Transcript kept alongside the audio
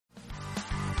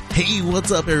Hey,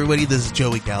 what's up, everybody? This is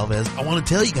Joey Galvez. I want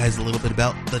to tell you guys a little bit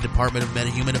about the Department of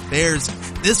Metahuman Affairs.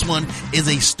 This one is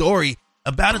a story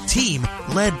about a team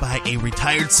led by a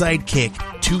retired sidekick,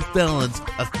 2 felons,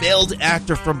 a failed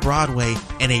actor from Broadway,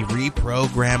 and a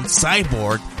reprogrammed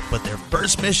cyborg. But their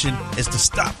first mission is to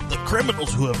stop the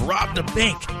criminals who have robbed a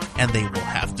bank, and they will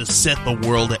have to set the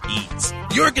world at ease.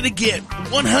 You're going to get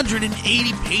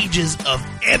 180 pages of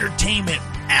entertainment,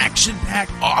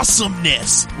 action-packed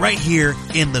awesomeness right here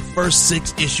in the first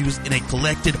 6 issues in a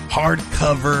collected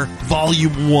hardcover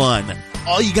volume 1.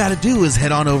 All you gotta do is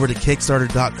head on over to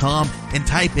Kickstarter.com and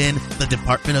type in the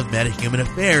Department of Metahuman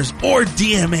Affairs or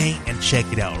DMA and check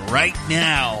it out right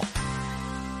now.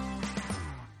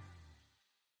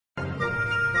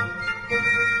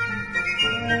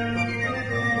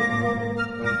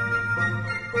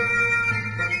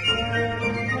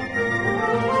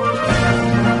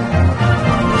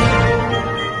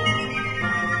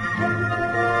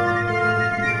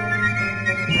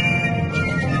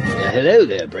 Hello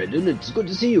there, Brendan. It's good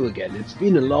to see you again. It's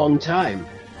been a long time.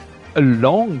 A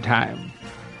long time?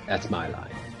 That's my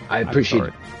line. I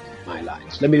appreciate my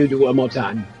lines. Let me do it one more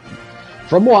time.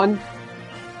 From 1.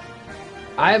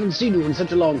 I haven't seen you in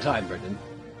such a long time, Brendan.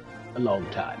 A long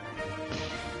time.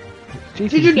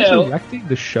 Jason, did you know? Directing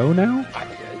the show now?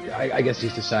 I guess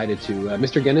he's decided to.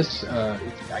 Mr. Guinness,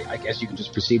 I guess you can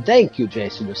just proceed. Thank you,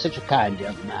 Jason. You're such a kind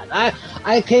young man.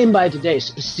 I came by today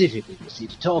specifically, you see,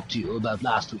 to talk to you about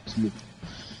last week's movie,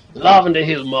 Lavender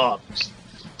Hill Marbles.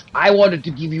 I wanted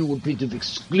to give you a bit of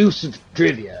exclusive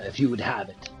trivia, if you would have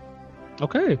it.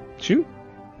 Okay, shoot.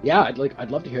 Yeah,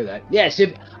 I'd love to hear that. Yes,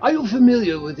 are you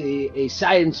familiar with a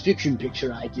science fiction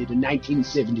picture I did in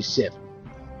 1977?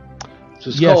 It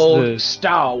was called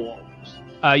Star Wars.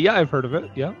 Yeah, I've heard of it,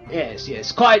 yeah.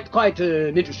 Yes. Quite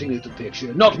an interesting little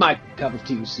picture. Not my cup of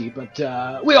tea, you see, but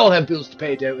we all have bills to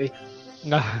pay, don't we?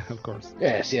 Of course.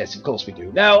 Yes, of course we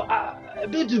do. Now, a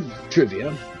bit of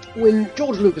trivia. When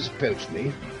George Lucas approached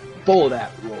me for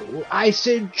that role, I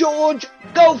said, George,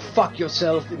 go fuck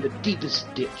yourself in the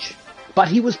deepest ditch. But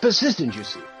he was persistent, you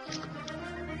see.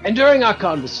 And during our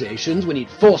conversations, when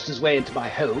he'd forced his way into my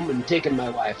home and taken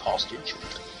my wife hostage,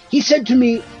 he said to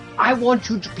me, I want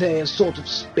you to play a sort of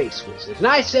space wizard. And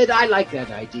I said, I like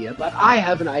that idea, but I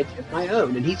have an idea of my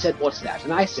own. And he said, what's that?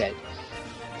 And I said,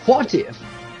 what if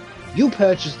you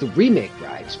purchase the remake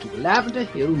rights to Lavender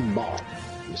Hill Marble,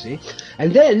 you see?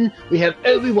 And then we have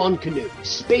Obi-Wan Kenobi,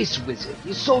 space wizard.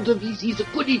 He's a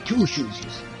goody two-shoes, you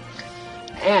see.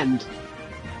 And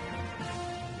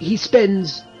he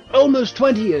spends almost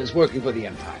 20 years working for the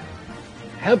Empire,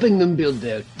 helping them build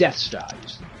their Death Star, you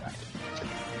see.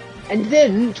 And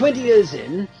then, 20 years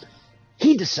in,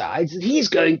 he decides that he's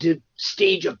going to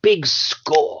stage a big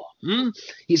score.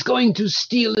 He's going to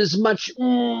steal as much,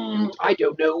 I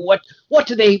don't know, what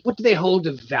do they hold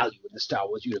of value in the Star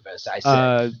Wars universe, I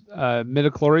said.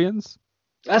 Midichlorians?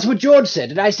 That's what George said,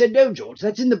 and I said, no, George,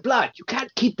 that's in the blood. You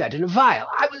can't keep that in a vial.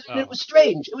 It was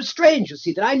strange. It was strange, you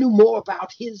see, that I knew more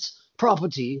about his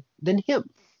property than him.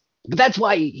 But that's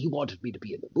why he wanted me to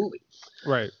be in the movie.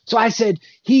 Right. So I said,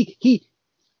 he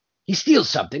steals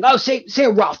something. Oh, say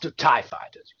a raft of TIE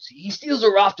fighters, you see. He steals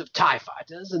a raft of TIE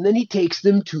fighters, and then he takes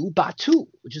them to Batuu,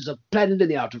 which is a planet in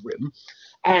the Outer Rim,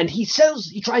 and he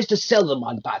tries to sell them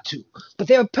on Batuu, but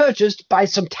they are purchased by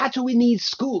some Tatooinese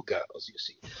schoolgirls, you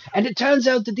see. And it turns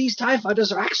out that these TIE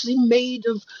fighters are actually made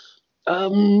of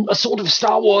a sort of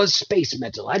Star Wars space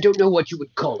metal. I don't know what you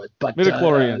would call it, but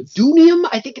midichlorians. Dunium?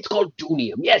 I think it's called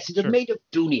Dunium. Yes, it's made of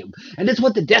Dunium. And it's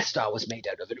what the Death Star was made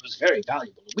out of. It was very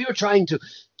valuable. We were trying to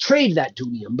trade that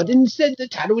Dunium, but instead the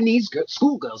Tatooinese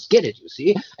schoolgirls get it, you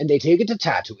see, and they take it to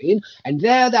Tatooine, and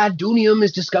there that Dunium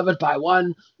is discovered by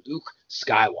one Luke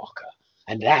Skywalker.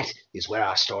 And that is where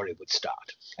our story would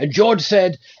start. And George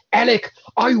said, Alec,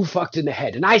 are you fucked in the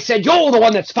head? And I said, you're the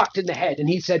one that's fucked in the head. And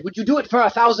he said, would you do it for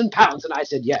 £1,000? And I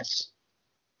said, yes.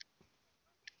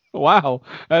 Wow,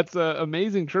 that's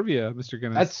amazing trivia, Mr.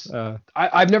 Guinness.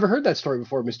 I've never heard that story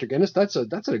before, Mr. Guinness. That's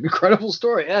an incredible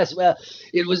story. Yes, well,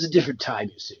 it was a different time,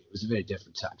 you see. It was a very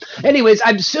different time. Anyways,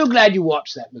 I'm so glad you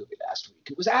watched that movie last week.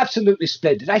 It was absolutely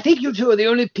splendid. I think you two are the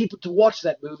only people to watch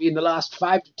that movie in the last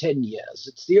 5 to 10 years.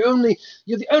 You're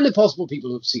the only possible people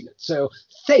who have seen it. So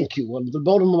thank you on the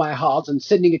bottom of my heart and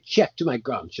sending a check to my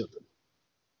grandchildren.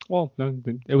 Well, no,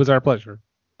 it was our pleasure.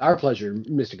 Our pleasure,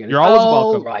 Mr. Guinness. You're always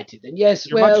welcome. Righty then. Yes,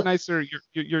 you're much nicer.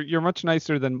 You're much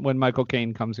nicer than when Michael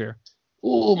Caine comes here.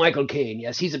 Oh, Michael Caine.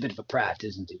 Yes, he's a bit of a prat,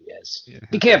 isn't he? Yes. Yeah.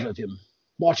 Be careful of him.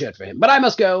 Watch out for him. But I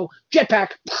must go. Jetpack.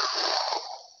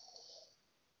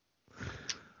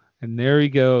 And there he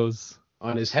goes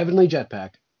on his heavenly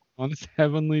jetpack.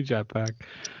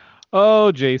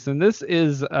 Oh, Jason, this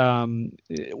is some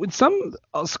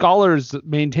scholars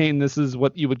maintain this is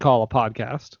what you would call a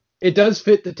podcast. It does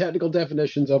fit the technical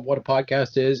definitions of what a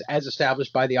podcast is, as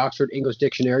established by the Oxford English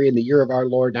Dictionary in the year of our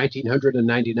Lord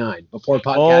 1999. Before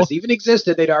podcasts even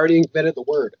existed, they'd already invented the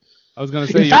word. I was going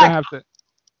to say, you're going to have to.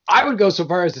 I would go so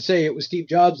far as to say it was Steve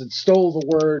Jobs that stole the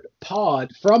word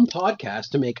pod from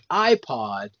podcast to make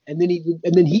iPod, and then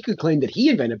he could claim that he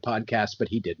invented podcasts, but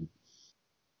he didn't.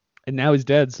 And now he's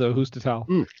dead, so who's to tell?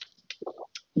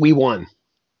 We won.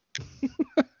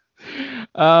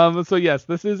 So yes,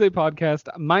 this is a podcast.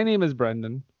 My name is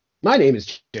Brendan. My name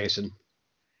is Jason.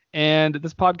 And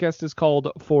this podcast is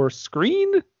called For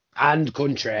Screen and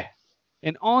Country.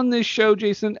 And on this show,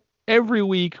 Jason, every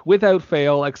week without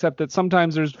fail, except that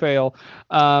sometimes there's fail,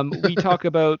 we talk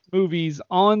about movies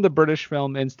on the British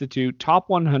Film Institute Top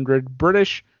 100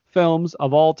 British Films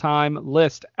of All Time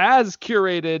list as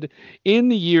curated in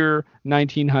the year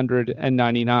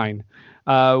 1999.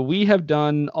 We have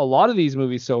done a lot of these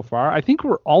movies so far. I think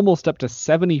we're almost up to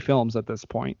 70 films at this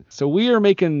point. So we are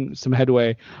making some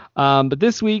headway. But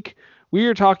this week, we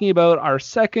are talking about our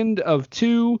second of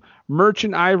two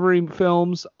Merchant Ivory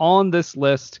films on this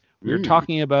list. We are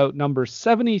talking about number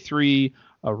 73,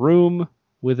 A Room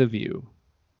with a View.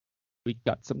 We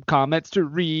got some comments to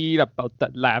read about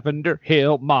the Lavender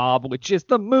Hill Mob, which is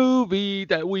the movie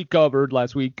that we covered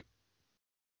last week.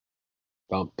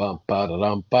 Bum, bum,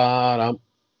 ba-da-dum, ba-dum.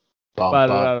 Bum,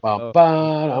 bum, bum,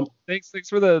 ba-dum. Thanks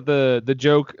for the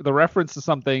joke, the reference to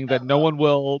something that no one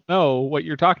will know what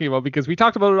you're talking about because we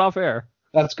talked about it off air.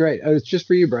 That's great. It's just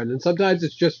for you, Brendan. Sometimes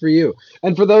it's just for you.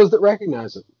 And for those that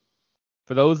recognize it.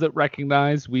 For those that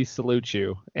recognize, we salute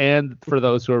you. And for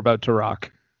those who are about to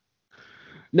rock.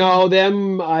 No,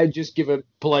 them, I just give a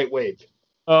polite wave.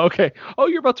 Oh, okay. Oh,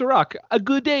 you're about to rock. A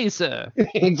good day, sir.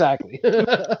 Exactly.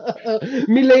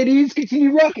 Me ladies,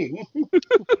 continue rocking.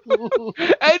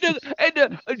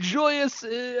 and a joyous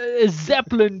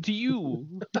Zeppelin to you.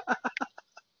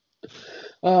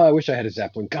 I wish I had a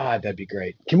Zeppelin. God, that'd be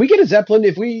great. Can we get a Zeppelin?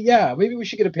 Maybe we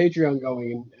should get a Patreon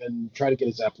going and try to get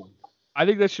a Zeppelin. I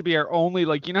think that should be our only,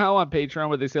 like, you know how on Patreon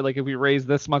where they say, like, if we raise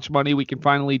this much money, we can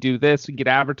finally do this and get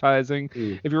advertising.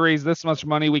 If we raise this much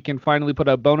money, we can finally put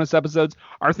out bonus episodes.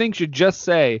 Our thing should just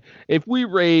say, if we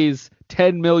raise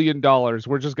 $10 million,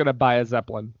 we're just going to buy a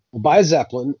Zeppelin. We'll buy a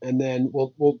Zeppelin, and then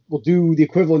we'll do the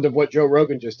equivalent of what Joe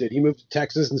Rogan just did. He moved to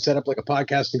Texas and set up like a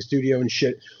podcasting studio and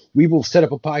shit. We will set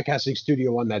up a podcasting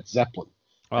studio on that Zeppelin.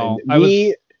 Oh,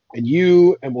 and and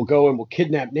you, and we'll go and we'll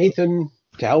kidnap Nathan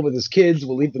to hell with his kids.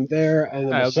 We'll leave them there,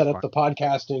 and then we'll set up the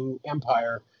podcasting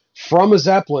empire from a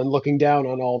Zeppelin, looking down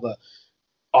on all the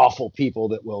awful people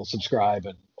that will subscribe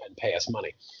and pay us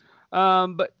money.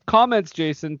 But comments,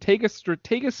 Jason, take us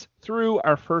through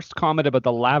our first comment about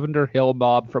the Lavender Hill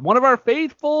Mob from one of our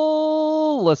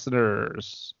faithful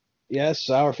listeners. Yes,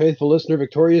 our faithful listener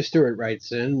Victoria Stewart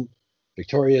writes in.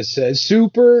 Victoria says,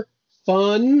 super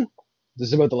fun. This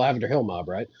is about the Lavender Hill Mob,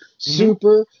 right?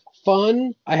 Super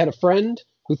fun. I had a friend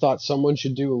who thought someone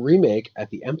should do a remake at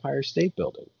the Empire State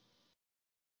Building.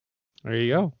 There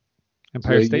you go.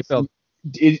 Empire State Building.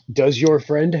 Does your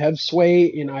friend have sway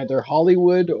in either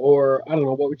Hollywood or, I don't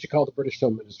know, what would you call the British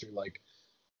film industry? Like,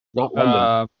 not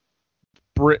London.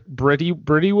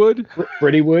 Brittywood?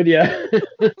 Brittywood, yeah.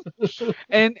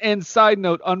 And side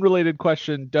note, unrelated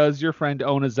question, does your friend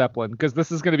own a Zeppelin? Because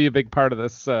this is going to be a big part of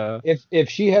this. If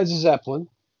she has a Zeppelin,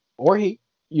 or he,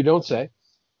 you don't say,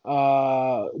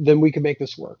 then we can make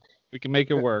this work. We can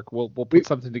make it work. We'll put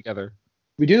something together.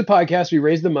 We do the podcast, we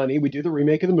raise the money, we do the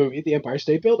remake of the movie at the Empire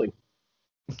State Building.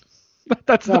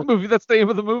 That's the movie. That's the name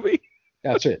of the movie.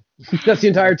 That's it. That's the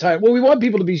entire time. Well, we want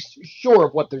people to be sure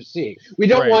of what they're seeing. We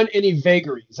don't want any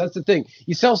vagaries. That's the thing.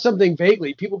 You sell something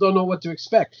vaguely, people don't know what to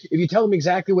expect. If you tell them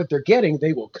exactly what they're getting,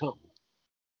 they will come.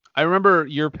 I remember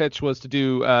your pitch was to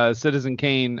do Citizen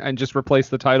Kane and just replace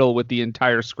the title with the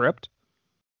entire script.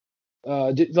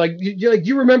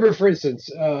 You remember, for instance,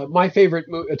 my favorite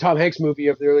Tom Hanks movie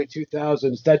of the early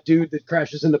 2000s, that dude that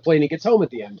crashes in the plane and gets home at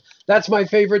the end. That's my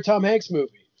favorite Tom Hanks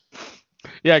movie.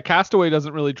 Yeah, Castaway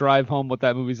doesn't really drive home what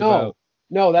that movie's about.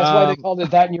 No, that's why they called it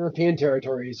that in European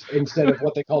territories instead of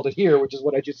what they called it here, which is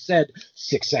what I just said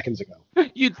 6 seconds ago.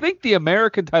 You'd think the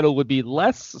American title would be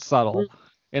less subtle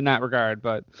in that regard,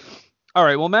 but... All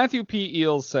right, well, Matthew P.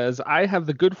 Eels says, I have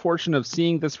the good fortune of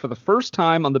seeing this for the first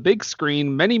time on the big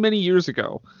screen many, many years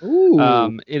ago.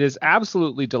 It is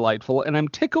absolutely delightful, and I'm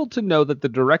tickled to know that the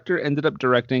director ended up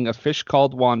directing A Fish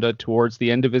Called Wanda towards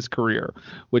the end of his career,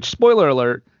 which, spoiler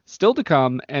alert, still to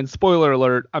come, and spoiler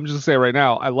alert, I'm just going to say right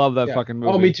now, I love that fucking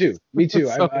movie. Oh, me too.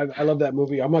 So, I love that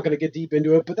movie. I'm not going to get deep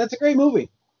into it, but that's a great movie.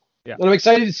 Yeah. And I'm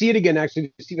excited to see it again,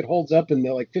 actually, to see if it holds up in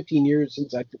the 15 years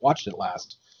since I watched it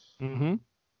last. Mm-hmm.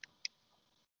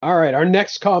 All right, our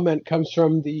next comment comes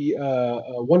from the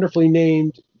wonderfully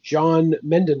named John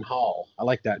Mendenhall. I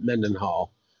like that,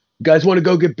 Mendenhall. You guys want to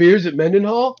go get beers at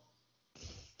Mendenhall?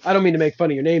 I don't mean to make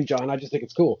fun of your name, John. I just think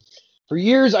it's cool. For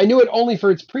years, I knew it only for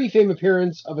its pre-fame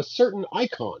appearance of a certain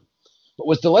icon, but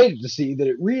was delighted to see that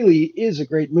it really is a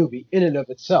great movie in and of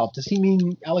itself. Does he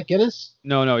mean Alec Guinness?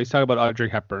 No, he's talking about Audrey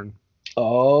Hepburn.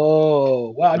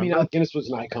 Oh, well, I mean, Remember? Alec Guinness was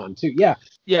an icon too. Yeah,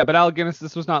 Yeah, but Alec Guinness,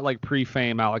 this was not like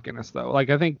pre-fame Alec Guinness though. Like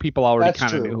I think people already That's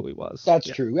kind of true. knew who he was. that's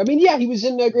Yeah. true. I mean, yeah, he was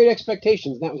in Great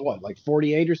Expectations, and that was what,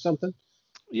 48 or something?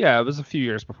 Yeah, it was a few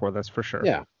years before this for sure.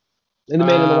 Yeah. And The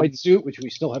Man in the Um, White Suit, which we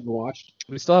still haven't watched.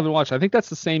 We still haven't watched. I think that's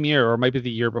the same year or maybe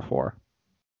the year before.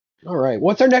 All right.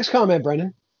 What's our next comment,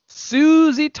 Brendan?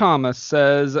 Susie Thomas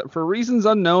says, for reasons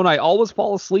unknown, I always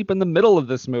fall asleep in the middle of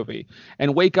this movie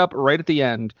and wake up right at the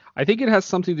end. I think it has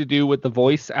something to do with the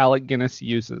voice Alec Guinness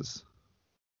uses.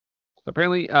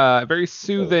 Apparently, a very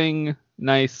soothing,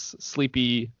 nice,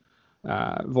 sleepy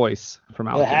voice from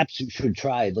Alec Perhaps you should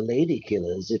try the Lady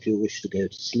Killers if you wish to go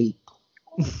to sleep.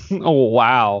 Guinness. Oh,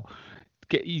 wow.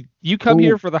 You come Ooh.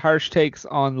 here for the harsh takes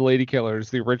on the Lady Killers,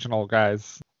 the original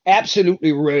guys.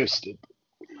 Absolutely roasted.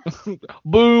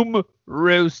 Boom,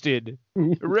 roasted.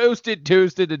 Roasted,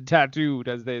 toasted, and tattooed,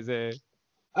 as they say.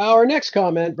 Our next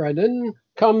comment, Brendan,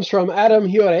 comes from Adam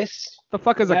Hures. The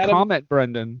fuck is a Adam- comment,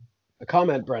 Brendan? A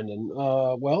comment, Brendan.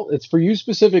 Well, it's for you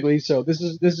specifically, so this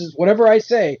is whatever I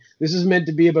say. This is meant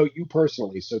to be about you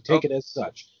personally, so take it as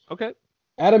such. Okay.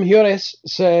 Adam Hures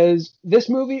says this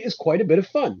movie is quite a bit of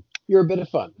fun. You're a bit of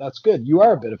fun. That's good. You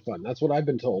are a bit of fun. That's what I've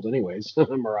been told, anyways.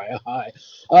 Mariah, hi.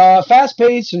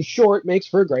 Fast-paced and short makes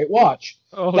for a great watch.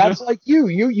 Oh, That's no. like you.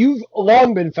 You've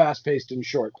long been fast-paced and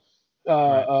short.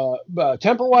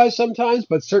 Temper-wise sometimes,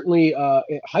 but certainly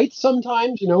height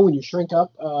sometimes. You know, when you shrink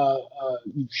up,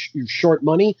 you're short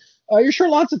money. You're short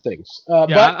lots of things.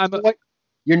 But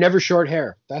you're never short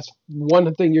hair. That's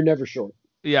one thing you're never short.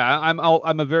 Yeah,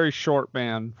 I'm a very short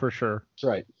man for sure. That's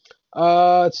right.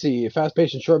 Let's see.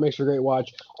 Fast-paced and short makes for a great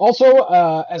watch. Also,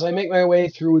 as I make my way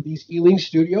through these Ealing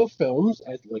Studio films,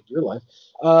 like your life,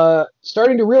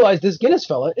 starting to realize this Guinness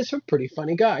fella is a pretty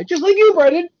funny guy. Just like you,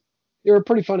 Brendan. You're a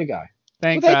pretty funny guy.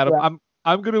 Thanks, Well, thank Adam. you,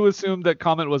 I'm going to assume that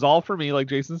comment was all for me, like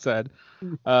Jason said.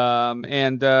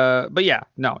 But yeah,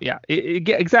 no, yeah,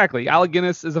 exactly. Alec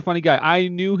Guinness is a funny guy. I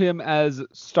knew him as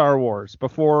Star Wars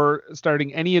before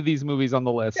starting any of these movies on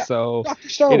the list. Yeah, So Dr.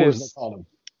 Star it Wars, is- they called him.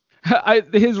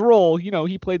 his role,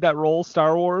 he played that role,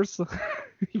 Star Wars.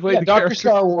 He played the Dr. character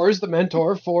Star Wars, the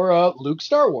mentor for Luke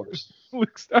Star Wars.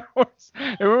 Luke Star Wars.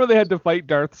 I remember they had to fight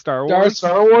Darth Star Wars. Darth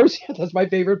Star Wars? Yeah, that's my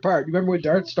favorite part. You remember when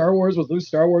Darth Star Wars was Luke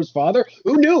Star Wars' father?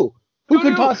 Who knew? Who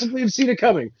could knew? possibly have seen it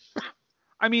coming?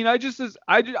 I mean,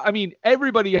 I mean,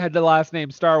 everybody had the last name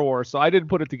Star Wars, so I didn't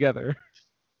put it together.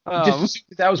 Just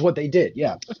assumed that was what they did,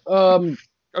 yeah. Okay.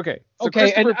 So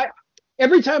Okay, and Christopher-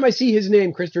 every time I see his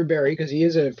name, Christopher Berry, because he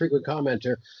is a frequent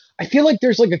commenter, I feel like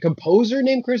there's like a composer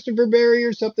named Christopher Berry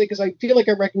or something, because I feel like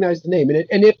I recognize the name.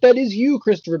 And if that is you,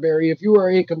 Christopher Berry, if you are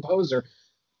a composer,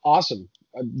 awesome.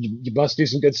 You must do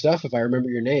some good stuff if I remember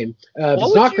your name. If What it's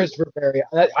would not you- Christopher Berry,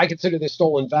 I consider this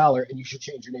stolen valor, and you should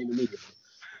change your name immediately.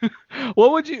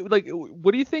 What would you like?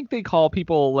 What do you think they call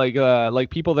people like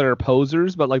people that are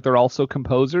posers, but like they're also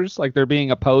composers? Like they're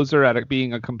being a poser at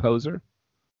being a composer.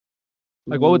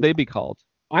 Like what would they be called?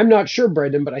 I'm not sure,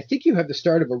 Brendan, but I think you have the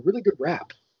start of a really good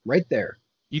rap right there.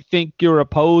 You think you're a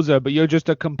poser, but you're just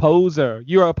a composer.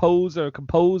 You're a poser,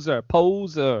 composer,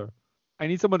 poser. I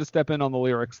need someone to step in on the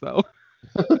lyrics though.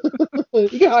 You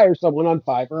can hire someone on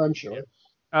Fiverr, I'm sure.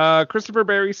 Christopher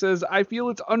Berry says, I feel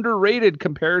it's underrated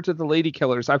compared to The Lady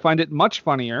Killers. I find it much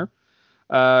funnier.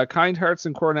 Kind Hearts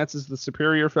and Coronets is the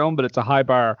superior film, but it's a high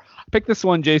bar. I picked this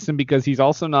one, Jason, because he's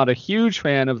also not a huge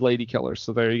fan of Lady Killers.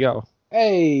 So there you go.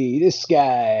 Hey, this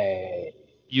guy.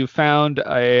 You found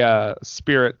a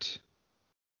spirit,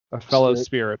 a fellow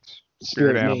spirit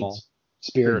animal, mates.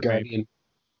 Spirit Spirit guardian.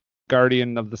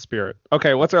 guardian of the spirit.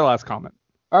 Okay, what's our last comment?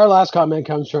 Our last comment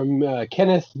comes from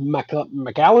Kenneth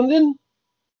McAllendon.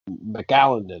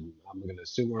 McAllendon. I'm going to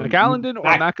assume. McAllendon or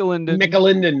McAlinden?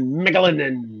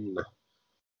 McAllendon.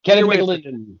 Kenneth Either way,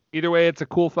 McAllendon. Either way, it's a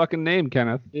cool fucking name,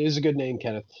 Kenneth. It is a good name,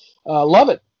 Kenneth. Love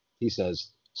it, he says.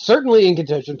 Certainly in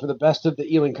contention for the best of the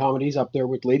Ealing comedies, up there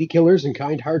with Lady Killers and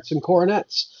Kind Hearts and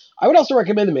Coronets. I would also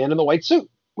recommend The Man in the White Suit,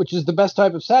 which is the best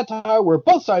type of satire where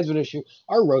both sides of an issue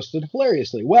are roasted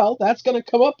hilariously. Well, that's going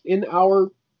to come up in our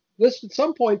list at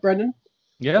some point, Brendan.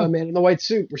 Yeah. Man in the White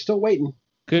Suit. We're still waiting.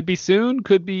 Could be soon,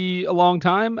 could be a long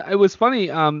time. It was funny,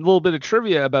 a little bit of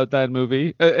trivia about that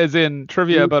movie, as in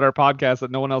trivia about our podcast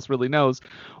that no one else really knows.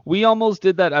 We almost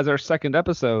did that as our second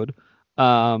episode,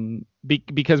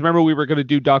 because remember we were going to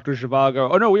do Dr. Zhivago.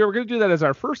 Oh no, we were going to do that as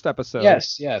our first episode.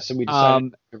 Yes, and we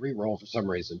decided to re-roll for some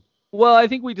reason. Well, I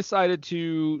think we decided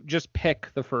to just pick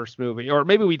the first movie, or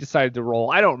maybe we decided to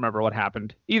roll. I don't remember what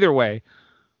happened. Either way,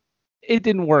 it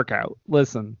didn't work out.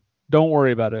 Listen, don't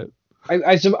worry about it.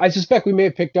 I suspect we may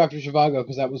have picked Dr. Zhivago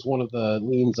because that was one of the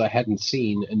leans I hadn't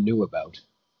seen and knew about.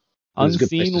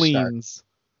 Unseen leans.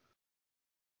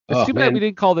 It's too bad we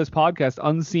didn't call this podcast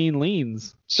Unseen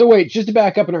Leans. So wait, just to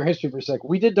back up in our history for a second,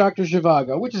 we did Dr.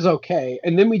 Zhivago, which is okay,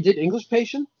 and then we did English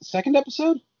Patient, the second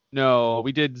episode? No,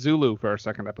 we did Zulu for our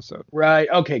second episode. Right,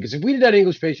 okay, because if we did that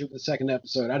English Patient for the second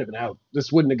episode, I'd have been out.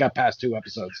 This wouldn't have got past 2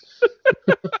 episodes.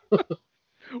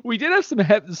 We did have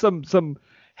some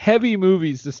heavy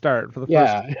movies to start for the first.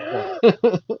 Yeah.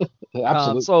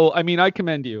 Absolutely. So, I mean, I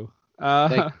commend you.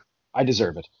 I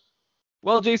deserve it.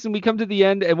 Well, Jason, we come to the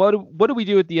end, and what do we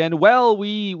do at the end? Well,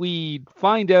 we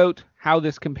find out how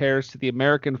this compares to the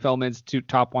American Film Institute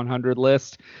Top 100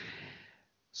 list.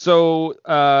 So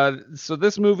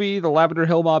this movie, The Lavender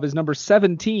Hill Mob, is number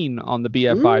 17 on the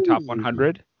BFI Top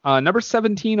 100. Number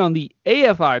 17 on the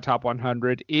AFI Top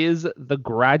 100 is The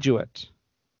Graduate.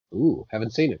 Ooh,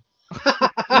 haven't seen it.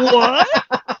 What?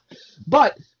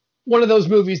 But one of those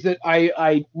movies that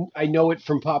I know it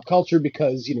from pop culture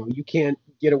because, you can't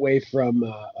get away from,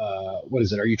 what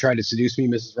is it? Are you trying to seduce me,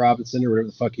 Mrs. Robinson, or whatever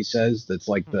the fuck he says? That's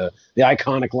like the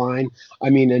iconic line. I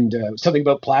mean, and something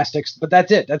about plastics, but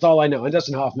that's it. That's all I know. And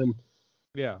Dustin Hoffman.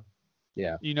 Yeah.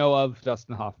 Yeah. You know of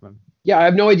Dustin Hoffman. Yeah, I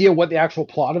have no idea what the actual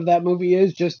plot of that movie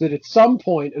is, just that at some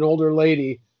point an older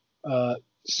lady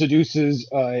seduces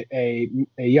a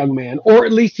young man, or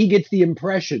at least he gets the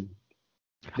impression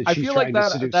that I she's feel trying like to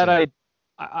seduce him.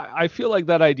 I feel like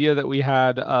that idea that we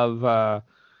had of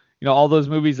all those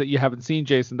movies that you haven't seen,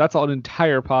 Jason, that's an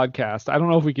entire podcast. I don't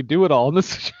know if we could do it all in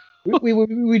this show.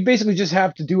 We'd basically just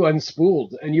have to do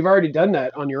Unspooled, and you've already done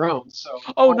that on your own. So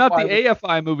not the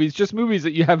AFI movies, just movies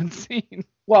that you haven't seen.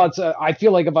 Well, it's I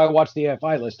feel like if I watched the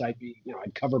AFI list, I'd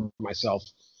cover myself.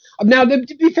 Now,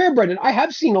 to be fair, Brendan, I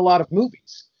have seen a lot of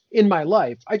movies in my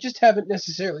life. I just haven't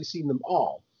necessarily seen them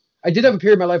all. I did have a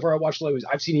period in my life where I watched a lot of movies.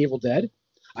 I've seen Evil Dead.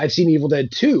 I've seen Evil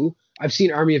Dead 2. I've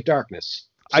seen Army of Darkness.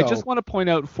 So, I just want to point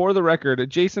out, for the record,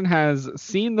 Jason has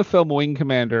seen the film Wing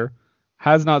Commander,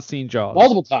 has not seen Jaws.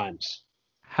 Multiple times.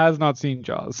 Has not seen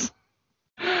Jaws.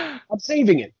 I'm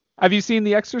saving it. Have you seen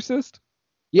The Exorcist?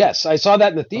 Yes, I saw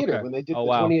that in the theater when they did the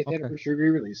 20th anniversary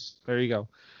re-release. There you go.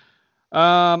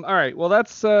 All right. Well,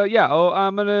 that's yeah. Oh,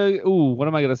 I'm gonna. Ooh, what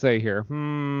am I gonna say here? I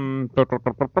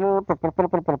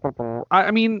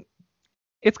mean,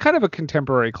 it's kind of a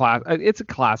contemporary class. It's a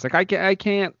classic. I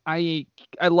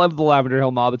love The Lavender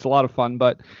Hill Mob. It's a lot of fun,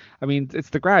 but I mean, it's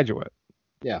The Graduate.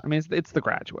 Yeah. I mean, it's The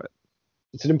Graduate.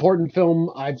 It's an important film.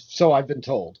 I've been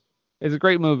told. It's a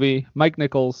great movie. Mike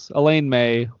Nichols, Elaine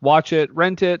May. Watch it.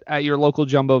 Rent it at your local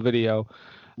Jumbo Video.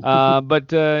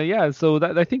 But yeah, so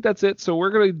I think that's it. So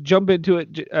we're gonna jump into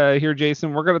it here,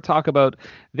 Jason. We're gonna talk about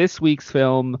this week's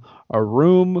film, A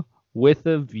Room with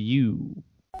a View.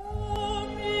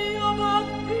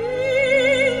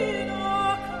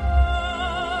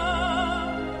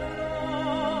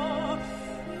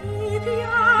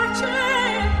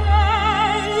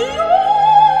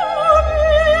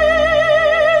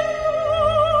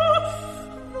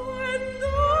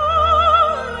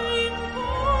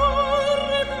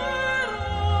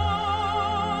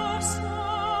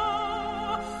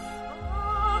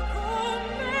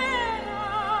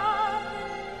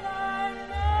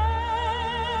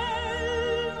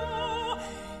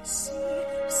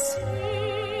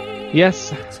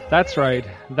 Yes, that's right.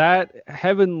 That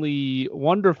heavenly,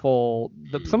 wonderful,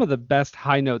 some of the best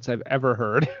high notes I've ever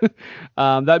heard.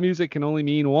 That music can only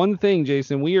mean one thing,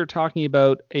 Jason. We are talking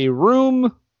about A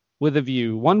Room with a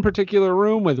View. One particular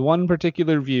room with one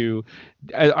particular view.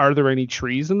 Are there any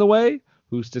trees in the way?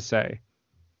 Who's to say?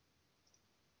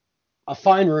 A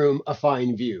fine room, a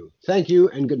fine view. Thank you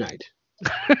and good night.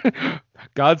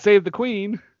 God save the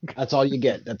Queen. That's all you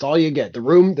get. That's all you get.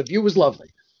 The view was lovely.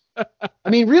 I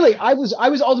mean, really, I was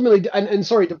ultimately, and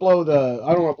sorry to blow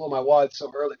I don't want to blow my wad so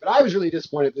early, but I was really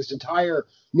disappointed this entire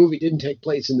movie didn't take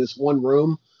place in this one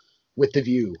room with the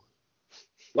view.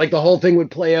 Like the whole thing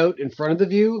would play out in front of the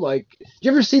view. Like, did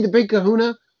you ever see The Big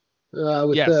Kahuna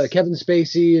with yes. Kevin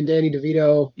Spacey and Danny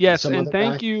DeVito? Yes, and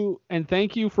thank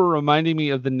you for reminding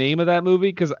me of the name of that movie,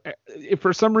 because if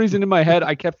for some reason in my head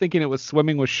I kept thinking it was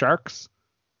Swimming with Sharks.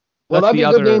 Well, that'd be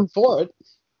a good name for it.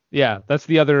 Yeah, that's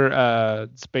the other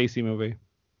Spacey movie.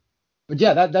 But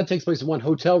yeah, that takes place in one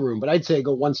hotel room. But I'd say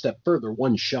go one step further,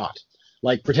 one shot.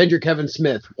 Like pretend you're Kevin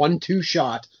Smith, 1-2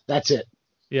 shot. That's it.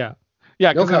 Yeah.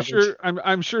 Yeah, No because coverage.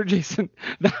 I'm sure, Jason,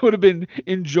 that would have been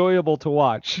enjoyable to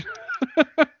watch.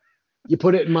 You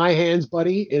put it in my hands,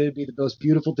 buddy, and it'd be the most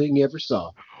beautiful thing you ever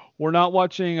saw. We're not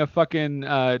watching a fucking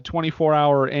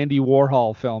 24-hour Andy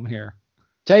Warhol film here.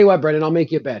 Tell you what, Brendan, I'll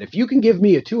make you a bet. If you can give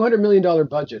me a $200 million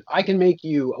budget, I can make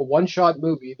you a one-shot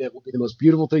movie that will be the most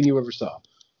beautiful thing you ever saw.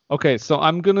 Okay, so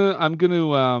I'm gonna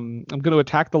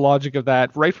attack the logic of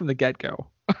that right from the get-go.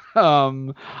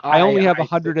 I only have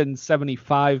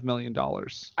 $175 million.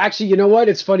 Actually, you know what?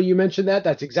 It's funny you mentioned that.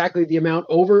 That's exactly the amount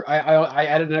over. I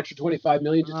added an extra 25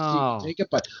 million just to see if you take it,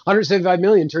 but 175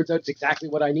 million turns out it's exactly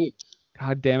what I need.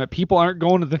 God damn it! People aren't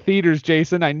going to the theaters,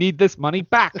 Jason. I need this money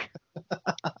back.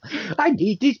 I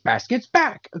need these baskets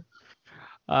back.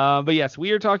 But yes,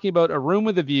 we are talking about A Room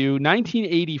with a View,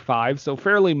 1985, so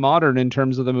fairly modern in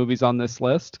terms of the movies on this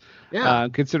list. Yeah.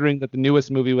 Considering that the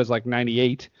newest movie was like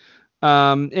 98.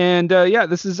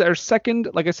 This is our second,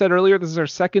 like I said earlier, this is our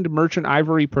second Merchant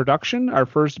Ivory production, our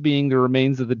first being The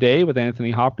Remains of the Day with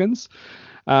Anthony Hopkins.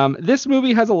 This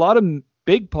movie has a lot of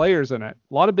big players in it,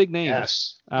 a lot of big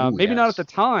names. Yes. Maybe not at the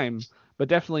time, but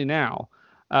definitely now.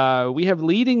 We have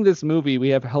leading this movie, we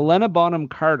have Helena Bonham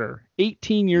Carter,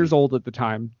 18 years old at the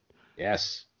time.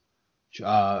 Yes.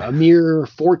 A mere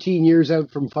 14 years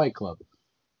out from Fight Club.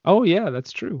 Oh, yeah,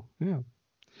 that's true. Yeah.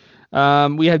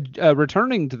 We had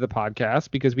returning to the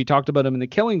podcast because we talked about him in The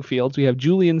Killing Fields. We have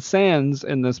Julian Sands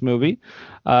in this movie,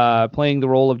 playing the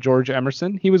role of George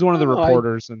Emerson. He was one of the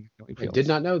reporters in The Killing Fields. I did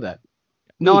not know that.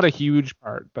 Not a huge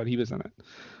part, but he was in it.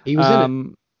 He was in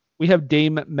it. We have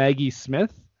Dame Maggie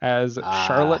Smith as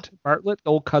Charlotte Bartlett,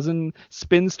 old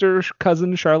spinster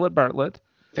cousin Charlotte Bartlett.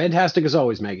 Fantastic as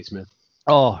always, Maggie Smith.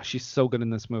 Oh, she's so good in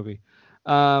this movie.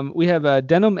 We have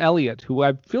Denham Elliott, who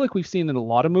I feel like we've seen in a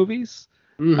lot of movies.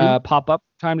 Pop up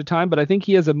time to time, but I think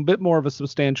he has a bit more of a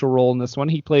substantial role in this one.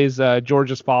 He plays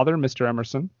George's father, Mr.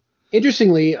 Emerson.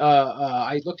 Interestingly,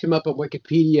 I looked him up on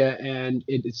Wikipedia, and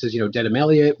it says, Denham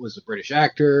Elliott was a British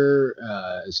actor,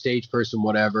 a stage person,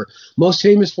 whatever. Most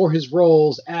famous for his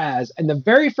roles and the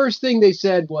very first thing they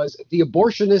said was the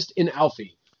abortionist in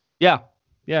Alfie. Yeah,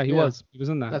 he was. He was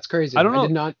in that. That's crazy. I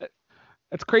don't know.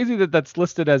 It's crazy that that's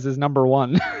listed as his number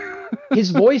one.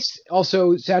 His voice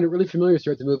also sounded really familiar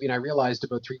throughout the movie, and I realized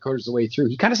about 3/4 of the way through,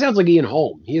 he kind of sounds like Ian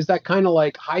Holm. He is that kind of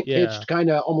like high-pitched, kind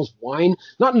of almost whine,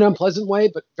 not in an unpleasant way,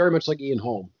 but very much like Ian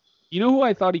Holm. You know who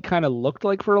I thought he kind of looked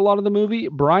like for a lot of the movie?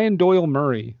 Brian Doyle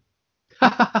Murray.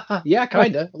 Yeah,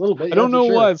 kind of, a little bit. I don't know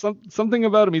why. Something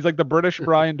about him. He's like the British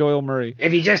Brian Doyle Murray.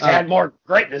 If he just had more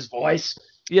grit in his voice.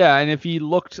 Yeah, and if he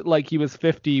looked like he was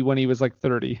 50 when he was like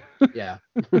 30. Yeah.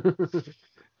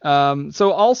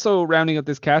 So also rounding up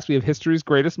this cast, we have history's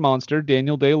greatest monster,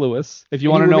 Daniel Day-Lewis. If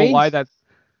you want to know why that...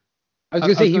 I was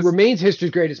going to say, he remains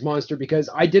history's greatest monster because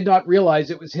I did not realize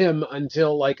it was him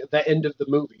until like the end of the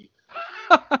movie.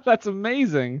 That's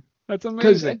amazing.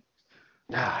 Damn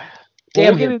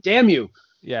you.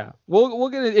 Yeah. We'll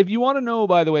get it. If you want to know,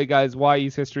 by the way, guys, why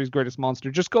he's history's greatest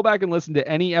monster, just go back and listen to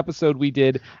any episode we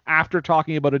did after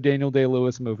talking about a Daniel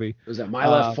Day-Lewis movie. It was at My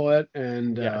Left Foot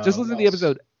and just listen to the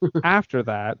episode after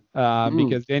that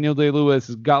because Daniel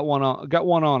Day-Lewis got one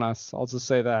on us. I'll just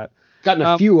say that. Gotten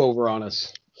a few over on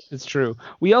us. It's true.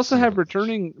 We also have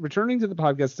returning to the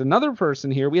podcast another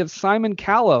person here. We have Simon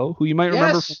Callow, who you might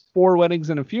remember from 4 Weddings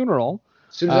and a Funeral.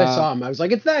 As soon as I saw him, I was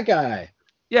like, it's that guy.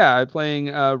 Yeah,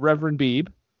 playing Reverend Beebe.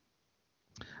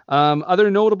 Other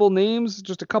notable names,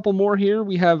 just a couple more here.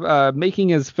 We have making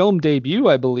his film debut,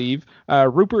 I believe,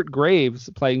 Rupert Graves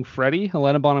playing Freddie,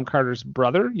 Helena Bonham Carter's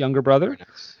younger brother.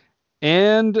 Nice.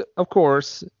 And, of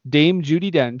course, Dame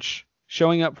Judi Dench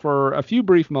showing up for a few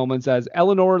brief moments as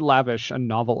Eleanor Lavish, a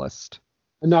novelist.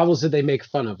 A novelist that they make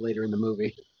fun of later in the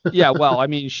movie. Yeah, well, I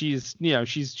mean, she's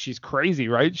crazy,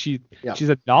 right? She's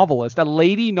a novelist, a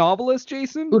lady novelist,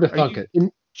 Jason. Who'd have thunk it?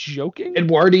 Joking?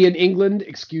 Edwardian England,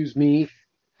 excuse me.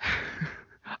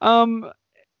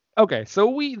 Okay,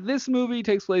 so this movie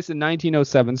takes place in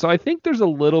 1907, so I think there's a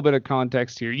little bit of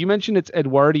context here. You mentioned it's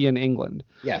Edwardian England.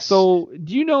 Yes. So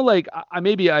do you know, like,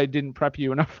 maybe I didn't prep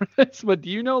you enough for this, but do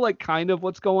you know, like, kind of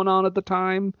what's going on at the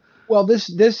time? Well, this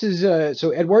is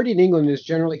so Edwardian England is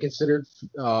generally considered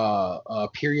a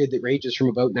period that ranges from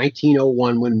about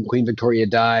 1901 when Queen Victoria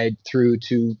died through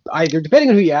to either, depending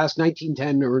on who you ask,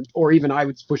 1910 or even I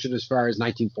would push it as far as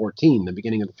 1914, the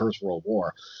beginning of the First World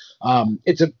War.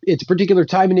 It's a particular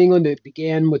time in England. It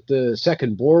began with the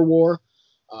Second Boer War,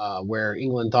 where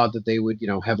England thought that they would,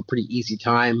 have a pretty easy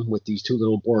time with these 2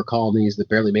 little Boer colonies that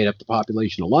barely made up the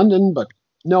population of London. But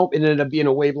no, it ended up being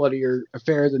a way bloodier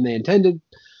affair than they intended.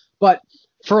 But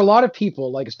for a lot of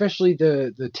people, like especially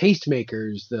the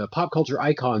tastemakers, the pop culture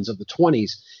icons of the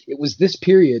 20s, it was this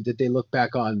period that they look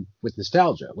back on with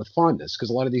nostalgia, with fondness, because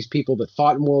a lot of these people that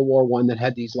fought in World War One, that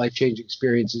had these life-changing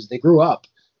experiences, they grew up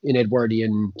in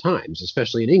Edwardian times,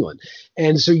 especially in England.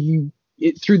 And so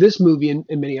through this movie and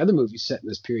many other movies set in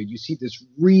this period, you see this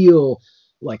real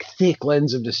like thick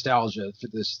lens of nostalgia for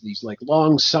these like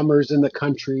long summers in the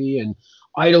country and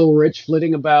idle rich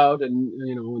flitting about and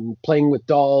and playing with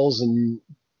dolls and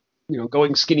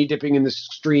going skinny dipping in the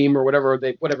stream or whatever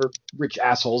rich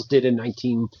assholes did in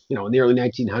in the early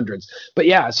 1900s. But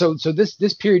yeah, so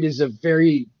this period is a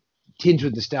very tinged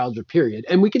with nostalgia period,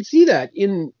 and we can see that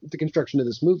in the construction of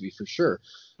this movie for sure.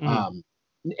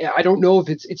 I don't know if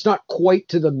it's not quite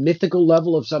to the mythical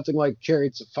level of something like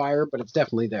Chariots of Fire, but it's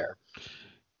definitely there.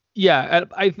 Yeah,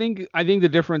 I think the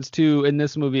difference too in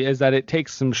this movie is that it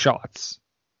takes some shots.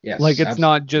 Yes, like it's absolutely.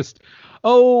 Not just,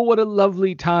 oh, what a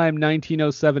lovely time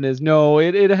 1907 is. No,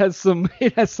 it has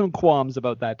some qualms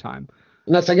about that time.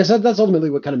 And I guess that's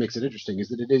ultimately what kind of makes it interesting, is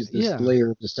that it is this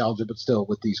layer of nostalgia, but still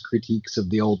with these critiques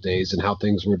of the old days and how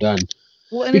things were done.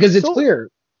 Well, because it's clear.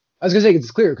 I was gonna say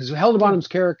it's clear because Helena Bonham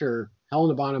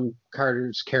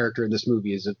Carter's character in this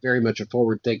movie is very much a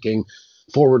forward-thinking,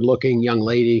 forward-looking young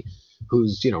lady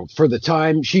who's, for the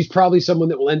time, she's probably someone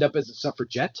that will end up as a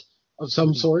suffragette of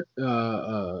some sort.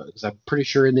 Because I'm pretty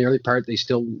sure in the early part, they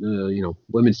still,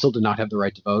 women still did not have the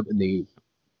right to vote in the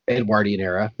Edwardian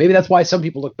era. Maybe that's why some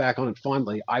people look back on it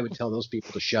fondly. I would tell those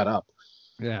people to shut up.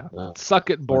 Yeah.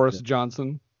 Suck it, Boris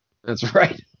Johnson. That's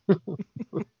right.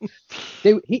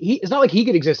 It's not like he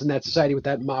could exist in that society with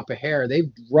that mop of hair.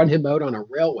 They'd run him out on a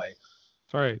railway.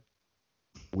 Sorry.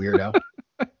 Weirdo.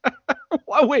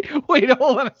 Wait,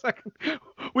 hold on a second.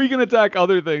 We can attack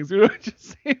other things.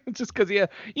 Just because you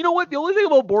know what? The only thing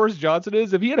about Boris Johnson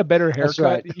is if he had a better haircut,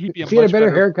 right. He'd be if he had a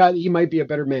better haircut, he might be a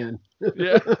better man.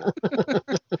 Yeah.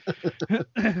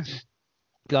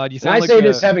 God, you sound and I say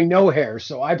this having no hair,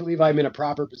 so I believe I'm in a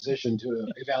proper position to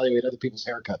evaluate other people's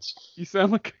haircuts. You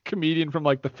sound like a comedian from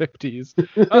like the 50s.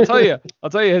 I'll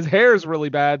tell you, his hair is really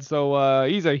bad, so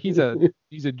he's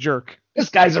a jerk. This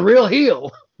guy's a real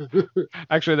heel.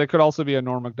 Actually, that could also be a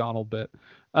Norm Macdonald bit.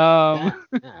 Look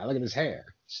at his hair.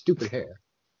 Stupid hair.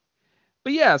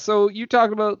 But yeah, so you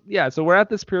talked about, so we're at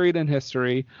this period in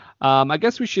history. I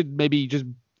guess we should maybe just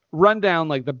run down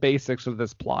like the basics of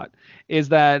this plot. Is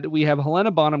that we have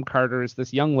Helena Bonham Carter as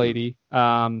this young lady.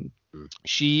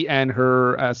 She and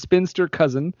her spinster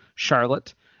cousin,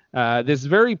 Charlotte, this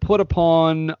very put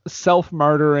upon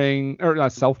self-martyring, or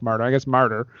not self-martyr, I guess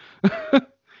martyr.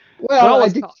 Well,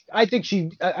 I think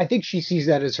she sees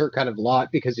that as her kind of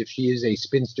lot, because if she is a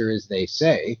spinster, as they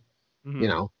say,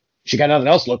 she got nothing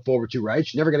else to look forward to, right?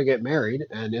 She's never going to get married,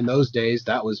 and in those days,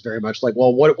 that was very much like,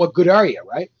 well, what good are you,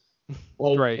 right?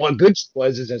 Well, right. One good she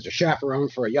was is as a chaperone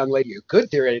for a young lady who could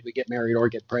theoretically get married or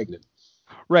get pregnant.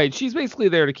 Right. She's basically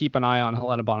there to keep an eye on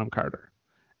Helena Bonham Carter.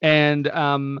 And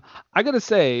I gotta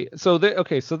say, so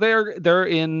they're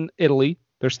in Italy.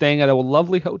 They're staying at a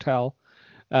lovely hotel.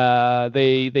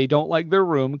 They don't like their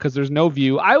room because there's no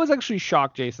view. I was actually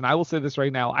shocked, Jason. I will say this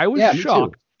right now. I was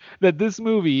shocked that this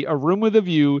movie, A Room with a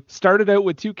View, started out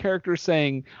with two characters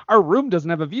saying, "Our room doesn't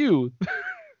have a view,"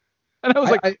 and I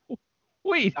was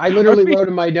wait. I literally wrote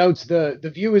in my notes,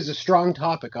 the view is a strong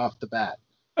topic off the bat.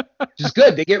 Which is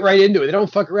good. They get right into it. They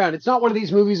don't fuck around. It's not one of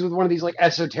these movies with one of these like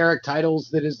esoteric titles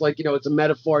that is like, it's a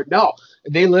metaphor. No,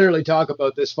 they literally talk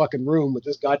about this fucking room with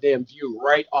this goddamn view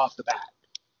right off the bat.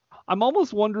 I'm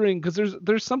almost wondering, because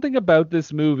there's something about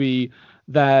this movie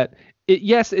that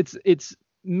it's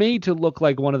made to look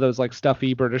like one of those like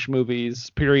stuffy British movies,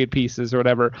 period pieces or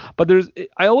whatever. But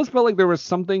I always felt like there was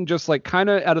something just like kind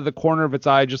of out of the corner of its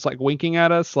eye, just like winking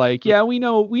at us. Like, yeah, we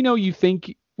know you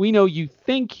think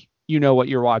you know what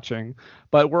you're watching,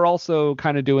 but we're also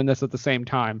kind of doing this at the same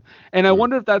time. And I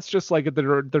wonder if that's just like the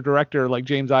director, like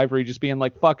James Ivory, just being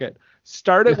like, fuck it,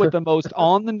 start it with the most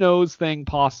on the nose thing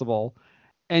possible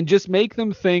and just make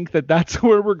them think that that's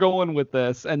where we're going with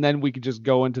this. And then we could just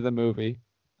go into the movie.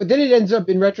 But then it ends up,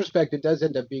 in retrospect, it does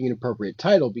end up being an appropriate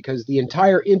title, because the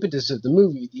entire impetus of the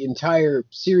movie, the entire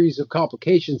series of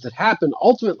complications that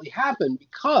ultimately happen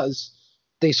because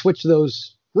they switch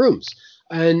those rooms.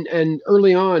 And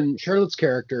early on, Charlotte's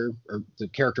character, or the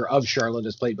character of Charlotte,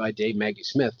 is played by Dame Maggie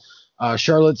Smith.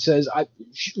 Charlotte says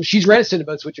she's reticent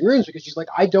about switching rooms because she's like,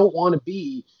 I don't want to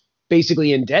be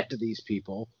basically in debt to these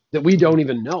people that we don't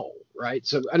even know, right?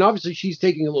 So, and obviously she's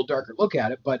taking a little darker look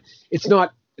at it, but it's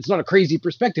not a crazy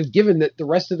perspective, given that the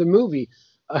rest of the movie,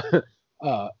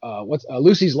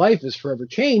 Lucy's life is forever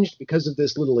changed because of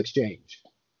this little exchange.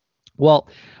 Well,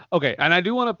 okay, and I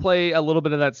do want to play a little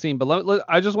bit of that scene, but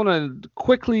I just want to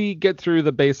quickly get through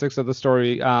the basics of the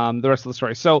story, the rest of the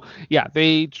story. So, yeah,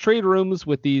 they trade rooms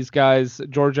with these guys,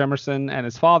 George Emerson and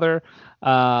his father.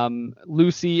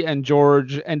 Lucy and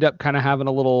George end up kind of having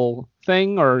a little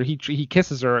thing, or he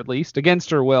kisses her at least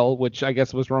against her will, which I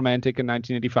guess was romantic in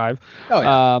 1985. Oh,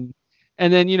 yeah.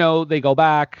 And then, they go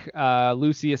back.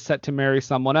 Lucy is set to marry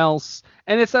someone else.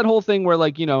 And it's that whole thing where,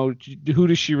 like, who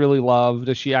does she really love?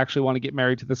 Does she actually want to get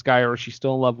married to this guy, or is she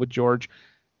still in love with George?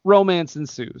 Romance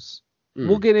ensues.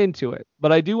 We'll get into it.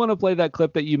 But I do want to play that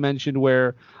clip that you mentioned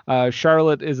where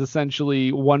Charlotte is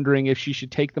essentially wondering if she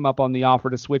should take them up on the offer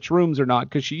to switch rooms or not.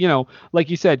 Because she, like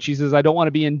you said, she says, I don't want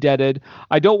to be indebted.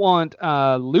 I don't want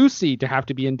Lucy to have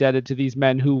to be indebted to these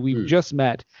men who we've just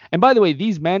met. And by the way,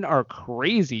 these men are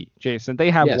crazy, Jason.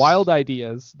 They have wild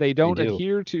ideas. They don't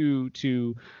adhere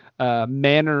to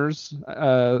manners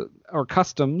or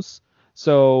customs.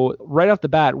 So right off the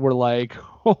bat, we're like,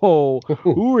 oh,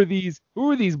 who are these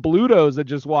Blutos that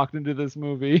just walked into this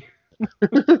movie?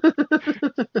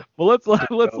 Well, let's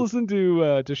listen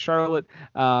to Charlotte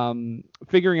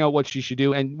figuring out what she should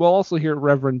do, and we'll also hear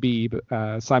Reverend Beebe,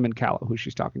 Simon Callow, who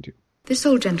she's talking to. This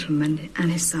old gentleman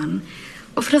and his son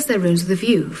offered us their rooms with a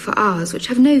view for ours, which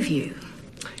have no view.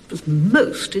 It was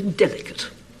most indelicate.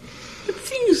 But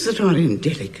things that are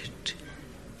indelicate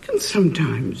can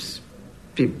sometimes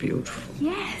be beautiful.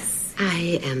 Yes.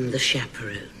 I am the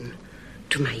chaperone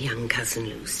to my young cousin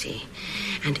Lucy,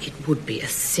 and it would be a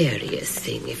serious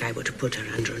thing if I were to put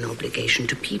her under an obligation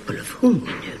to people of whom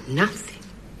we know nothing.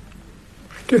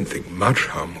 I don't think much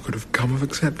harm could have come of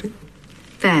accepting.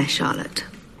 There, Charlotte.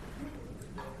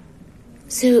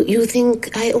 So you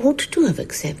think I ought to have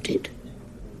accepted?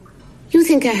 You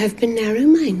think I have been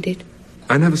narrow-minded?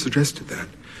 I never suggested that.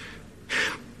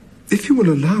 If you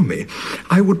will allow me,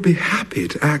 I would be happy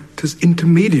to act as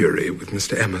intermediary with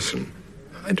Mr. Emerson.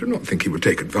 I do not think he would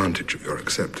take advantage of your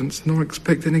acceptance, nor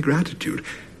expect any gratitude.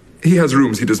 He has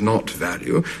rooms he does not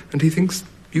value, and he thinks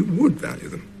you would value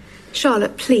them.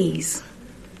 Charlotte, please.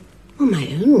 Well, my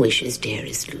own wishes,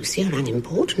 dearest Lucy, are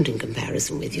unimportant in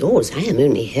comparison with yours. I am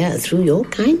only here through your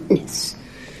kindness.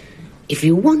 If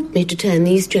you want me to turn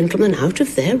these gentlemen out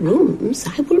of their rooms,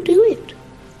 I will do it.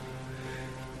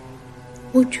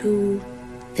 Would you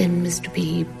then, Mr.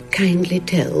 Beebe, kindly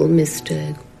tell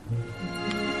Mr.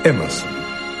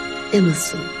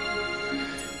 Emerson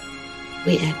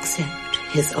we accept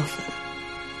his offer?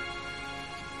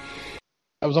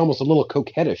 That was almost a little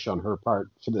coquettish on her part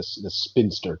for this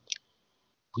spinster.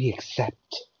 We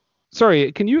accept.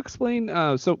 Sorry, can you explain?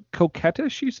 So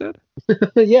coquettish, you said?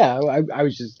 Yeah, I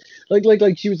was just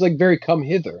like she was like very come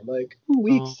hither. Like,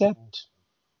 we accept.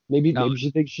 Maybe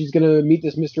she thinks she's going to meet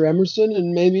this Mr. Emerson,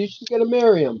 and maybe she's going to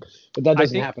marry him. But that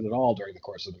doesn't happen at all during the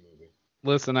course of the movie.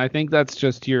 Listen, I think that's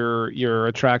just your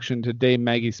attraction to Dame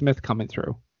Maggie Smith coming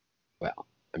through. Well,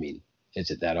 I mean,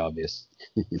 is it that obvious?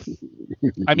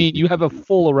 I mean, you have a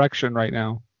full erection right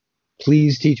now.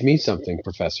 Please teach me something,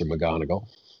 Professor McGonagall.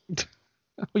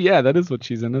 Oh, yeah, that is what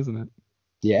she's in, isn't it?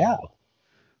 Yeah.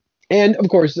 And, of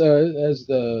course, as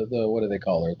the what do they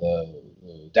call her?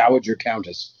 The Dowager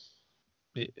Countess.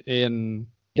 In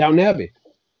Downton Abbey.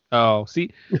 Oh,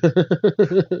 see,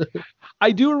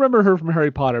 I do remember her from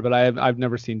Harry Potter, but I've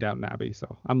never seen Downton Abbey,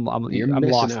 so I'm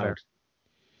lost there.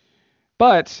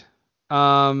 But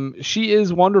she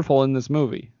is wonderful in this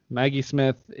movie. Maggie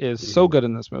Smith is so good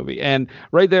in this movie, and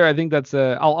right there, I think that's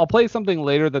I'll play something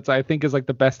later that's I think is like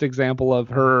the best example of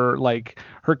her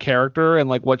her character and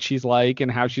like what she's like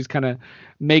and how she's kind of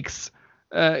makes.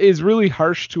 Is really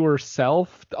harsh to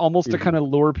herself, almost to kind of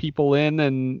lure people in,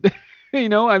 and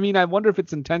I mean, I wonder if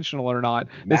it's intentional or not.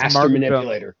 Master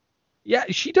manipulator. Yeah,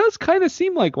 she does kind of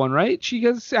seem like one, right? She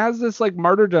has this like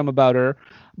martyrdom about her,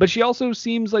 but she also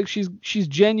seems like she's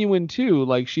genuine too.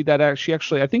 Like she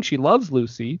actually, I think she loves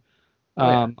Lucy.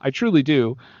 I truly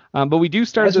do. But we do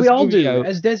start as this we all movie do, out,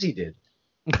 as Desi did.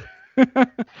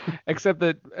 Except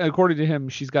that according to him,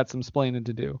 she's got some splaining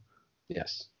to do.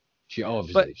 Yes. She got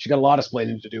a lot of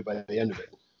splaining to do by the end of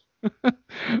it.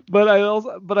 but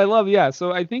I love, yeah.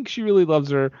 So I think she really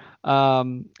loves her.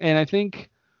 And I think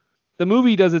the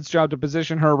movie does its job to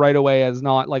position her right away as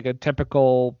not like a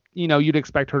typical, you'd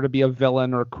expect her to be a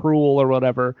villain or cruel or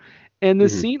whatever. And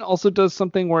this scene also does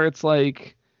something where it's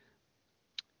like,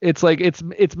 It's like it's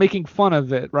making fun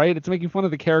of it, right? It's making fun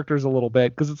of the characters a little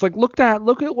bit because it's like look at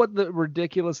what the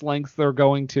ridiculous lengths they're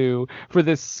going to for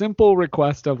this simple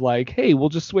request of like, hey, we'll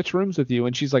just switch rooms with you,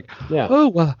 and she's like, oh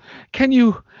well, can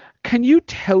you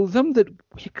tell them that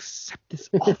we accept this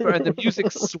offer? And the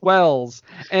music swells,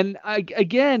 and I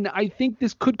think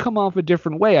this could come off a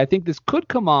different way. I think this could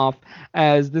come off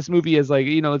as this movie is like,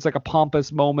 it's like a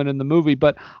pompous moment in the movie,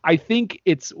 but I think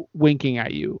it's winking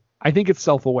at you. I think it's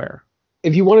self-aware.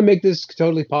 If you want to make this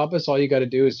totally pompous, all you got to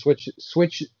do is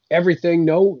switch everything.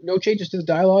 No changes to the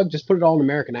dialogue. Just put it all in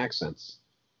American accents.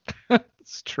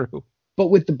 It's true. But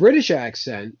with the British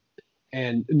accent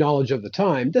and knowledge of the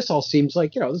time, this all seems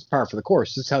like, this is par for the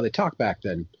course. This is how they talk back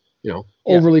then.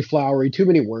 Overly flowery, too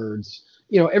many words.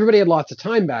 Everybody had lots of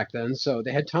time back then, so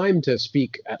they had time to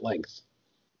speak at length.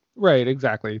 Right,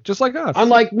 exactly. Just like us.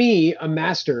 Unlike me, a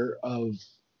master of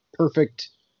perfect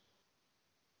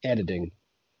editing.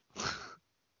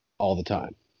 All the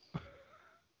time.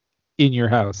 In your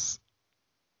house.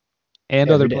 And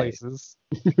Every other day. places.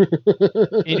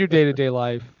 In your day-to-day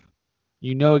life.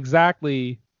 You know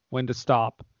exactly when to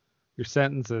stop your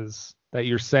sentences that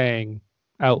you're saying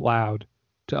out loud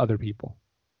to other people.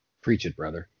 Preach it,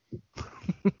 brother.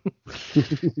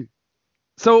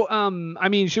 So,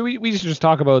 should we should just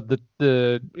talk about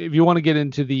the if you want to get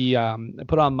into the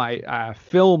put on my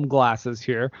film glasses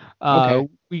here. Okay.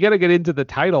 We got to get into the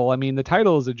title. I mean, the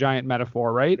title is a giant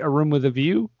metaphor, right? A Room with a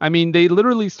View. I mean, they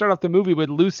literally start off the movie with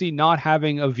Lucy not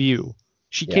having a view.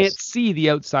 She can't see the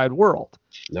outside world.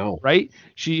 No. Right?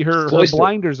 Her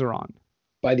blinders are on.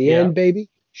 By the end, baby,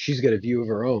 she's got a view of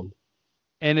her own.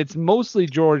 And it's mostly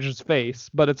George's face,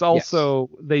 but it's also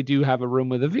they do have a room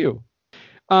with a view.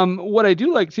 What I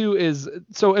do like too is,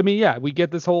 we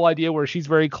get this whole idea where she's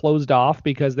very closed off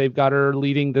because they've got her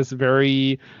leading this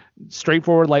very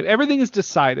straightforward life. Everything is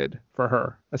decided for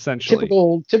her, essentially.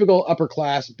 Typical upper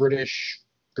class British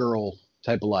girl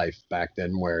type of life back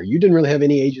then, where you didn't really have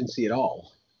any agency at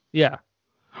all. Yeah.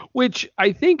 Which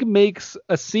I think makes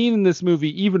a scene in this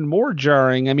movie even more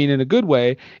jarring. I mean, in a good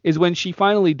way, is when she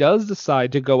finally does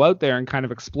decide to go out there and kind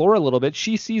of explore a little bit.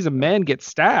 She sees a man get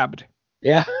stabbed.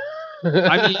 Yeah.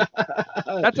 I mean,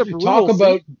 that's a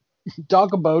brutal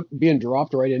talk about being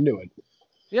dropped right into it.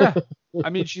 Yeah. I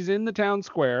mean, she's in the town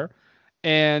square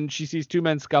and she sees two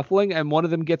men scuffling and one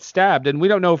of them gets stabbed. And we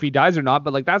don't know if he dies or not,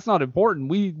 but like, that's not important.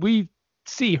 We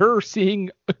see her seeing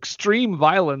extreme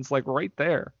violence, like right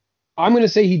there. I'm going to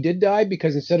say he did die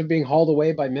because instead of being hauled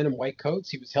away by men in white coats,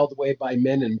 he was held away by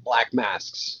men in black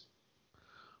masks.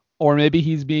 Or maybe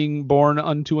he's being born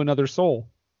unto another soul.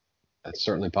 That's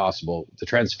certainly possible. The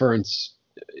transference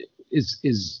is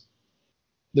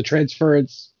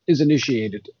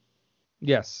initiated.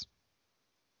 Yes.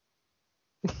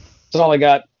 That's all I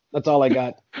got.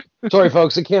 Sorry,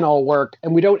 folks, it can't all work,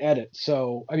 and we don't edit.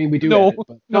 So, I mean, we do edit,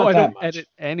 but not I that don't much. edit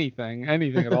anything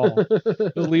at all.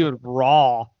 Just leave it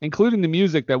raw, including the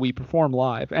music that we perform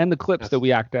live and the clips that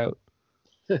we act out.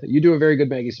 You do a very good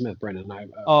Maggie Smith, Brendan.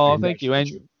 Thank you.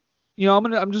 And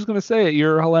I'm just gonna say it.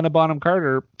 Your Helena Bonham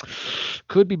Carter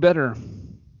could be better.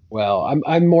 Well,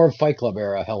 I'm more of Fight Club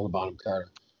era Helena Bonham Carter.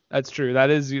 That's true. That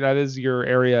is your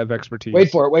area of expertise. Wait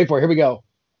for it. Here we go.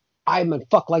 I've been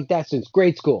fucked like that since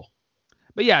grade school.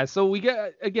 But yeah, so we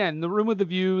get, again, the room with the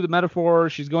view, the metaphor.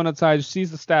 She's going outside, she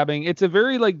sees the stabbing. It's a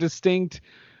very distinct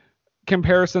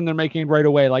comparison they're making right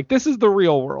away. Like, this is the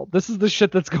real world. This is the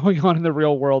shit that's going on in the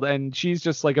real world, and she's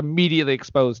just immediately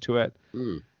exposed to it.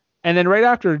 And then right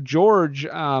after, George,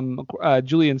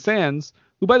 Julian Sands,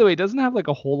 who by the way doesn't have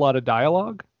a whole lot of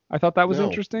dialogue. I thought that was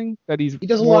interesting. That he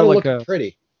does a lot of looking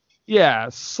pretty. Yeah,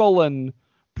 sullen,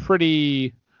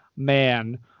 pretty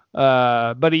man.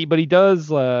 But he does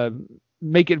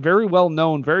make it very well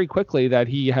known very quickly that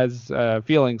he has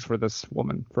feelings for this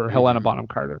woman, for Helena Bonham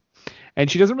Carter, and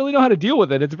she doesn't really know how to deal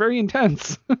with it. It's very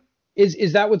intense.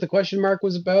 Is that what the question mark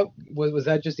was about? Was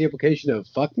that just the implication of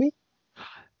fuck me?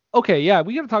 Okay, yeah,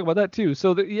 we got to talk about that too.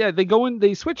 So they go in,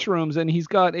 they switch rooms, and he's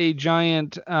got a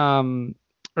giant, or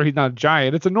he's not a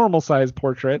giant, it's a normal size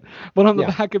portrait, but on the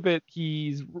back of it,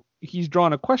 he's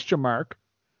drawn a question mark.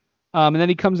 And then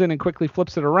he comes in and quickly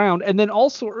flips it around. And then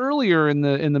also earlier in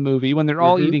the movie, when they're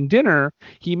all eating dinner,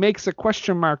 he makes a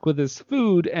question mark with his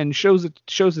food and shows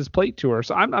his plate to her.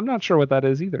 So I'm not sure what that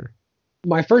is either.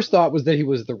 My first thought was that he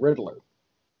was the Riddler.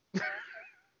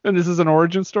 And this is an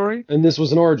origin story? And this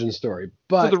was an origin story.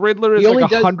 But so the Riddler is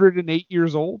 108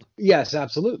 years old? Yes,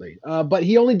 absolutely. But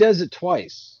he only does it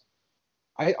twice.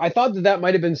 I thought that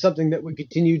might have been something that would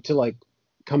continue to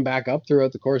come back up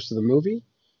throughout the course of the movie.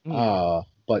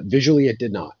 But visually it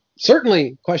did not.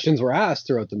 Certainly questions were asked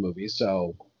throughout the movie,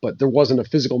 so but there wasn't a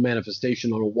physical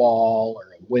manifestation on a wall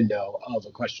or a window of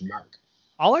a question mark.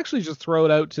 I'll actually just throw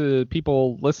it out to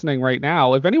people listening right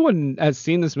now. If anyone has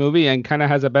seen this movie and kind of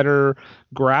has a better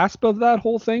grasp of that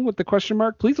whole thing with the question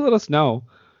mark, please let us know,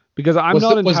 because I'm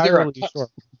not entirely sure.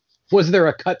 Was there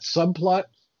a cut subplot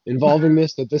involving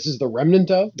this that this is the remnant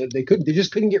of? That they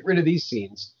just couldn't get rid of these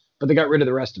scenes, but they got rid of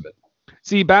the rest of it.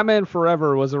 See, Batman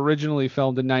Forever was originally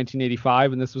filmed in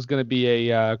 1985, and this was going to be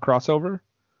a crossover.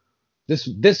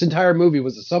 This entire movie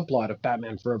was a subplot of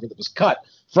Batman Forever that was cut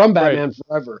from Batman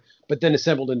Forever, but then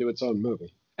assembled into its own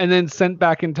movie. And then sent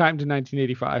back in time to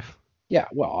 1985. Yeah,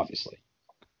 well, obviously.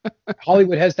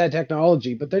 Hollywood has that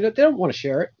technology, but they don't want to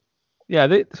share it. Yeah,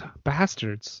 they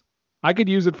bastards. I could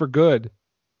use it for good.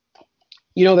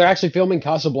 You know, they're actually filming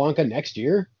Casablanca next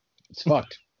year. It's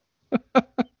fucked.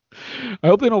 I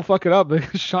hope they don't fuck it up.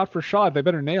 Shot for shot, they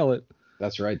better nail it.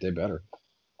 That's right, they better.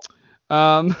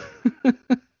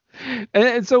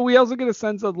 And so we also get a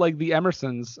sense of like the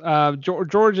Emersons.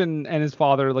 George and his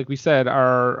father, like we said,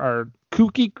 are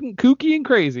kooky and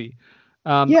crazy.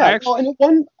 I was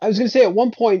going to say at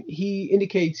one point he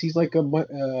indicates he's like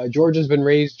George has been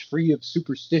raised free of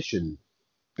superstition.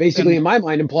 Basically, in my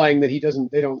mind, implying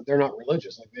that they're not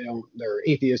religious, like they're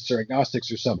atheists or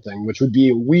agnostics or something, which would be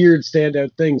a weird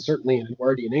standout thing, certainly in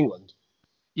Edwardian England.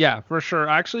 Yeah, for sure.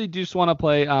 I actually just want to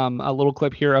play a little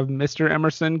clip here of Mr.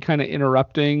 Emerson kind of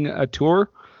interrupting a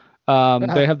tour.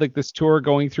 They have like this tour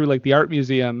going through like the art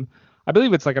museum. I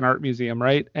believe it's like an art museum,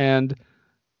 right? And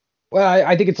well,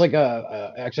 I think it's like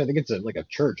I think it's like a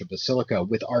church, a basilica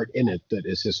with art in it that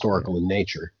is historical in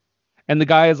nature. And the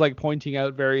guy is like pointing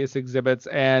out various exhibits,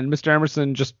 and Mr.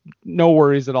 Emerson just no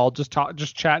worries at all, just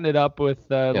chatting it up with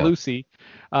Lucy.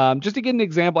 Just to get an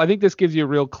example, I think this gives you a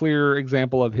real clear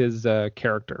example of his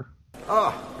character.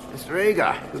 Oh, Mr.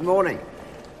 Eager, good morning.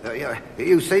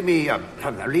 You see me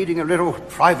leading a little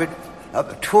private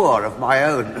tour of my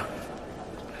own.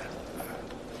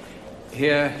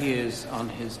 Here he is on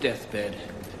his deathbed,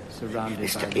 surrounded by...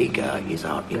 Mr. Eager is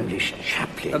our English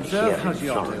chaplain. Observe here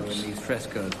Giotto in in these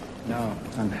frescoes, now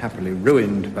unhappily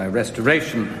ruined by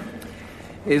restoration,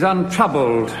 is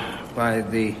untroubled by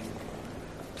the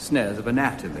snares of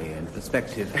anatomy and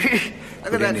perspective.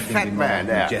 Look at that fat man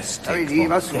there. I mean, he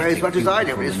must weigh as much as I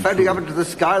do. He's floating up into the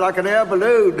sky like an air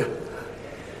balloon.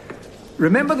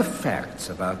 Remember the facts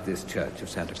about this church of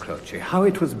Santa Croce, how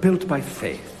it was built by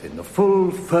faith in the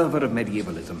full fervour of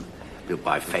medievalism. Built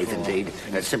by faith, indeed.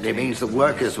 That simply means the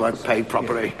workers weren't paid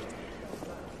properly.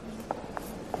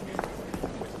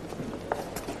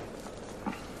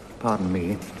 Pardon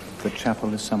me, the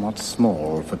chapel is somewhat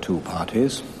small for two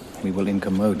parties. We will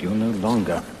incommode you no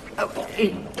longer.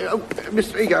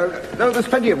 Mr. Ego, no, there's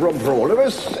plenty of room for all of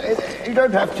us. You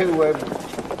don't have to...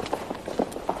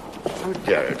 Oh,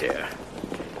 dear.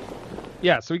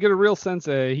 Yeah, so we get a real sense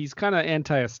he's kind of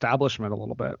anti-establishment a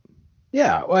little bit.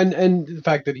 Yeah, and the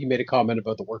fact that he made a comment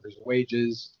about the workers'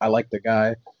 wages. I like the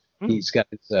guy. He's got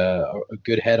a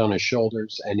good head on his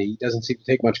shoulders, and he doesn't seem to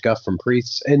take much guff from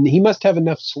priests. And he must have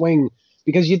enough swing,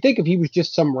 because you'd think if he was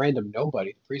just some random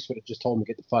nobody, the priest would have just told him to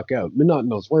get the fuck out. Not in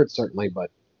those words, certainly, but...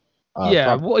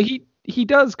 well, he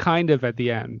does kind of at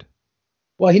the end.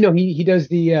 Well, he does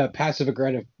the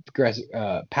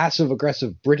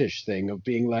passive-aggressive British thing of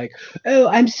being like, oh,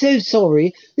 I'm so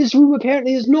sorry. This room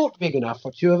apparently is not big enough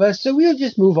for two of us, so we'll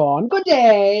just move on. Good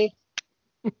day.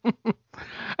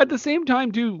 At the same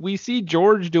time, too, we see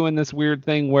George doing this weird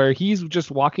thing where he's just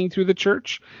walking through the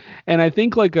church, and I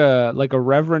think like a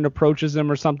reverend approaches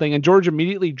him or something, and George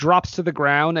immediately drops to the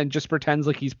ground and just pretends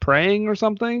like he's praying or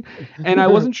something. And I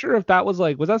wasn't sure if that was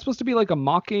that supposed to be like a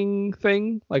mocking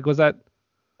thing? Like, was that...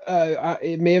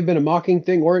 it may have been a mocking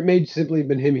thing, or it may have simply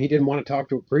been him. He didn't want to talk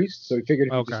to a priest, so he figured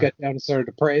if he just got down and started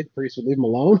to pray, the priest would leave him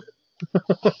alone.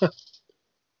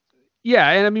 Yeah,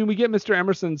 and I mean, we get Mr.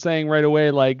 Emerson saying right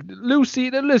away, like, Lucy,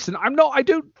 listen,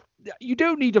 you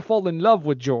don't need to fall in love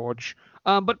with George,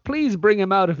 but please bring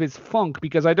him out of his funk,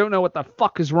 because I don't know what the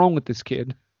fuck is wrong with this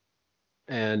kid.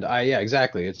 And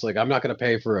exactly. It's like, I'm not going to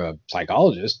pay for a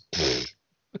psychologist.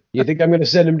 You think I'm going to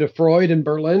send him to Freud in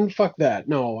Berlin? Fuck that.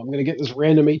 No, I'm going to get this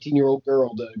random 18-year-old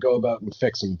girl to go about and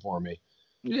fix him for me.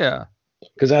 Yeah.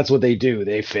 Because that's what they do.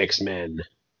 They fix men.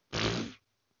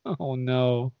 Oh,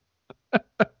 no.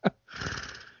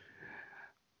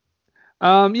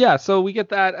 So we get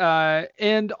that.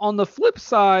 And on the flip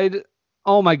side,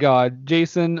 oh my God,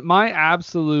 Jason, my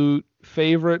absolute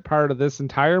favorite part of this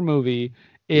entire movie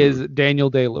is Daniel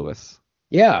Day-Lewis.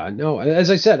 Yeah, no, as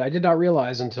I said, I did not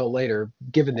realize until later,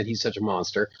 given that he's such a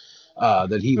monster,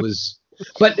 that he was.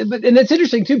 But and it's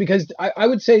interesting too, because I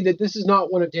would say that this is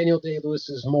not one of Daniel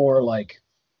Day-Lewis's more like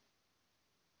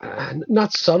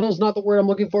not subtle is not the word I'm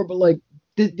looking for, but like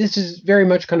this is very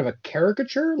much kind of a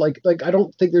caricature. Like I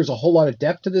don't think there's a whole lot of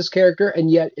depth to this character, and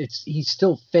yet he's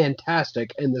still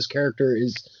fantastic, and this character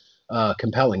is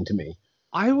compelling to me.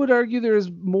 I would argue there is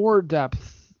more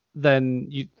depth than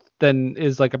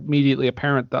is like immediately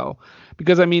apparent, though,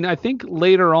 because I mean I think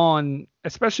later on,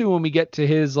 especially when we get to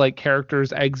his like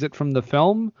character's exit from the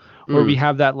film, where we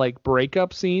have that like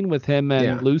breakup scene with him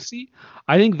and Lucy,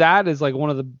 I think that is like one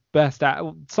of the best,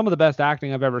 some of the best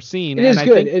acting I've ever seen. It is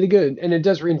good, and it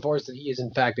does reinforce that he is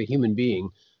in fact a human being.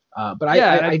 But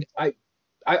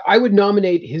I would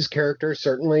nominate his character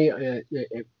certainly.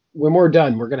 When we're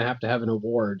done, we're gonna have to have an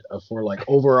award for like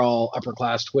overall upper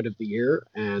class twit of the year,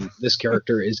 and this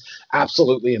character is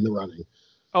absolutely in the running.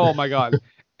 Oh my god,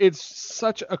 it's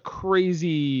such a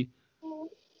crazy.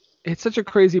 It's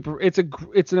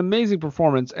an amazing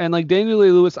performance. And like Daniel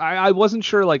Day-Lewis, I wasn't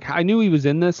sure, like I knew he was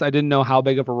in this. I didn't know how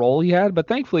big of a role he had, but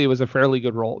thankfully it was a fairly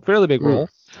big role.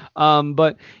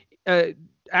 But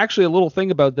actually a little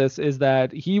thing about this is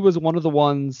that he was one of the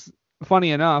ones,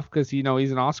 funny enough, because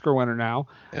he's an Oscar winner now.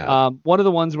 One of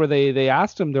the ones where they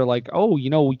asked him, they're like, oh,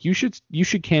 you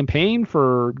should campaign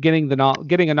for getting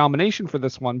a nomination for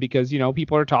this one, because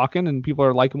people are talking and people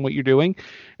are liking what you're doing.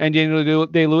 And Daniel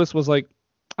Day-Lewis was like,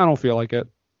 I don't feel like it.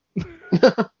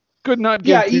 Could not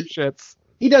give two shits.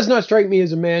 He does not strike me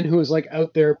as a man who is like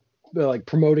out there like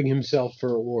promoting himself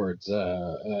for awards.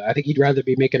 I think he'd rather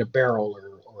be making a barrel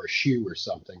or a shoe or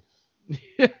something.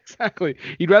 Yeah, exactly.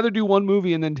 He'd rather do one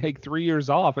movie and then take 3 years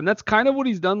off, and that's kind of what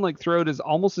he's done like throughout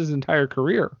almost his entire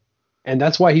career. And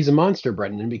that's why he's a monster,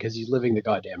 Brendan, because he's living the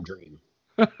goddamn dream.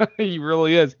 He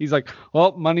really is. He's like,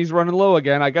 well, money's running low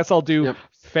again. I guess I'll do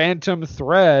Phantom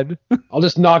Thread. I'll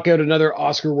just knock out another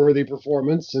Oscar-worthy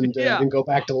performance and go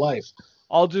back to life.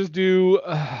 I'll just do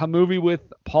a movie with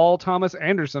Paul Thomas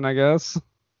Anderson, I guess.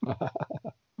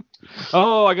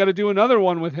 Oh, I got to do another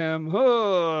one with him.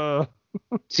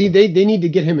 See, they need to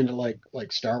get him into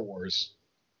like Star Wars.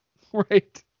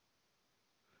 Right.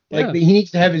 Like he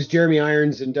needs to have his Jeremy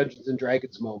Irons in Dungeons and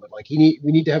Dragons moment. Like we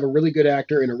need to have a really good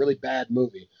actor in a really bad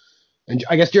movie. And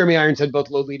I guess Jeremy Irons had both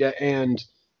Lolita and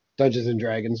Dungeons and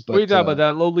Dragons. But what are you talking about?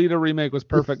 That Lolita remake was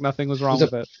perfect. Nothing was wrong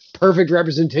with it. Perfect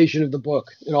representation of the book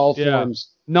in all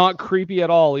forms. Not creepy at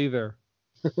all either.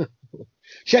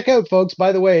 Check out, folks,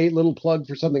 by the way, little plug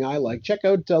for something I like. Check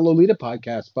out Lolita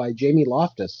podcast by Jamie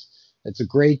Loftus. It's a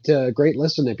great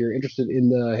listen if you're interested in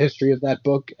the history of that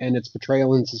book and its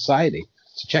portrayal in society.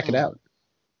 So check it out.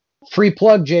 Free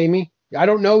plug, Jamie. I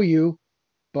don't know you,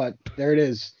 but there it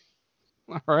is.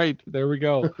 All right, there we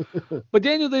go. But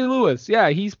Daniel Day-Lewis,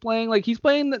 he's playing like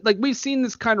we've seen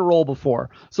this kind of role before.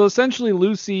 So essentially,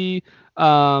 Lucy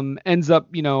ends up,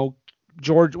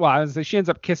 George. Well, I was gonna say she ends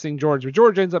up kissing George, but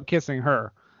George ends up kissing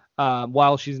her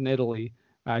while she's in Italy.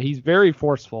 He's very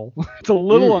forceful. It's a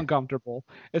little uncomfortable,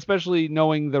 especially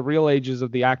knowing the real ages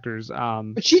of the actors.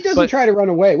 But she doesn't try to run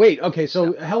away. Wait, okay,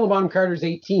 so Helena Bonham Carter's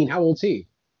 18. How old's he?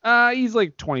 He's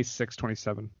like 26,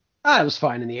 27. That was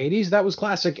fine in the 80s. That was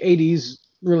classic 80s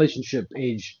relationship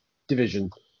age division.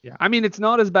 Yeah, I mean, it's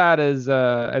not as bad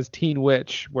as Teen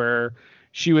Witch, where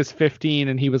she was 15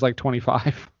 and he was like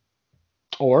 25.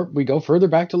 Or we go further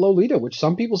back to Lolita, which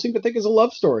some people seem to think is a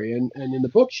love story, and in the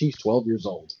book, she's 12 years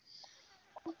old.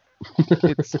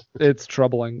 It's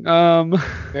troubling.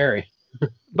 Very.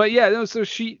 But so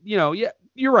she,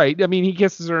 you're right. I mean, he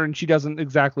kisses her and she doesn't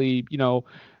exactly,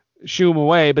 shoo him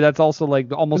away, but that's also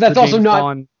like almost. But that's also not.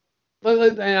 Bond.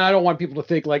 And I don't want people to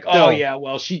think like, oh yeah,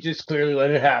 well, she just clearly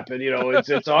let it happen.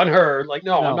 It's on her. Like,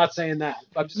 no, I'm not saying that.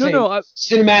 I'm just saying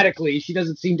cinematically, she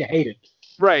doesn't seem to hate it.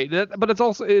 Right, but it's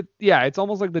also it's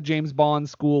almost like the James Bond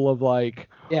school of like,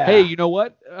 hey, you know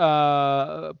what?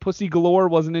 Pussy Galore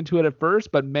wasn't into it at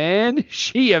first, but man,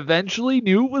 she eventually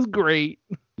knew it was great.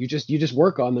 You just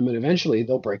work on them, and eventually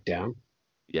they'll break down.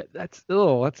 Yeah, that's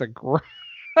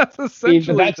essentially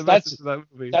the message of that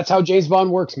movie. That's how James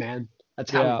Bond works, man.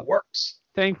 That's how it works.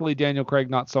 Thankfully, Daniel Craig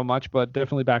not so much, but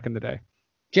definitely back in the day.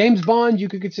 James Bond, you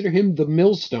could consider him the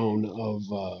millstone of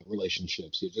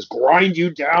relationships. He just grind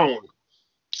you down.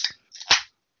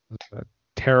 A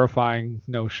terrifying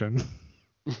notion.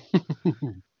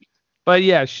 But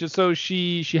yeah, so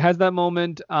she has that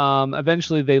moment.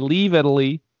 Eventually they leave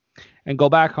Italy and go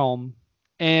back home,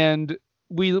 and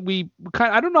we kind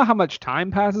of, I don't know how much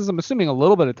time passes. I'm assuming a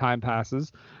little bit of time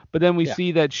passes, but then we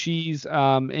see that she's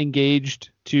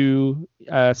engaged to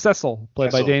Cecil,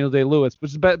 played by Daniel Day-Lewis,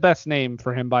 which is the best name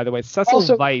for him, by the way.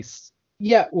 Cecil Weiss.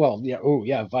 Yeah, well,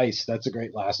 yeah, Weiss. That's a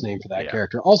great last name for that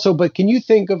character. Also, but can you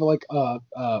think of like a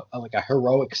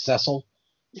heroic Cecil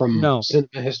from cinema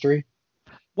history?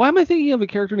 Why am I thinking of a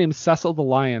character named Cecil the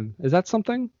Lion? Is that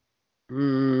something?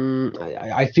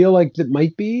 I feel like that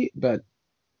might be, but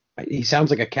he sounds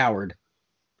like a coward.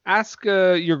 Ask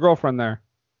your girlfriend there.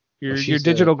 Your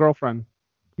digital girlfriend.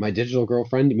 My digital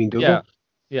girlfriend? You mean Google? Yeah.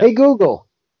 Yeah. Hey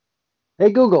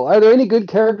Google, are there any good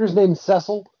characters named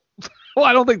Cecil? Well,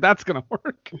 I don't think that's gonna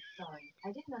work. Sorry,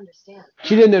 I didn't understand.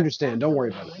 She didn't understand. Don't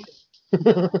worry about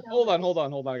it. Hold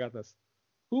on. I got this.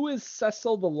 Who is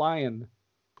Cecil the Lion?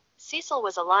 Cecil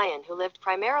was a lion who lived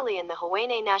primarily in the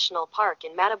Huene National Park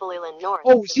in Matabeleland North.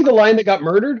 Oh, was he the lion that got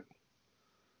murdered?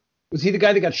 Was he the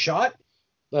guy that got shot?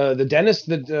 The dentist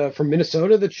that from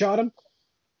Minnesota that shot him?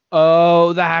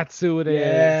 Oh, that's who it is.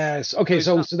 Yes. Okay,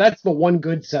 so that's the one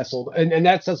good Cecil, and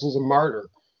that Cecil's a martyr.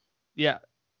 Yeah.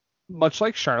 Much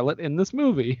like Charlotte in this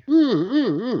movie.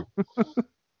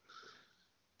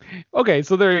 Okay,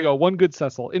 so there you go. One good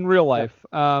Cecil in real life.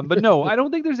 But no, I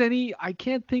don't think there's any. I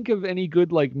can't think of any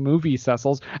good like movie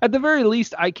Cecils. At the very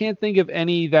least, I can't think of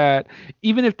any that,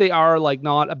 even if they are like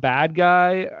not a bad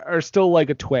guy, are still like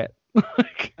a twit.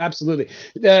 Absolutely.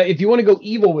 If you want to go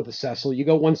evil with the Cecil, you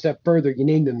go one step further. You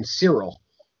name them Cyril.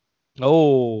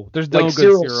 Oh, there's no like good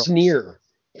Cyril Cyril. Sneer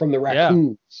from the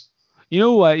Raccoons. Yeah. You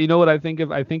know what? You know what I think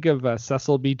of? I think of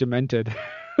Cecil B. Demented.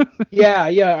 Yeah.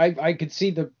 I could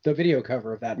see the video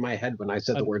cover of that in my head when I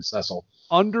said the word Cecil.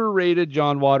 Underrated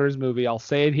John Waters movie. I'll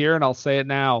say it here and I'll say it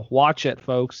now. Watch it,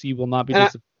 folks. You will not be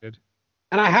disappointed.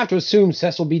 And I have to assume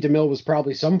Cecil B. DeMille was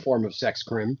probably some form of sex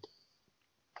crime.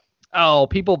 Oh,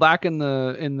 people back in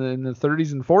the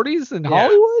 30s and 40s in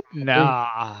Hollywood?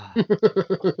 Nah.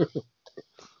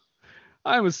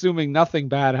 I'm assuming nothing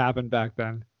bad happened back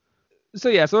then. So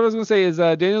what I was going to say is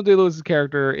Daniel Day-Lewis'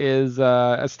 character is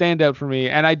a standout for me,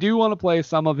 and I do want to play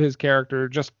some of his character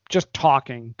just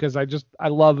talking, because I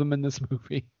love him in this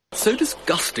movie. So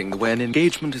disgusting the way an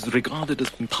engagement is regarded as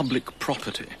public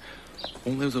property.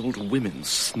 All those old women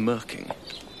smirking.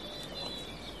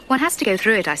 One has to go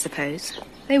through it, I suppose.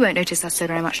 They won't notice us so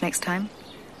very much next time.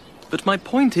 But my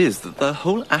point is that their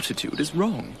whole attitude is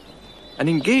wrong. An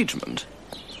engagement,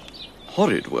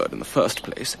 horrid word in the first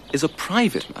place, is a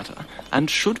private matter and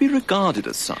should be regarded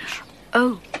as such.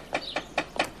 Oh.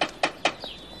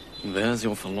 There's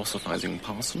your philosophizing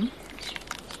parson.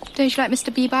 Don't you like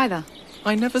Mr. Beebe either?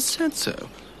 I never said so.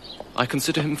 I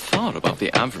consider him far above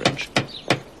the average.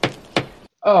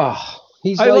 Oh,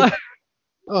 he's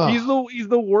he's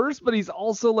the worst, but he's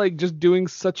also like just doing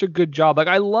such a good job. Like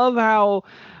I love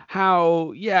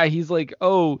how he's like,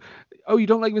 oh, you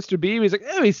don't like Mr. Beebe? He's like,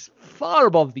 oh, he's far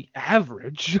above the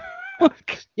average.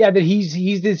 Yeah, that he's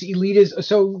this elitist.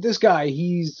 So this guy,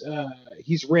 he's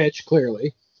rich,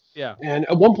 clearly. Yeah. And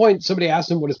at one point, somebody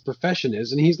asked him what his profession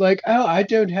is, and he's like, "Oh, I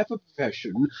don't have a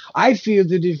profession. I feel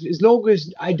that as long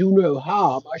as I do no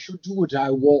harm, I should do what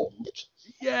I want."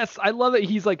 Yes, I love it.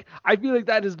 He's like, I feel like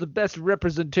that is the best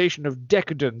representation of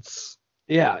decadence.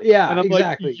 Yeah, and I'm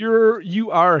exactly. Like,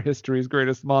 you are history's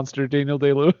greatest monster, Daniel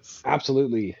Day-Lewis.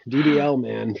 Absolutely, DDL,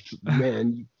 man,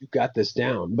 you got this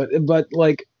down. But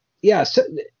like, yeah. So,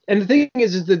 and the thing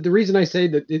is that the reason I say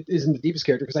that it isn't the deepest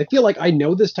character, because I feel like I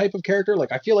know this type of character.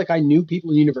 Like, I feel like I knew people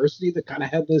in university that kind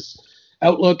of had this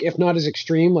outlook, if not as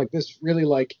extreme, like this really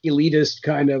like elitist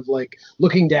kind of like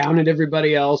looking down at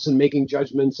everybody else and making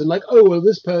judgments and like, oh, well,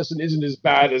 this person isn't as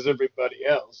bad as everybody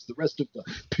else. The rest of the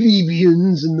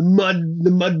plebeians and the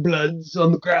mudbloods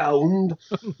on the ground.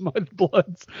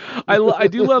 Mudbloods. I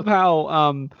do love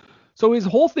how so his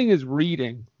whole thing is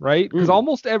reading, right? Because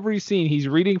almost every scene he's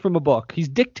reading from a book. He's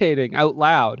dictating out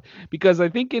loud because I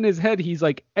think in his head he's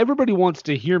like, everybody wants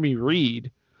to hear me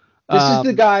read. This is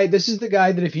the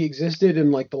guy that if he existed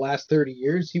in like the last 30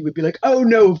 years, he would be like, oh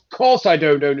no, of course I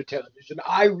don't own a television.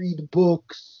 I read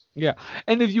books. Yeah.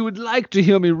 And if you would like to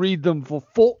hear me read them for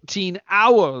 14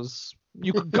 hours,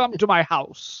 you can come to my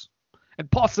house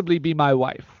and possibly be my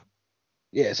wife.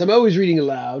 Yes, I'm always reading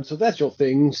aloud, so that's your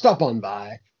thing. Stop on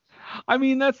by. I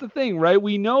mean, that's the thing, right?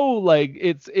 We know like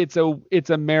it's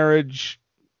a marriage.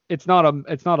 It's not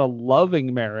a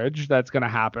loving marriage that's going to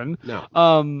happen.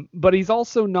 No. But he's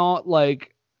also not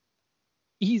like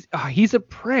he's a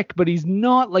prick, but he's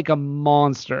not like a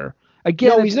monster. Again,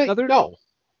 no, he's not. No.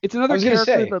 It's another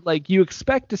character that like you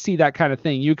expect to see that kind of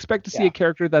thing. You expect to see a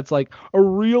character that's like a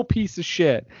real piece of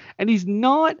shit, and he's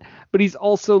not, but he's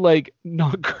also like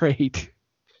not great.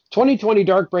 2020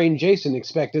 Dark Brain Jason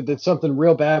expected that something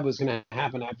real bad was going to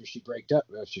happen after she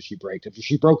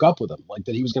broke up with him, like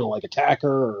that he was going to like attack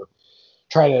her or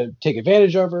try to take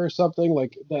advantage of her or something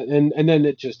like that. And then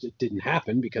it didn't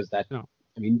happen because that. No.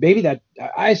 I mean, maybe that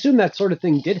I assume that sort of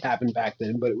thing did happen back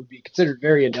then, but it would be considered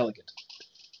very indelicate,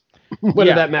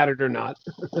 whether that mattered or not.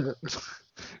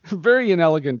 Very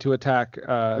inelegant to attack.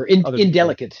 Or other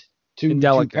indelicate.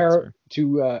 Indelicate,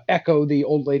 to echo the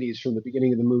old ladies from the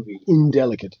beginning of the movie.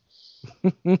 Indelicate.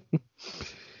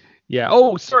 Yeah.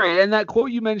 Oh, sorry. And that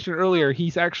quote you mentioned earlier,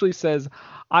 he actually says,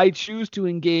 "I choose to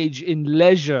engage in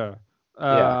leisure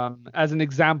as an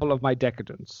example of my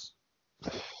decadence."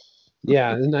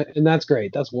 Yeah, and that's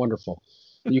great. That's wonderful.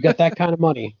 You got that kind of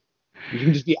money, you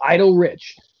can just be idle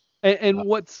rich. And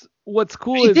what's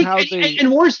cool is how they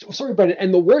and worst. Sorry, Brendan.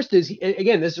 And the worst is,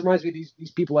 again, this reminds me of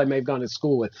these people I may have gone to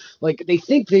school with. Like they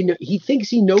think they know. He thinks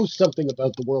he knows something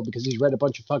about the world because he's read a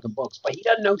bunch of fucking books, but he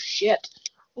doesn't know shit.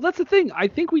 Well, that's the thing. I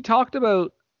think we talked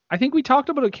about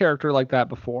a character like that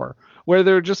before, where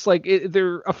they're just like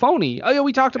they're a phony. Oh yeah,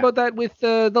 we talked about that with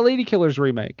the Lady Killers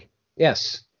remake.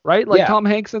 Yes. Right, like Tom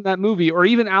Hanks in that movie, or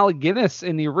even Alec Guinness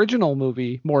in the original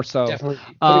movie, more so. Definitely.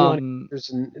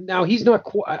 Now he's not.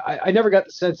 I never got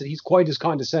the sense that he's quite as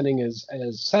condescending as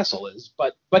Cecil is,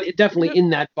 but it definitely in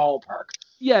that ballpark.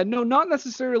 Yeah, no, not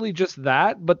necessarily just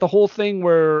that, but the whole thing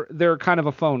where they're kind of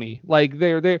a phony. Like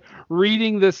they're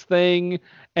reading this thing,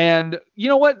 and you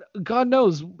know what? God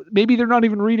knows, maybe they're not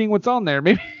even reading what's on there.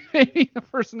 Maybe the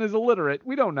person is illiterate.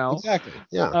 We don't know. Exactly.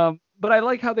 Yeah. But I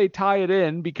like how they tie it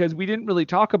in, because we didn't really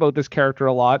talk about this character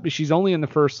a lot, but she's only in the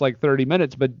first 30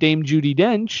 minutes. But Dame Judi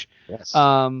Dench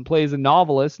plays a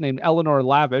novelist named Eleanor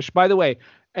Lavish. By the way,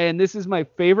 and this is my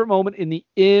favorite moment in the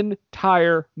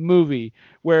entire movie,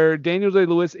 where Daniel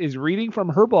Day-Lewis is reading from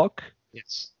her book.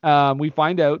 Yes. We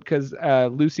find out because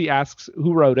Lucy asks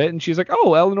who wrote it, and she's like,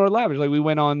 "Oh, Eleanor Lavish.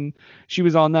 Like she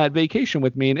was on that vacation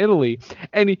with me in Italy."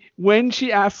 And when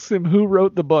she asks him who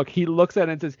wrote the book, he looks at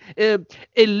it and says,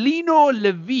 "Eleanor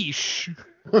Lavish."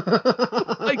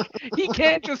 Like he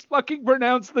can't just fucking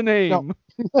pronounce the name.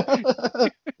 No.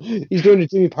 He's doing a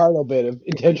Jimmy Pardo bit of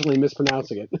intentionally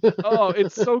mispronouncing it. Oh,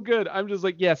 it's so good. I'm just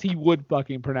like, yes, he would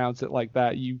fucking pronounce it like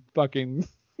that. You fucking.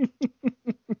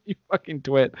 You fucking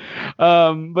twit.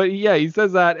 But yeah, he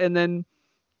says that, and then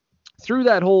through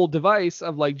that whole device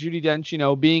of Judi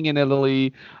Dench, being in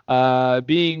Italy,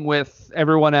 being with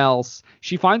everyone else,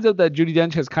 she finds out that Judi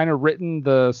Dench has kind of written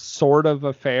the sort of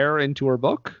affair into her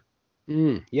book.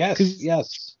 Yes.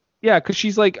 Yeah, because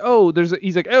she's like,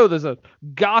 he's like, there's a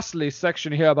ghastly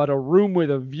section here about a room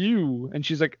with a view, and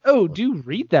she's like, oh, do you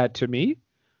read that to me?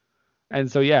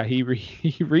 And so yeah, he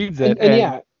reads it, and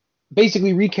yeah.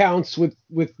 Basically recounts with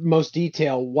most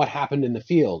detail what happened in the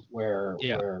field where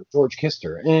George kissed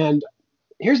her. And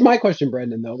here's my question,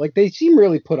 Brendan, though. They seem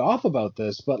really put off about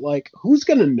this, but who's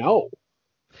going to know?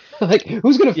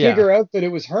 Who's going to figure out that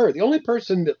it was her? The only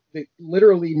person that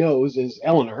literally knows is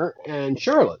Eleanor and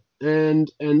Charlotte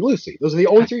and Lucy. Those are the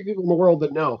only three people in the world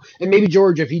that know. And maybe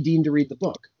George if he deemed to read the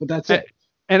book, but that's it.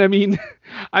 And I mean,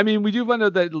 we do find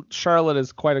out that Charlotte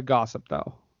is quite a gossip,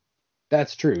 though.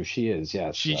 That's true. She is,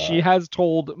 yes. She has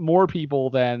told more people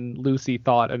than Lucy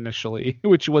thought initially,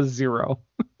 which was zero.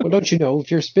 Well, don't you know,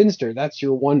 if you're a spinster, that's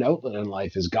your one outlet in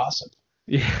life is gossip.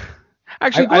 Yeah.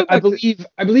 Actually, I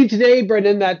believe today,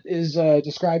 Brendan, that is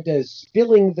described as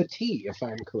spilling the tea, if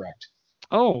I'm correct.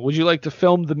 Oh, would you like to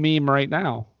film the meme right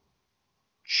now?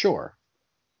 Sure.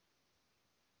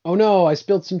 Oh no, I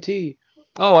spilled some tea.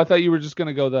 Oh, I thought you were just going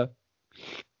to go the...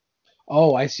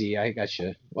 Oh, I see. I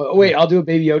gotcha. Well, wait, I'll do a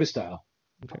Baby Yoda style.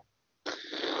 Okay.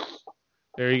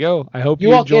 There you go. I hope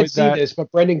you all enjoyed can't see this,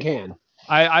 but Brendan can.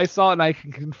 I saw it, and I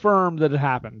can confirm that it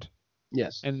happened.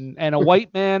 Yes. And a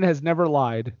white man has never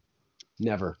lied.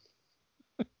 Never.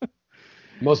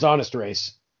 Most honest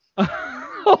race.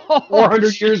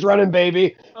 400 years running,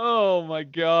 baby. Oh my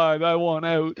God, I want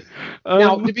out.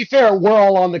 Now, to be fair, we're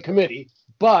all on the committee,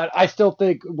 but I still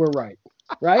think we're right.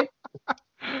 Right?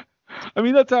 I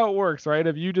mean, that's how it works, right?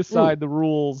 If you decide the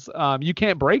rules, you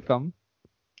can't break them.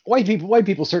 White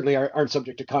people certainly aren't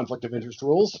subject to conflict of interest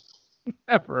rules.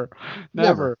 Never.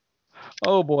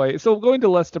 Oh boy. So going to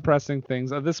less depressing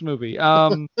things of this movie.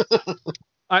 I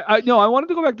wanted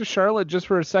to go back to Charlotte just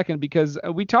for a second because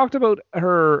we talked about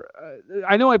her.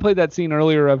 I know I played that scene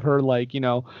earlier of her,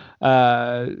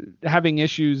 having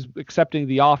issues accepting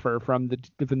the offer from the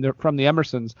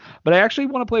Emersons. But I actually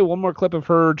want to play one more clip of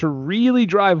her to really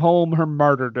drive home her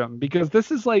martyrdom, because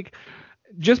this is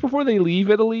just before they leave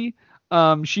Italy.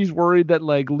 She's worried that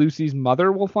Lucy's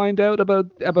mother will find out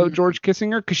about George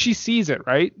kissing her, because she sees it,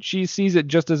 right? She sees it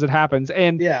just as it happens,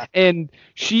 and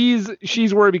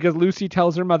she's worried because Lucy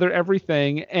tells her mother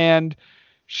everything, and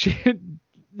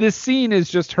this scene is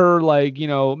just her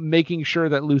making sure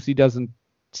that Lucy doesn't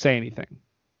say anything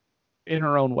in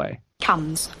her own way.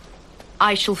 Comes,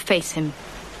 I shall face him.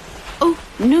 Oh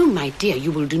no, my dear,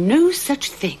 you will do no such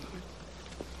thing.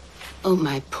 Oh,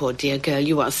 my poor dear girl,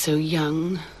 you are so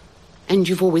young. And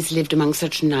you've always lived among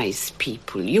such nice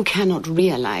people. You cannot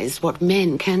realize what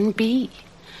men can be.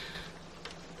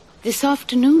 This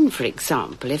afternoon, for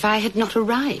example, if I had not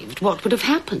arrived, what would have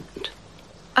happened?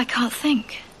 I can't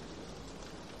think.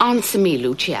 Answer me,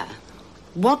 Lucia.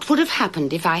 What would have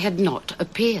happened if I had not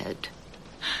appeared?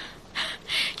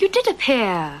 You did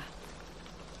appear.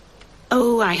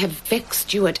 Oh, I have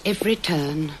vexed you at every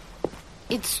turn.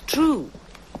 It's true.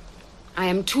 I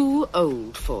am too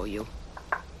old for you.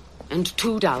 And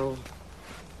too dull.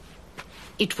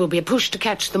 It will be a push to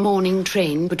catch the morning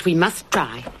train, but we must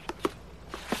try.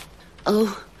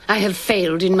 Oh, I have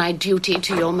failed in my duty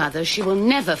to your mother. She will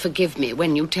never forgive me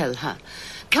when you tell her.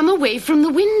 Come away from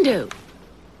the window.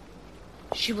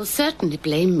 She will certainly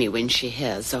blame me when she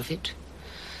hears of it.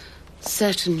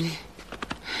 Certainly.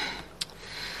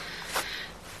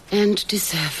 And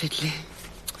deservedly.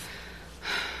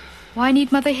 Why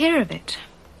need Mother hear of it?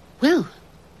 Well,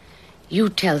 you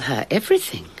tell her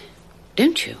everything,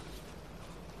 don't you?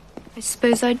 I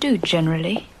suppose I do,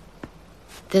 generally.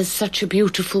 There's such a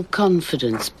beautiful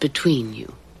confidence between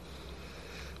you.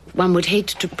 One would hate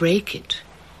to break it.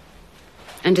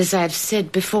 And as I've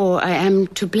said before, I am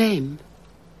to blame.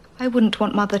 I wouldn't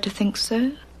want Mother to think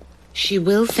so. She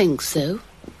will think so,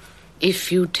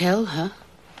 if you tell her.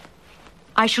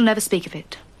 I shall never speak of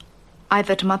it,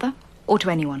 either to Mother or to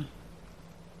anyone.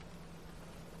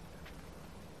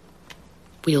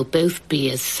 We'll both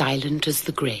be as silent as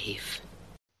the grave.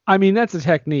 I mean, that's a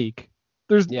technique.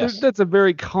 That's a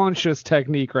very conscious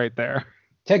technique right there.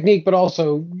 Technique, but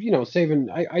also, saving.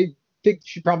 I think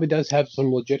she probably does have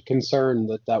some legit concern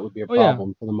that would be a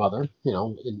problem for the mother,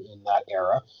 in that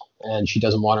era. And she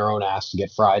doesn't want her own ass to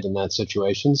get fried in that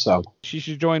situation, so. She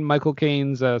should join Michael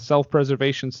Caine's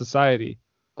Self-Preservation Society.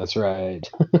 That's right.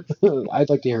 I'd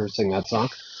like to hear her sing that song.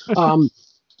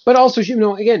 But also,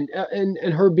 again,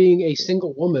 and her being a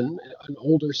single woman, an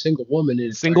older single woman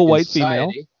in single white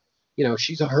society, female,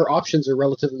 her options are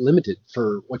relatively limited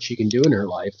for what she can do in her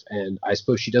life, and I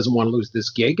suppose she doesn't want to lose this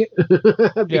gig,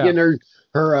 being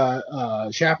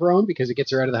her chaperone, because it gets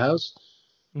her out of the house.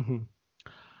 Mm-hmm.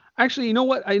 Actually, you know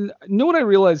what? I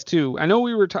realized too. I know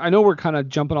we're kind of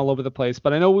jumping all over the place,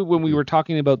 but I know when we were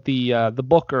talking about the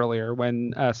book earlier,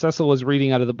 when Cecil was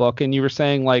reading out of the book, and you were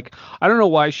saying like, I don't know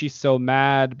why she's so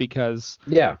mad because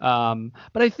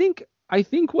but I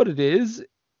think what it is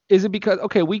it because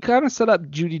we kind of set up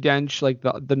Judi Dench, like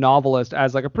the novelist,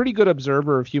 as like a pretty good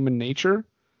observer of human nature,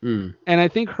 and I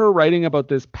think her writing about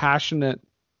this passionate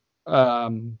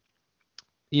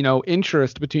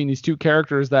interest between these two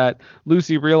characters that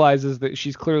Lucy realizes that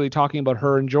she's clearly talking about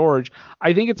her and George.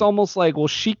 I think it's almost like, well,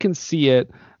 she can see it,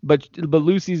 but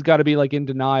Lucy's got to be like in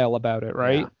denial about it,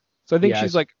 right? Yeah. So I think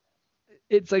she's like,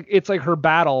 it's like her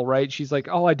battle, right? She's like,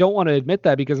 oh, I don't want to admit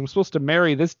that because I'm supposed to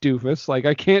marry this doofus. Like,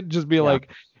 I can't just be like,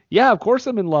 yeah, of course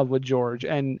I'm in love with George.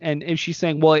 And if she's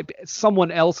saying, well, if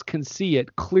someone else can see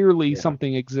it, clearly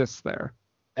something exists there.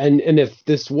 And if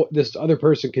this other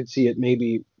person can see it,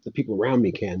 maybe the people around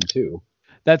me can too.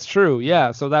 That's true.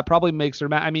 Yeah. So that probably makes her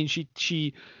mad. I mean,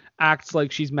 she acts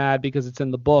like she's mad because it's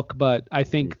in the book, but I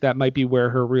think that might be where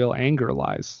her real anger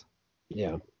lies.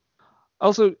 Yeah.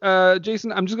 Also,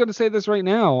 Jason, I'm just going to say this right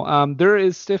now. There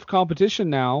is stiff competition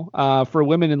now for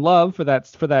Women in Love for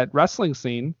that wrestling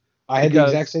scene. I had the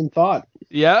exact same thought.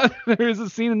 Yeah. There is a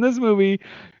scene in this movie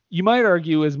you might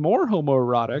argue is more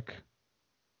homoerotic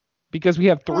because we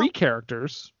have three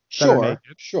characters. Sure.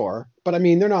 But I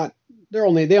mean, they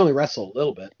only wrestle a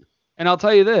little bit. And I'll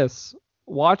tell you this,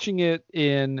 watching it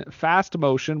in fast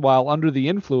motion while under the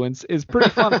influence is pretty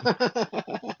funny.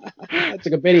 It's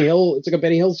like a Benny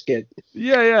Hill skit.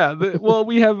 Yeah. Well,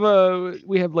 we have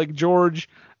like George,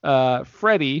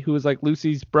 Freddie, who is like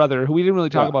Lucy's brother, who we didn't really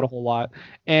talk about a whole lot,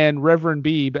 and Reverend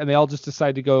Beebe, and they all just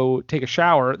decide to go take a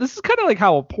shower. This is kind of like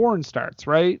how a porn starts,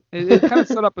 right? It kind of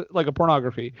set up like a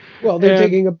pornography. Well,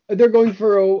 they're going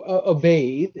for a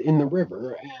bathe in the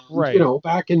river, and right.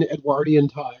 Back in Edwardian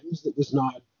times, that was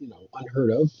not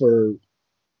unheard of for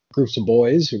groups of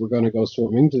boys who were going to go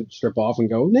swimming to strip off and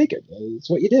go naked. It's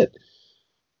what you did.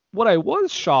 What I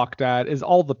was shocked at is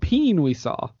all the peen we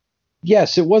saw.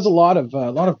 Yes, it was a lot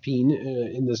of peen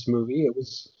in this movie. It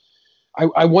was.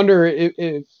 I wonder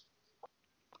if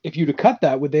you'd have cut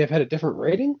that, would they have had a different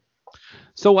rating?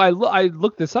 So I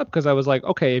looked this up because I was like,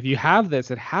 okay, if you have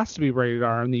this, it has to be rated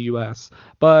R in the U.S.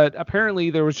 But apparently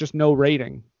there was just no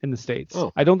rating in the States.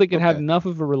 Oh, I don't think it had enough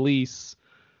of a release.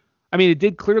 I mean, it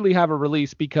did clearly have a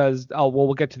release because,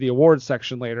 we'll get to the awards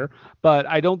section later, but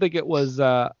I don't think it was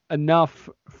enough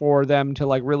for them to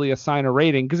like really assign a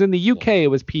rating. Because in the UK it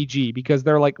was PG because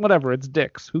they're like, whatever, it's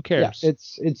dicks, who cares? Yeah,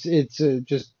 it's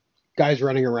just guys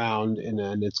running around,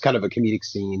 and it's kind of a comedic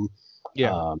scene.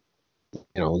 Yeah. I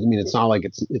mean, it's not like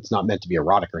it's not meant to be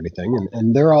erotic or anything,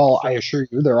 and they're all, I assure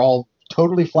you, they're all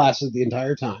totally flaccid the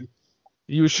entire time.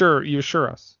 You assure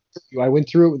us. I went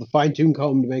through it with a fine-tuned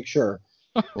comb to make sure.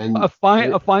 And a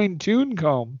fine-tuned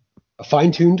comb. A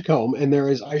fine-tuned comb, and there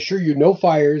is, I assure you, no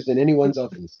fires in anyone's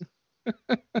ovens.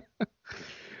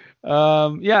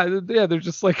 They're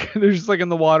just like in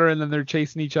the water, and then they're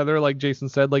chasing each other, like Jason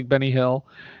said, like Benny Hill,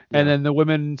 and then the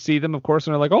women see them, of course,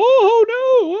 and they're like, oh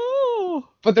no, oh.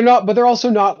 But they're also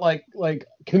not like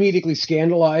comedically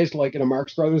scandalized like in a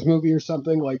Marx Brothers movie or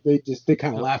something. Like they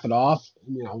kind of laugh it off,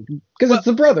 because it's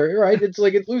the brother, right? It's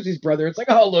Lucy's brother. It's like,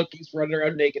 oh look, he's running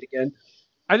around naked again.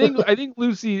 I think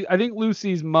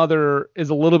Lucy's mother is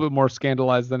a little bit more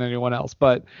scandalized than anyone else,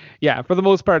 but yeah, for the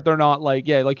most part, they're not like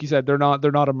you said, they're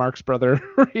not a Marx Brother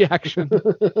reaction.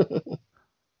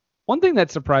 One thing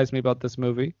that surprised me about this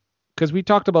movie, because we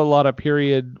talked about a lot of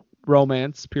period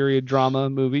romance, period drama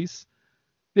movies,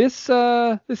 this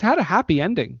had a happy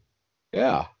ending.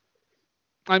 Yeah,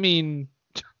 I mean,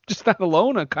 just that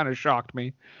alone kind of shocked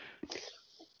me.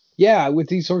 Yeah, with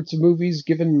these sorts of movies,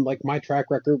 given like my track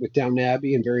record with Downton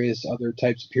Abbey and various other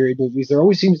types of period movies, there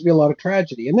always seems to be a lot of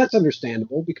tragedy, and that's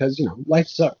understandable because life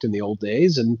sucked in the old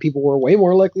days, and people were way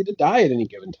more likely to die at any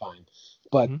given time.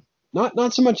 But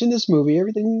not so much in this movie.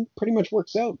 Everything pretty much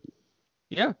works out.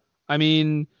 Yeah, I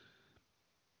mean,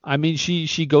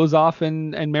 she goes off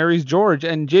and marries George,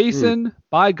 and Jason.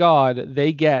 By God,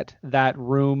 they get that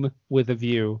room with a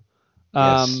view.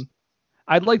 Yes.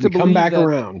 I'd like to believe come back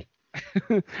around.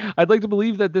 I'd like to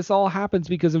believe that this all happens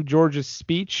because of George's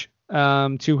speech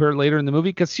to her later in the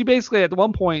movie, because she basically at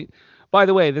one point, by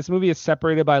the way, this movie is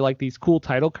separated by like these cool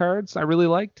title cards I really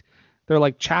liked. They're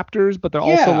like chapters, but they're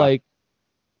also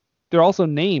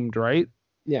named, right?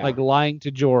 Yeah. Like lying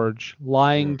to George,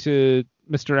 lying to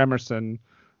Mr. Emerson,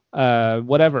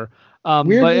 whatever.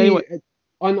 Weirdly, but anyway,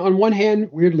 on one hand,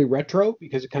 weirdly retro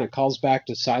because it kind of calls back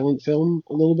to silent film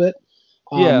a little bit.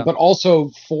 But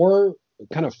also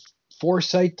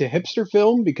foresight to hipster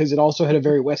film because it also had a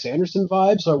very Wes Anderson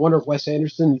vibe. So I wonder if Wes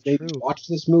Anderson maybe watched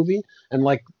this movie and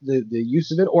like the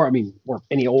use of it, or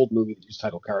any old movie that used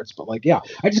title cards. But I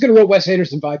just got a real Wes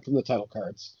Anderson vibe from the title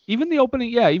cards. Even the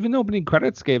opening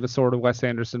credits gave a sort of Wes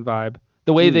Anderson vibe.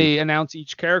 The way they announce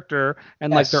each character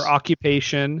and like their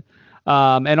occupation.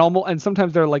 And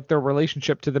sometimes they're like their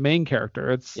relationship to the main character.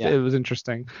 It was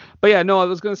interesting. But yeah, no, I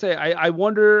was going to say, I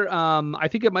wonder, I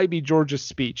think it might be George's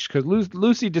speech, because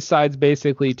Lucy decides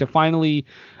basically to finally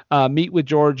meet with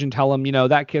George and tell him,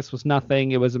 that kiss was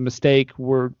nothing. It was a mistake.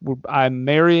 I'm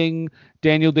marrying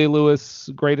Daniel Day-Lewis,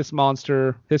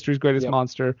 history's greatest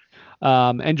monster.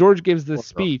 And George gives this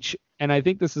speech, and I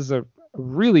think this is a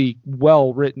really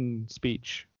well written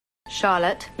speech.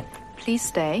 Charlotte, please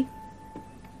stay.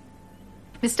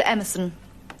 Mr. Emerson,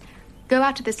 go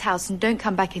out of this house and don't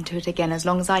come back into it again as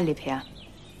long as I live here.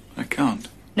 I can't.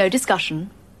 No discussion.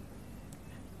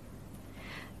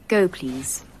 Go,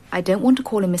 please. I don't want to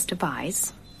call him Mr.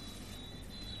 Vyse.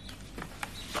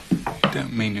 You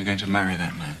don't mean you're going to marry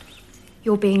that man?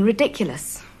 You're being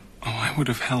ridiculous. Oh, I would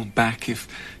have held back if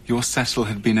your Cecil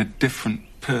had been a different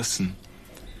person.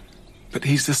 But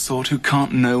he's the sort who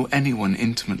can't know anyone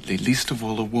intimately, least of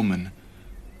all a woman.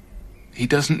 He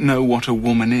doesn't know what a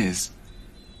woman is.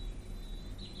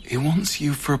 He wants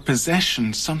you for a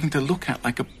possession, something to look at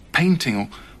like a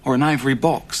painting or an ivory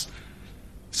box.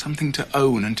 Something to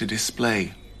own and to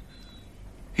display.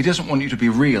 He doesn't want you to be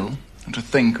real and to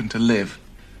think and to live.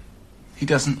 He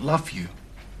doesn't love you.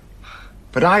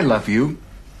 But I love you.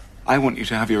 I want you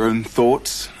to have your own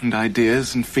thoughts and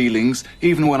ideas and feelings,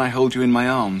 even when I hold you in my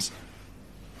arms.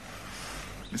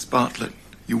 Miss Bartlett,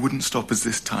 you wouldn't stop us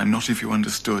this time, not if you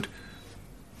understood.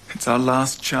 It's our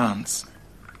last chance.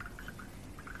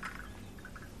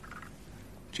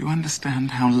 Do you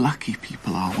understand how lucky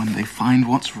people are when they find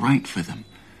what's right for them?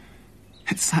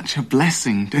 It's such a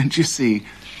blessing, don't you see?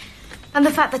 And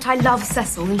the fact that I love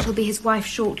Cecil and shall be his wife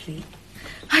shortly.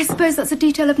 I suppose that's a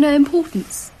detail of no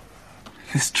importance.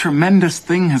 This tremendous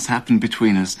thing has happened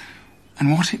between us.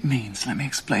 And what it means, let me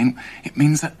explain. It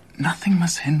means that nothing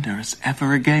must hinder us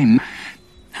ever again.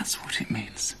 That's what it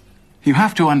means. You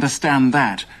have to understand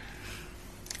that.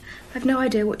 I've no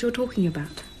idea what you're talking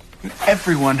about. But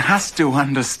everyone has to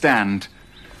understand.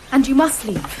 And you must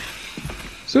leave.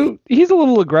 So he's a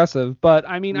little aggressive, but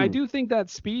I mean, I do think that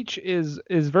speech is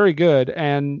very good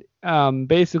and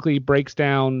basically breaks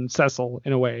down Cecil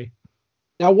in a way.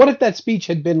 Now, what if that speech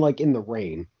had been like in the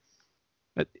rain?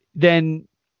 Then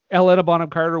Helena Bonham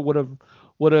Carter would have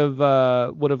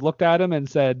looked at him and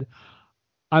said,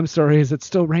 "I'm sorry, is it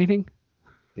still raining?"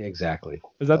 Exactly.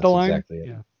 Is that the line? Exactly it.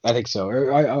 Yeah. I think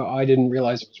so. I didn't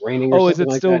realize it was raining. Or Oh, is something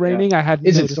it like still that. raining? Yeah. I hadn't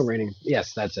Is noticed. it still raining?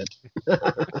 Yes, that's it.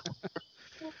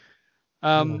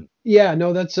 Um, Yeah,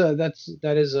 no,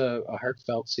 that is a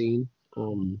heartfelt scene.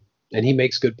 And he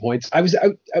makes good points.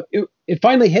 It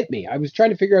finally hit me. I was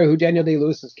trying to figure out who Daniel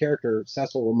Day-Lewis's character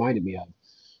Cecil reminded me of,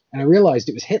 and I realized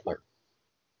it was Hitler.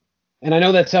 And I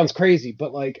know that sounds crazy,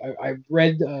 but like I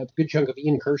read a good chunk of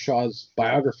Ian Kershaw's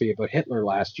biography about Hitler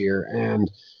last year,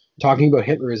 and talking about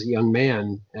Hitler as a young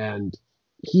man, and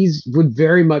would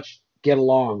very much get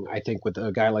along, I think, with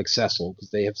a guy like Cecil,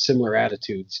 because they have similar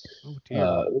attitudes.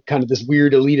 Kind of this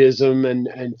weird elitism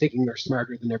and thinking they're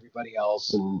smarter than everybody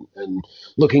else, and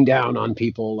looking down on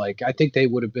people. Like, I think they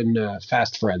would have been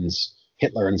fast friends,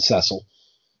 Hitler and Cecil.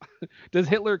 Does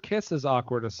Hitler kiss as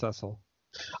awkward as Cecil?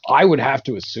 I would have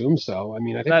to assume so. I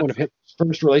mean, I think one of Hitler's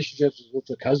first relationships was with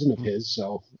a cousin of his.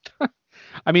 So,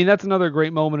 I mean, that's another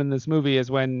great moment in this movie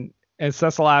is when, as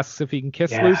Cecil asks if he can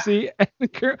kiss Lucy, and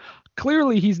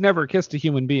clearly he's never kissed a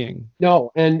human being.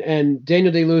 No, and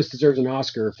Daniel Day-Lewis deserves an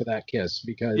Oscar for that kiss,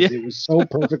 because it was so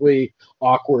perfectly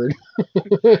awkward.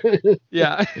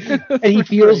 Yeah. And he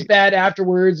feels bad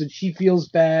afterwards, and she feels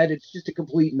bad. It's just a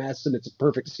complete mess, and it's a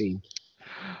perfect scene.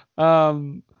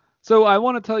 So I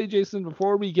want to tell you, Jason,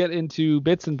 before we get into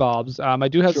bits and bobs, I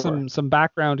do have some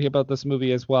background here about this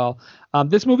movie as well.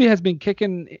 This movie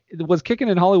was kicking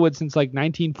in Hollywood since like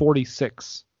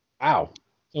 1946. Wow.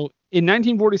 So in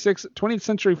 1946, 20th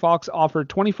Century Fox offered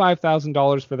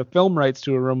 $25,000 for the film rights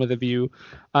to A Room with a View.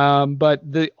 But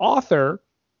the author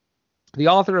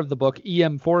of the book,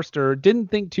 E.M. Forster, didn't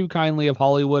think too kindly of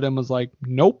Hollywood and was like,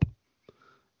 nope.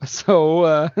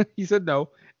 So he said no.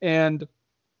 And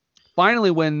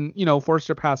finally, when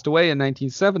Forster passed away in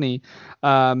 1970,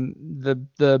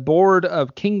 the board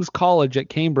of King's College at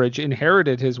Cambridge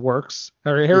inherited his works,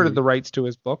 or inherited the rights to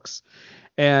his books,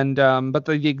 and but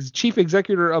the chief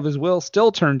executor of his will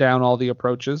still turned down all the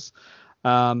approaches,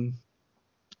 and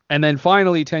then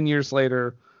finally 10 years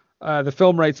later, the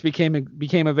film rights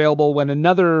became available when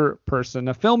another person,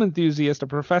 a film enthusiast, a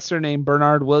professor named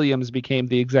Bernard Williams, became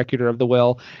the executor of the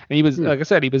will. And he was, like I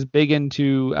said, he was big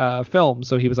into film.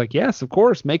 So he was like, yes, of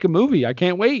course, make a movie. I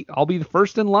can't wait. I'll be the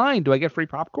first in line. Do I get free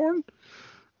popcorn?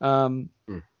 And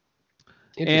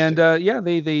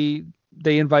they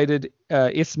invited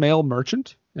Ismail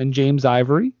Merchant and James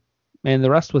Ivory, and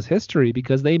the rest was history,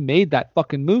 because they made that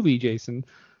fucking movie, Jason.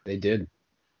 They did.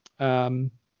 Talk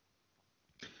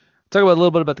about a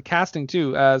little bit about the casting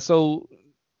too. So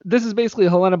this is basically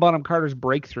Helena Bonham Carter's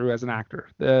breakthrough as an actor,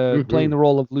 playing the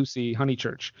role of Lucy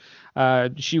Honeychurch.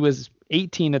 She was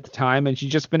 18 at the time, and she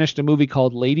just finished a movie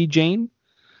called Lady Jane,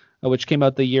 which came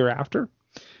out the year after.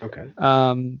 Okay.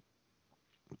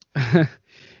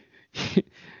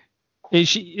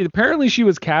 She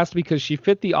was cast because she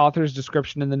fit the author's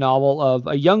description in the novel of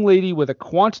a young lady with a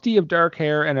quantity of dark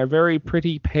hair and a very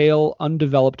pretty, pale,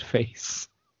 undeveloped face.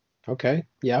 Okay.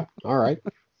 Yeah. All right.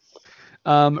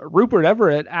 Rupert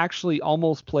Everett actually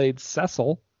almost played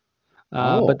Cecil,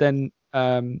 but then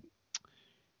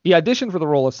he auditioned for the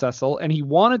role of Cecil, and he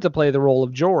wanted to play the role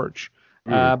of George.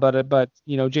 But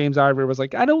James Ivory was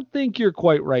like, I don't think you're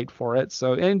quite right for it.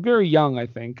 So, and very young, I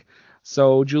think.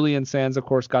 So Julian Sands, of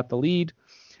course, got the lead.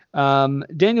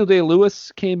 Daniel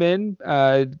Day-Lewis came in.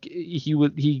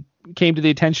 He came to the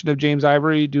attention of James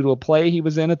Ivory due to a play he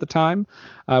was in at the time,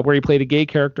 where he played a gay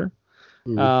character.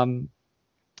 And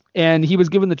he was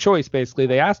given the choice. Basically,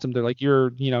 they asked him, they're like,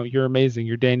 you're amazing.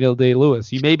 You're Daniel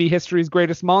Day-Lewis. You may be history's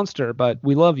greatest monster, but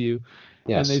we love you.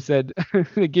 Yes. And they said,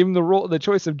 they gave him the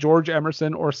choice of George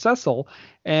Emerson or Cecil.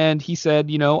 And he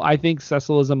said, I think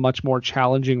Cecil is a much more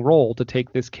challenging role to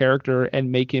take this character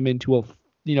and make him into a,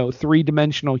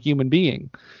 three-dimensional human being.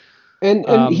 And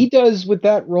he does with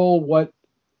that role what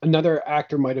another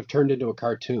actor might have turned into a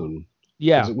cartoon.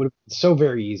 Yeah. It would have been so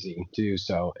very easy to do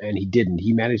so. And he didn't.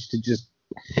 He managed to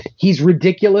he's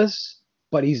ridiculous,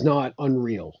 but he's not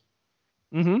unreal.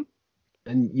 Mm-hmm.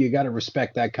 And you got to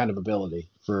respect that kind of ability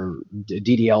for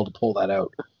DDL to pull that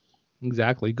out.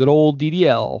 Exactly. Good old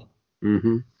DDL.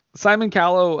 Mm-hmm. Simon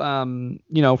Callow,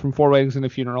 from Four Weddings and a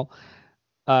Funeral,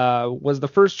 was the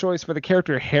first choice for the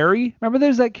character Harry. Remember,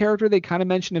 there's that character they kind of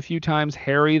mentioned a few times,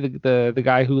 Harry, the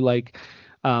guy who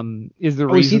is the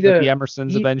reason that the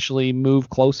Emersons eventually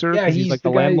move closer. Yeah, he's like the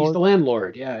landlord. He's the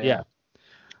landlord. Yeah.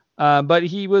 But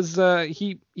he was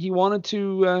he wanted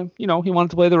to he wanted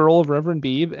to play the role of Reverend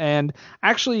Beebe, and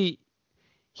actually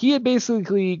he had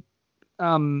basically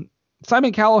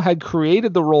Simon Callow had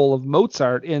created the role of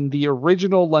Mozart in the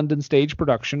original London stage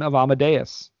production of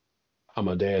Amadeus.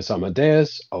 Amadeus,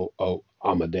 oh,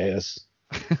 Amadeus.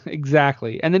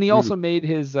 Exactly. And then he also made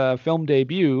his film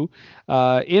debut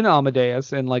in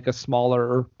Amadeus in like a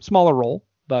smaller role,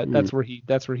 but that's where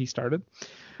he started.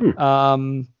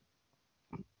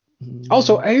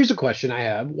 Also, here's a question I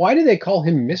have. Why do they call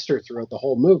him Mr. throughout the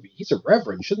whole movie? He's a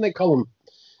reverend. Shouldn't they call him...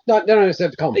 They don't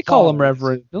have to call him They call him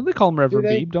Reverend. Don't they call him Reverend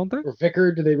Beebe, don't they? Or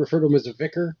vicar? Do they refer to him as a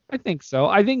vicar? I think so.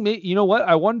 I think, you know what?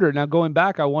 I wonder, now going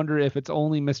back, I wonder if it's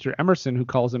only Mr. Emerson who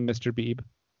calls him Mr. Beebe.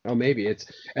 Oh, maybe it's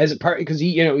as a part, because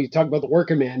he talked about the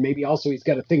working man. Maybe also he's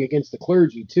got a thing against the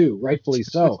clergy too, rightfully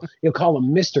so. He'll call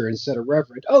him Mr. instead of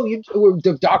Reverend. Oh,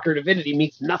 the Doctor of Divinity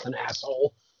means nothing,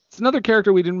 asshole. It's another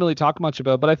character we didn't really talk much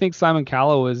about, but I think Simon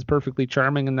Callow is perfectly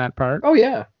charming in that part. Oh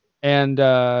yeah. And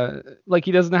like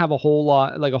he doesn't have a whole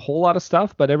lot of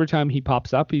stuff, but every time he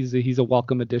pops up, he's a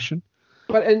welcome addition.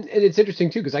 But and it's interesting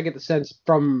too, because I get the sense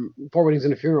from Four Weddings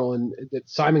and a Funeral, and that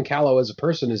Simon Callow as a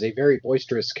person is a very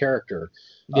boisterous character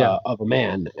of a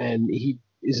man, and he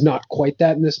is not quite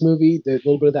that in this movie. A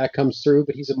little bit of that comes through,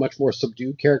 but he's a much more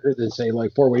subdued character than say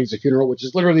like Four Weddings and a Funeral, which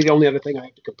is literally the only other thing I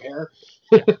have to compare.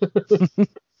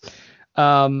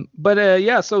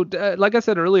 So like I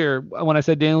said earlier, when I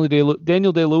said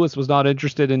Daniel Day-Lewis was not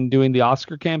interested in doing the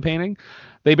Oscar campaigning,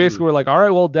 they basically were like, all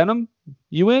right, well, Denham,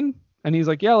 you in? And he's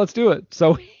like, yeah, let's do it.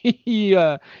 So he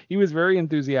was very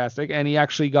enthusiastic, and he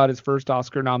actually got his first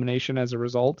Oscar nomination as a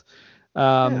result.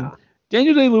 Daniel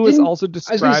Day-Lewis also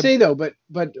described... I was going to say, though,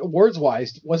 but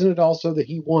awards-wise, wasn't it also that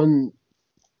he won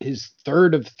his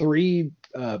third of 3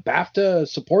 BAFTA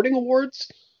supporting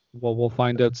awards? Well, we'll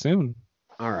find out soon.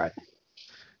 All right.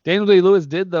 Daniel Day-Lewis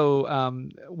did, though,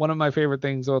 one of my favorite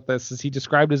things about this is he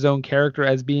described his own character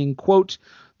as being, quote,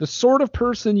 the sort of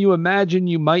person you imagine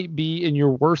you might be in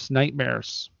your worst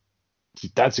nightmares.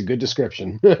 That's a good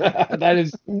description. That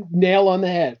is nail on the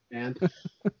head, man.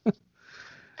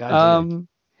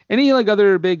 Any like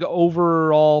other big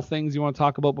overall things you want to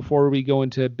talk about before we go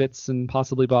into bits and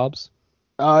possibly bobs?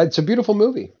 It's a beautiful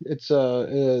movie. It's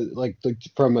like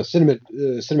from a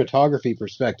cinematography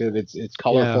perspective, it's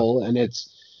colorful, and it's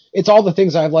all the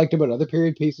things I've liked about other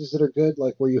period pieces that are good,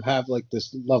 like where you have like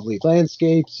this lovely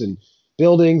landscapes and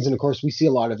buildings, and of course we see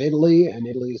a lot of Italy, and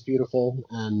Italy is beautiful,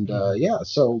 and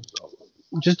so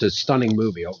just a stunning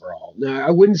movie overall. Now,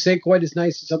 I wouldn't say quite as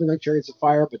nice as something like Chariots of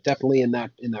Fire, but definitely in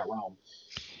that realm.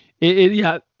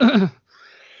 Yeah, the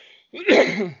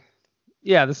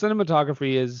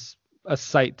cinematography is a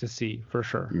sight to see for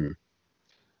sure.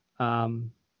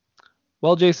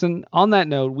 Well, Jason, on that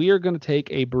note, we are going to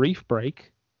take a brief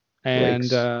break, and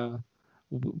we're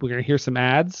going to hear some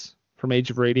ads from Age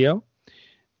of Radio,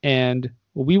 and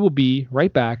we will be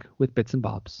right back with Bits and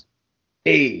Bobs.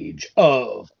 Age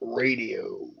of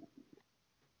Radio.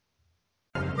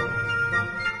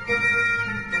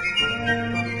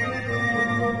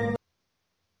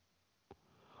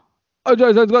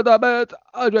 Jason's got the bits.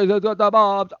 Jason's got the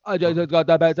bobs. Jason's got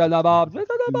the bits and the bobs.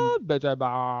 Bits and the bobs. Bits and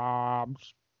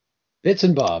bobs. Bits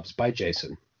and Bobs by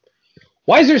Jason.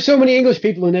 Why is there so many English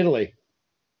people in Italy?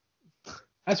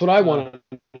 That's what I want to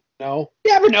know.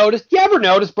 You ever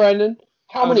notice, Brendan?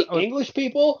 How many English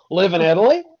people live in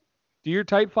Italy? Do your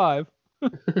type 5.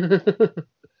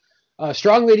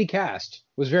 Strong lady cast.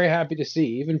 Was very happy to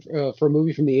see, even for a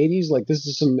movie from the 80s. Like, this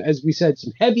is some, as we said,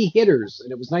 some heavy hitters,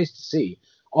 and it was nice to see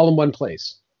all in one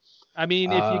place. I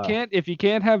mean, if you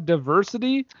can't have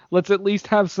diversity, let's at least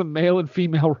have some male and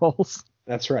female roles.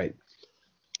 That's right.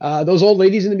 Those old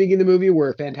ladies in the beginning of the movie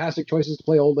were fantastic choices to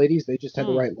play old ladies. They just had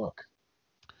the right look.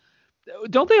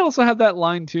 Don't they also have that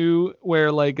line too,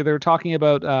 where like they're talking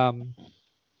about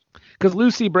because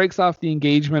Lucy breaks off the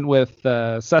engagement with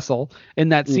Cecil in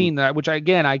that scene, which I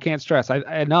can't stress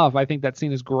enough. I think that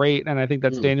scene is great, and I think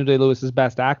that's Daniel Day-Lewis's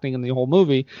best acting in the whole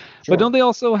movie. Sure. But don't they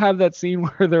also have that scene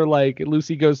where they're like,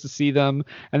 Lucy goes to see them,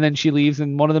 and then she leaves,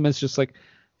 and one of them is just like,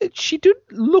 she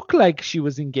didn't look like she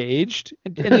was engaged,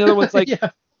 and the other one's like,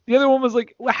 The other one was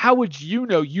like, well, how would you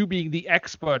know, you being the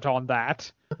expert on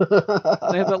that? They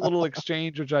had that little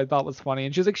exchange, which I thought was funny,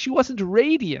 and she's like, she wasn't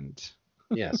radiant.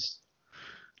 Yes.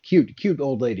 Cute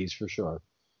old ladies for sure.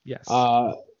 Yes.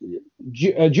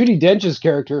 Judi Dench's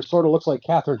character sort of looks like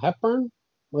Katharine Hepburn.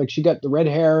 Like, she got the red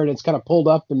hair and it's kind of pulled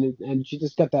up, and she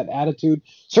just got that attitude.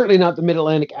 Certainly not the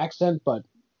Mid-Atlantic accent, but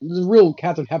the real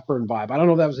Katharine Hepburn vibe. I don't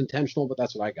know if that was intentional, but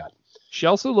that's what I got. She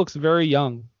also looks very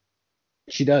young.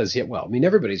 She does. Yeah. Well, I mean,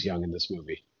 everybody's young in this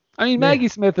movie. I mean, Maggie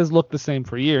Smith has looked the same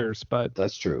for years, but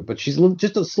that's true. But she's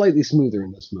just a slightly smoother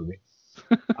in this movie.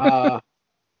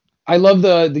 I love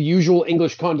the usual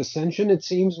English condescension, it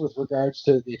seems, with regards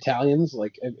to the Italians.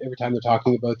 Like, every time they're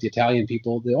talking about the Italian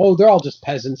people, they're all just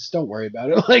peasants. Don't worry about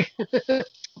it. Like,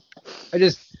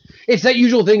 It's that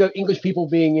usual thing of English people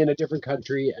being in a different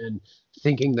country and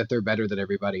thinking that they're better than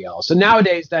everybody else. And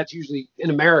nowadays, that's usually an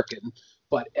American.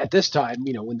 But at this time,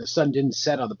 when the sun didn't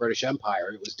set on the British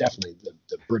Empire, it was definitely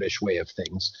the British way of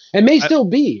things. And may still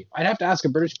be. I'd have to ask a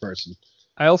British person.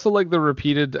 I also like the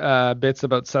repeated bits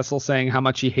about Cecil saying how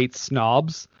much he hates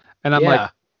snobs. And I'm like,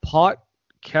 pot,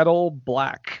 kettle,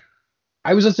 black.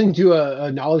 I was listening to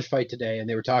a knowledge fight today, and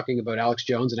they were talking about Alex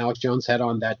Jones, and Alex Jones had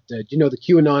on that, the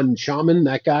QAnon shaman,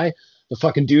 that guy, the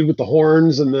fucking dude with the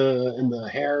horns and the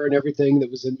hair and everything that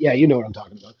was in, you know what I'm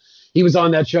talking about. He was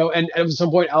on that show, and at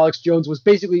some point, Alex Jones was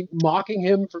basically mocking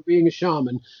him for being a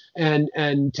shaman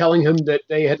and telling him that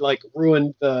they had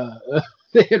ruined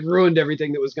they had ruined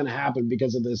everything that was going to happen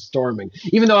because of this storming.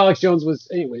 Even though Alex Jones was,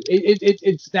 anyway,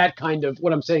 it's that kind of,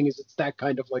 what I'm saying is it's that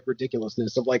kind of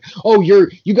ridiculousness of oh, you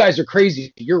guys are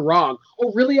crazy, you're wrong.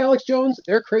 Oh, really, Alex Jones?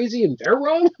 They're crazy and they're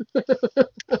wrong?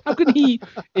 How could he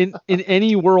in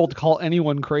any world call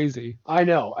anyone crazy? I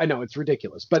know, it's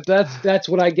ridiculous. But that's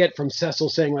what I get from Cecil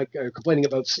saying, complaining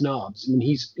about snobs. I mean,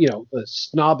 he's, a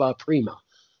snobba prima.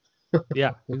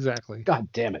 Yeah, exactly. God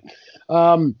damn it.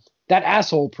 That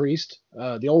asshole priest,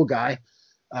 the old guy,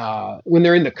 when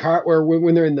they're in the car, or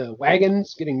when they're in the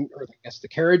wagons, the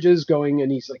carriages going, and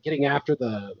he's getting after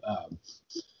the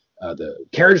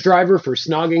carriage driver for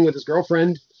snogging with his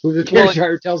girlfriend, who the carriage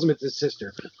driver tells him it's his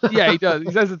sister. Yeah, he does.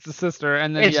 He says it's his sister,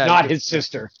 and then it's not his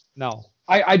sister. No,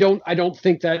 I don't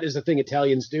think that is a thing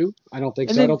Italians do. I don't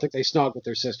think so. I don't think they snog with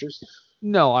their sisters.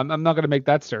 No, I'm not going to make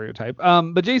that stereotype.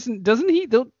 But Jason, doesn't he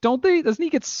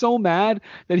get so mad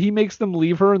that he makes them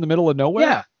leave her in the middle of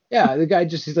nowhere? Yeah. The guy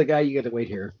he's like, you got to wait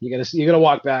here. You got to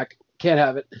walk back. Can't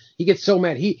have it. He gets so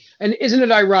mad. And isn't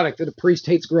it ironic that a priest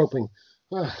hates groping?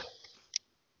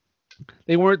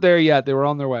 They weren't there yet. They were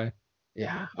on their way.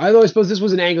 Yeah. I suppose this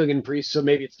was an Anglican priest, so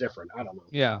maybe it's different. I don't know.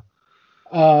 Yeah.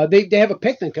 They have a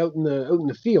picnic out in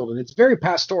the field, and it's very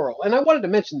pastoral. And I wanted to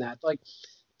mention that,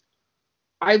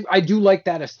 I do like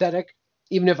that aesthetic,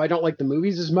 even if I don't like the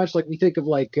movies as much. We think of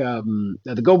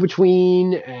The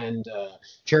Go-Between and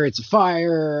Chariots of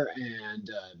Fire and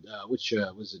which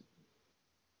was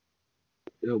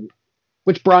it?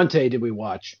 Which Bronte did we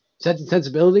watch? Sense and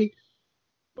Sensibility?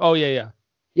 Oh yeah.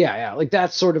 Yeah,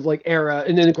 that sort of era,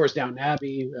 and then of course Downton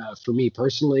Abbey for me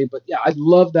personally. But yeah, I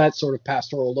love that sort of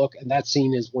pastoral look, and that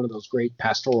scene is one of those great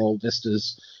pastoral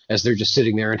vistas as they're just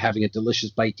sitting there and having a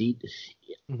delicious bite to eat.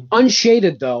 Mm-hmm.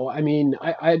 Unshaded though, I mean,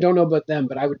 I don't know about them,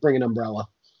 but I would bring an umbrella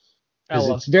because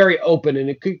it's very open and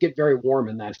it could get very warm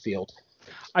in that field.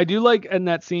 I do like in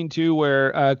that scene too,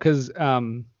 where because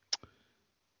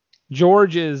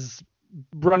George is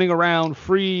running around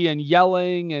free and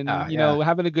yelling and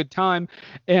having a good time,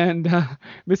 and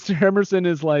Mr. Emerson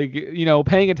is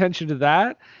paying attention to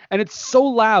that, and it's so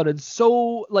loud and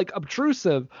so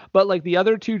obtrusive, but the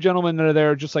other two gentlemen that are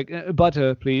there are just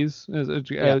butter please,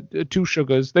 2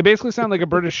 sugars. They basically sound like a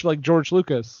British George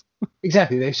Lucas.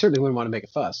 Exactly. They certainly wouldn't want to make a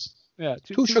fuss. Yeah.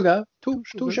 2 sugar.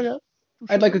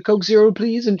 I'd like a Coke Zero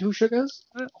please and 2 sugars.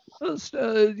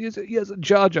 Yes,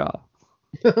 Jar Jar.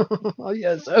 Oh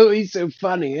yes. Oh, he's so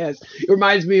funny. Yes, it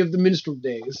reminds me of the minstrel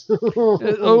days.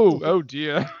 Oh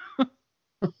dear.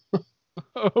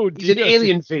 Oh dear. He's an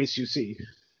alien face, you see.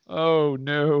 Oh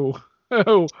no.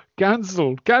 Oh,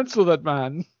 cancel that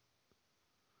man.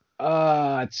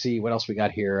 Let's see what else we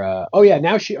got here. Oh yeah,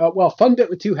 now fun bit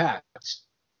with 2 hats.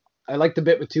 I like the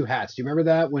bit with 2 hats. Do you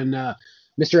remember that when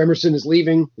Mr. Emerson is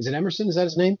leaving? Is it Emerson? Is that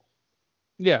his name?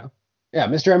 Yeah. Yeah,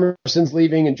 Mr. Emerson's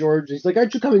leaving, and George, he's like,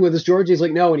 aren't you coming with us, George? He's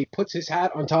like, no, and he puts his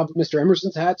hat on top of Mr.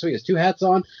 Emerson's hat, so he has 2 hats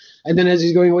on, and then as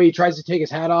he's going away, he tries to take his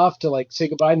hat off to, say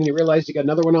goodbye, and then he realized he got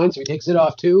another one on, so he takes it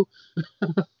off, too.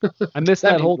 I missed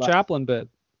that whole Chaplin bit.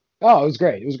 Oh, it was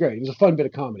great. It was a fun bit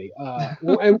of comedy.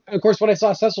 And, of course, when I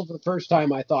saw Cecil for the first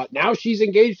time, I thought, now she's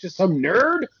engaged to some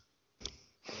nerd?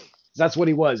 That's what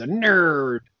he was, a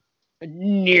nerd. A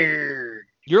nerd.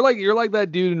 You're like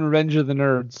that dude in Revenge of the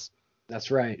Nerds. That's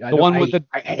right. I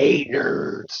hate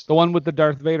nerds. The one with the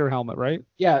Darth Vader helmet, right?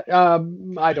 Yeah.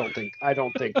 I don't think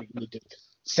we need to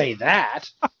say that.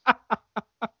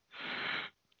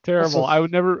 Terrible. I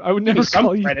would never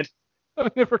call you. I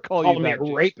would never call you that.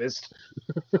 A rapist.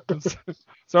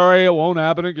 Sorry, it won't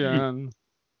happen again.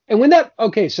 And when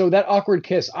so that awkward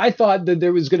kiss, I thought that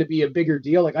there was going to be a bigger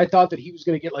deal. I thought that he was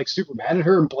going to get super mad at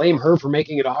her and blame her for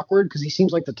making it awkward because he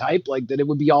seems like the type that it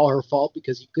would be all her fault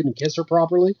because he couldn't kiss her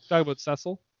properly. Talking about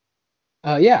Cecil?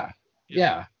 Yeah.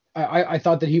 I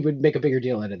thought that he would make a bigger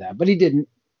deal out of that, but he didn't.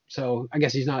 So I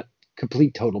guess he's not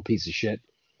complete total piece of shit.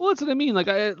 Well, that's what I mean.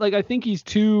 I think he's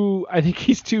too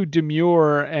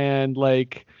demure and a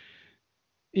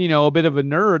bit of a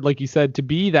nerd, like you said, to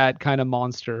be that kind of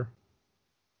monster.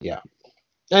 Yeah.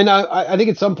 And I think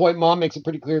at some point, Mom makes it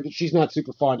pretty clear that she's not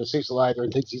super fond of Cecil either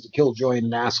and thinks he's a killjoy and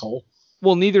an asshole.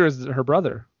 Well, neither is her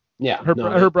brother. Yeah.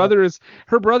 Her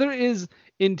brother is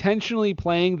intentionally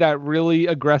playing that really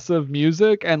aggressive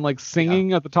music and like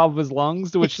singing at the top of his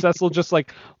lungs, to which Cecil just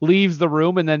like leaves the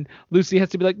room, and then Lucy has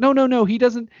to be like, no, he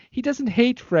doesn't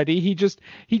hate Freddie. He just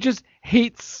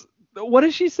hates, what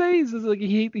does she say? It's like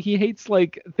he hates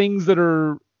like things that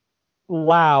are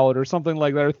loud or something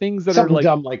like that, or things that something are like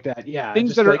dumb like that. Yeah.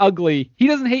 Things that are ugly. He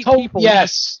doesn't hate people.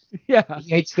 Yes. Yeah.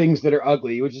 He hates things that are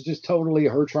ugly, which is just totally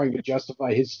her trying to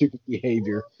justify his stupid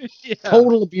behavior. Yeah.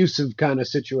 Total abusive kind of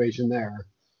situation there.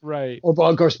 Right. Well,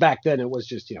 of course, back then it was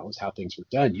just, it was how things were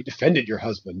done. You defended your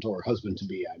husband or husband to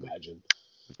be, I imagine.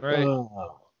 Right.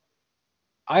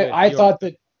 I thought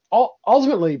that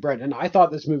ultimately, Brendan, I thought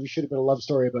this movie should have been a love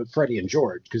story about Freddie and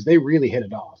George, because they really hit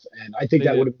it off, and I think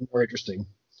that would have been more interesting.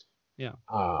 Yeah.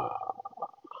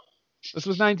 This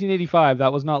was 1985.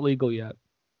 That was not legal yet.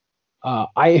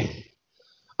 I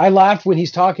laughed when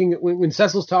he's talking, when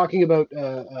Cecil's talking about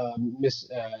Miss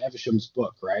Evisham's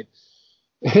book, right?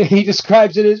 He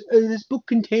describes it as, this book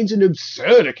contains an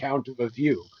absurd account of a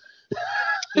view.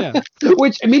 Yeah.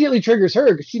 Which immediately triggers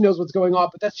her because she knows what's going on,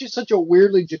 but that's just such a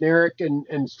weirdly generic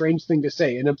and strange thing to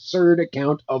say, an absurd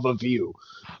account of a view.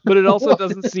 But it also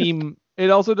doesn't seem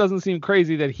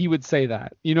crazy that he would say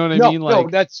that. You know what I mean? No,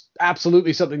 that's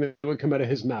absolutely something that would come out of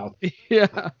his mouth.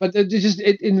 Yeah. But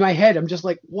in my head, I'm just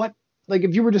like, what? Like,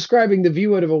 if you were describing the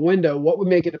view out of a window, what would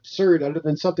make it absurd other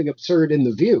than something absurd in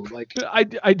the view? Like, I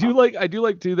do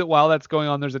like too that while that's going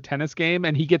on, there's a tennis game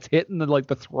and he gets hit in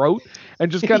the throat and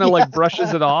just kind of like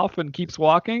brushes it off and keeps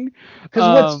walking.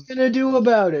 Because what's he gonna do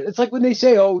about it? It's like when they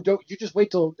say, "Oh, don't you just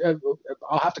wait till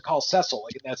I'll have to call Cecil."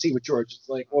 Like in that scene with George, it's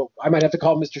like, "Well, I might have to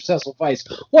call Mr. Cecil Weiss."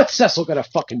 What's Cecil gonna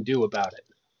fucking do about it?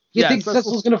 You think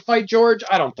Cecil's gonna fight George?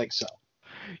 I don't think so.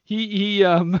 He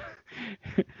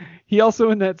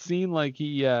also in that scene, like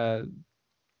or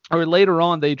later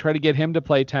on, they try to get him to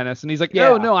play tennis, and he's like,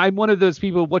 no, I'm one of those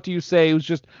people, what do you say, who's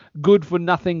just good for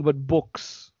nothing but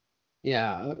books.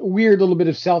 Yeah, weird little bit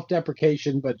of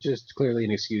self-deprecation, but just clearly an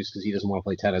excuse because he doesn't want to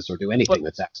play tennis or do anything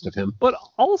that's asked of him. But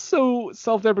also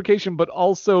self-deprecation, but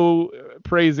also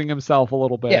praising himself a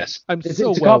little bit. Yes, it's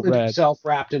a compliment of self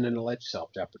wrapped in an alleged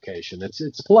self-deprecation.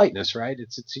 It's politeness, right?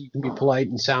 It's you can be polite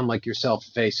and sound like you're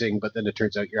self-effacing, but then it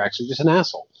turns out you're actually just an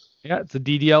asshole. Yeah, it's a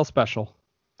DDL special.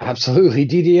 Absolutely,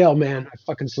 DDL, man. I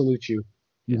fucking salute you,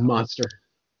 you monster.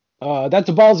 That's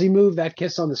a ballsy move, that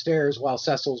kiss on the stairs while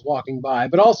Cecil's walking by.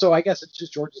 But also, I guess it's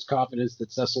just George's confidence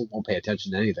that Cecil won't pay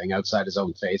attention to anything outside his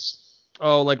own face.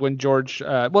 Oh, like when George,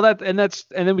 and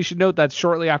then we should note that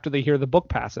shortly after they hear the book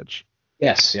passage.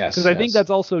 Yes. Because I think that's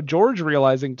also George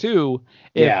realizing too.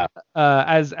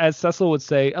 As Cecil would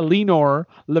say, Elinor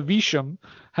Levisham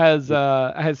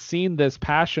has seen this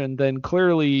passion, then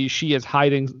clearly she is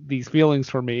hiding these feelings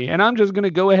from me, and I'm just gonna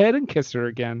go ahead and kiss her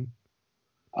again.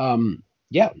 But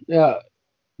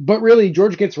really,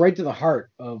 George gets right to the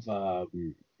heart of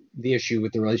the issue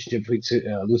with the relationship between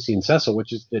Lucy and Cecil,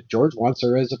 which is that George wants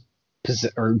her as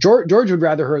George would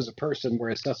rather her as a person,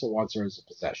 whereas Cecil wants her as a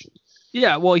possession.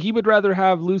 Yeah, well, he would rather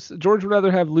have Lucy. George would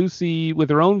rather have Lucy with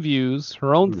her own views,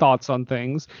 her own thoughts on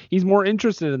things. He's more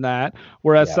interested in that,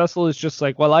 whereas Cecil is just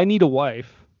like, well, I need a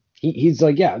wife. He's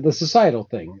like, the societal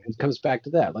thing. It comes back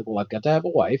to that. Like, well, I've got to have a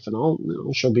wife,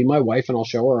 and she'll be my wife, and I'll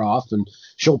show her off, and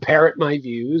she'll parrot my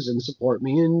views and support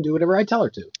me and do whatever I tell her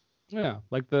to. Yeah,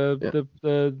 like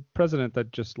the president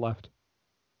that just left.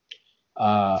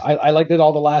 I like that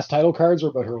all the last title cards were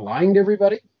about her lying to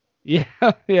everybody.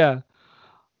 Yeah.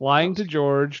 Lying to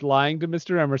George, lying to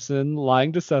Mr. Emerson,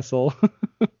 lying to Cecil.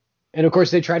 And of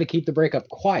course, they try to keep the breakup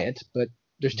quiet, but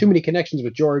there's too many connections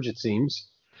with George, it seems.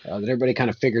 That everybody kind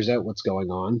of figures out what's going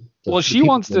on. Lucy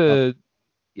wants to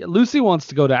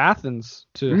go to Athens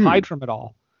to hide from it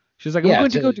all. She's like, I'm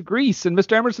going to go to Greece. And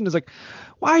Mr. Emerson is like,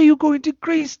 why are you going to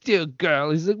Greece, dear girl?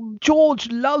 He's like,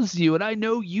 George loves you, and I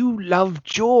know you love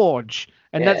George.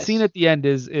 And that scene at the end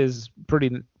is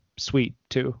pretty sweet,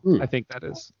 too. I think that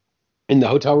is. In the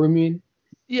hotel room, you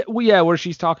mean? Yeah, where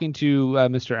she's talking to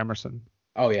Mr. Emerson.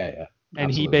 Oh, yeah. And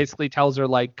Absolutely. He basically tells her,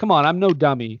 like, come on, I'm no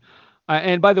dummy.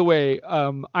 And by the way,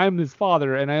 I'm his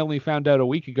father, and I only found out a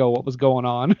week ago what was going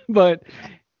on. But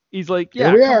he's like,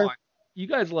 yeah, come on. You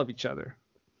guys love each other.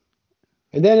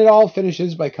 And then it all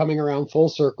finishes by coming around full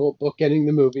circle, bookending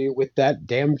the movie with that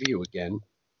damn view again.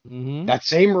 Mm-hmm. That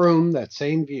same room, that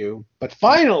same view. But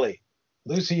finally,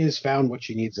 Lucy has found what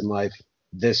she needs in life.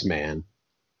 This man.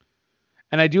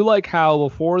 And I do like how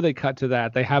before they cut to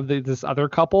that, they have this other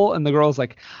couple, and the girl's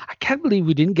like, I can't believe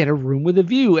we didn't get a room with a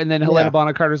view. And then Helena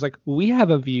Bonham Carter's like, we have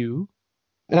a view.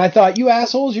 And I thought, you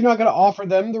assholes, you're not going to offer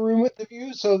them the room with the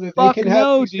view so that Fuck they can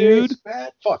no, have dude.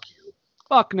 Fuck you.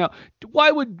 Fuck no.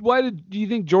 Do you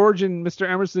think George and Mr.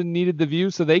 Emerson needed the view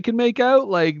so they can make out?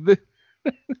 Like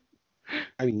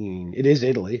I mean, it is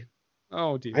Italy.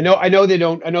 Oh dear. I know they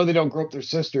don't grope their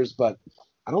sisters, but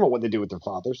I don't know what they do with their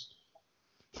fathers.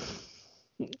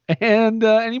 And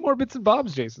any more bits and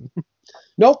bobs, Jason?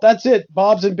 Nope, that's it.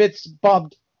 Bobs and bits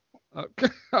bobbed. Okay.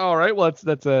 All right. Well,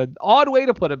 that's an odd way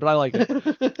to put it, but I like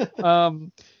it.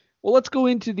 Well, let's go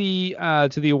into the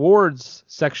awards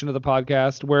section of the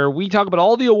podcast where we talk about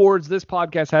all the awards this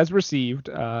podcast has received.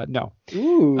 No.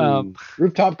 Ooh.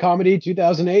 Rooftop Comedy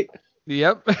 2008.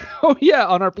 Yep. Oh yeah,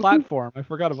 on our platform. I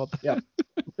forgot about that.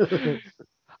 Yeah.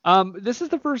 This is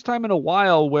the first time in a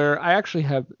while where I actually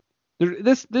have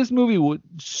this movie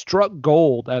struck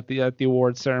gold at the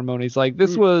awards ceremonies. Like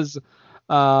this was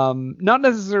not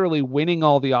necessarily winning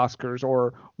all the Oscars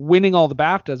or winning all the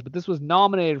BAFTAs, but this was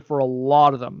nominated for a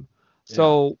lot of them. Yeah.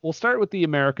 So we'll start with the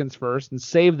Americans first and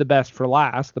save the best for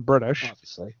last, the British.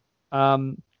 Obviously.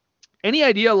 Any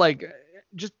idea,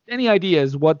 just any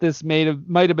ideas what this might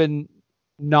have been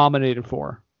nominated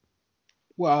for?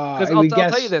 Well, I'll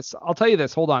tell you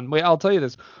this. Hold on. Wait, I'll tell you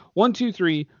this. 1, 2,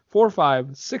 3, 4,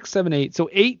 5, 6, 7, 8. So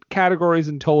 8 categories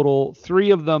in total.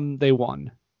 3 of them they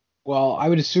won. Well, I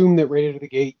would assume that right out of the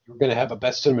gate, you're going to have a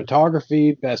best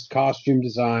cinematography, best costume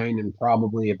design, and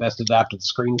probably a best adapted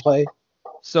screenplay.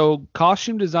 So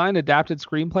costume design, adapted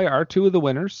screenplay are 2 of the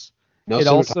winners.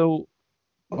 Cinematography,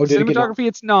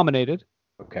 it's nominated.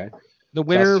 Okay. The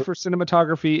winner for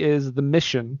cinematography is The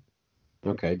Mission.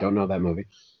 Okay, don't know that movie.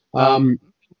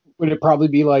 Would it probably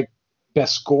be like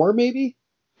best score, maybe?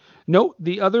 No,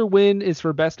 the other win is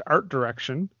for best art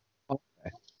direction. Okay.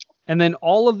 And then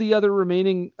all of the other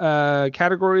remaining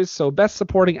categories, so best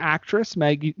supporting actress,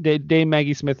 Dame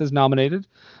Maggie Smith is nominated.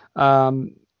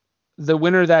 The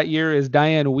winner that year is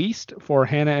Diane Wiest for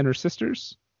Hannah and Her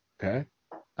Sisters. Okay.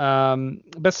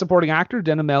 Best supporting actor,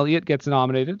 Denholm Elliott, gets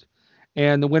nominated.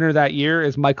 And the winner that year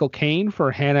is Michael Caine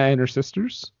for Hannah and Her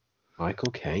Sisters.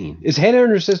 Michael Caine. Is Hannah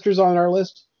and Her Sisters on our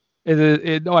list?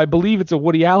 No, I believe it's a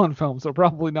Woody Allen film, so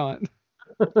probably not.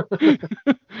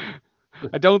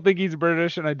 I don't think he's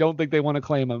British, and I don't think they want to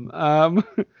claim him.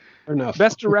 Fair enough.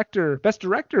 Best director,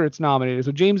 it's nominated.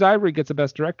 So James Ivory gets a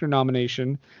Best Director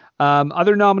nomination.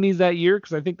 Other nominees that year,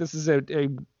 because I think this is a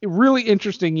really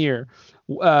interesting year.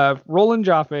 Roland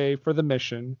Joffe for The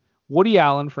Mission, Woody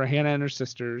Allen for Hannah and Her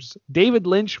Sisters, David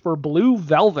Lynch for Blue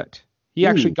Velvet. He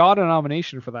actually got a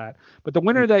nomination for that. But the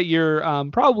winner that year,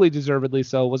 probably deservedly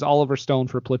so, was Oliver Stone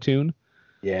for Platoon.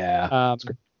 Yeah.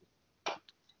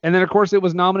 And then, of course, it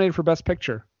was nominated for Best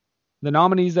Picture. The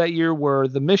nominees that year were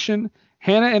The Mission,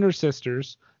 Hannah and Her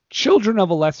Sisters, Children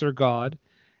of a Lesser God,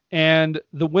 and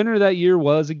the winner that year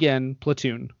was, again,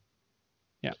 Platoon.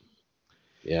 Yeah.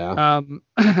 Yeah.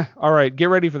 All right, get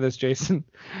ready for this, Jason.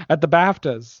 At the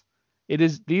BAFTAs,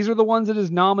 these are the ones it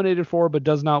is nominated for but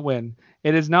does not win.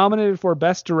 It is nominated for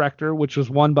Best Director, which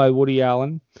was won by Woody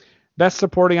Allen, Best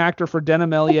Supporting Actor for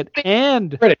Denholm Elliott,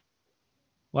 and British.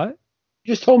 What?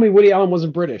 You just told me Woody Allen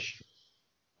wasn't British.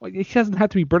 Well, he doesn't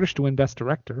have to be British to win Best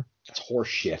Director. That's horse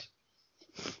shit.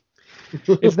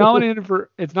 It's nominated for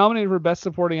Best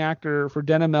Supporting Actor for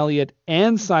Denholm Elliott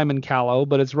and Simon Callow,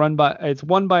 but it's won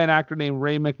by an actor named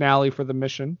Ray McNally for The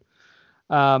Mission.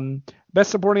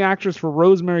 Best Supporting Actress for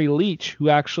Rosemary Leach, who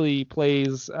actually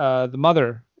plays the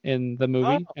mother in the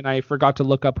movie, and I forgot to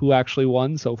look up who actually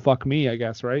won, so fuck me, I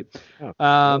guess, right?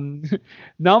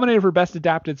 Nominated for Best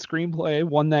Adapted Screenplay,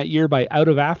 won that year by Out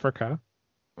of Africa.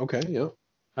 Okay, yeah.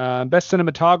 Best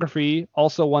Cinematography,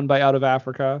 also won by Out of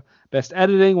Africa. Best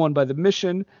Editing, won by The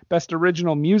Mission. Best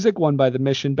Original Music, won by The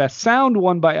Mission. Best Sound,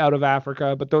 won by Out of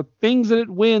Africa. But the things that it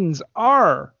wins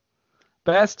are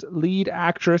Best Lead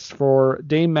Actress for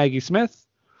Dame Maggie Smith.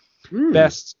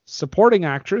 Best Supporting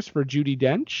Actress for Judi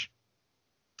Dench.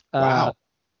 Wow.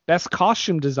 Best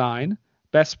Costume Design.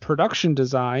 Best Production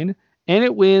Design. And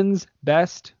it wins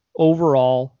Best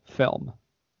Overall Film.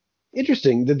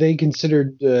 Interesting that they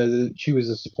considered she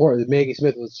was Maggie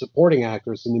Smith was a supporting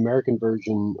actress in the American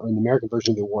version, of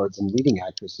the awards, and leading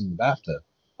actress in the BAFTA.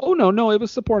 Oh no, it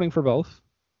was supporting for both.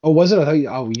 Oh, was it? I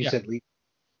thought you said lead.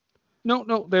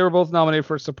 No, they were both nominated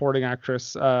for supporting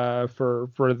actress for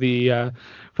the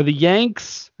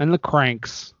Yanks and the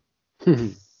Cranks.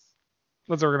 That's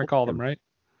what we're gonna call them, right?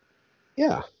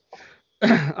 Yeah.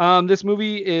 This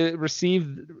movie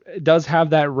does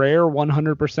have that rare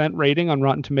 100% rating on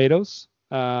Rotten Tomatoes.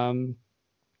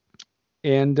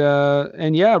 And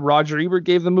yeah, Roger Ebert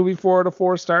gave the movie 4 out of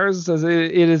 4 stars. Says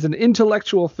it is an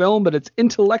intellectual film, but it's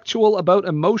intellectual about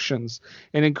emotions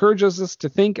and encourages us to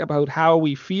think about how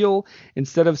we feel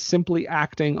instead of simply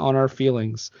acting on our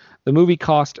feelings. The movie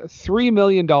cost $3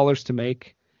 million to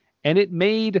make, and it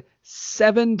made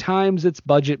 7 times its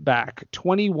budget back,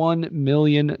 $21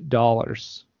 million.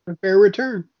 A fair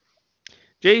return.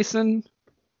 Jason,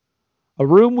 A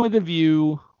Room with a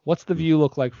View. What's the view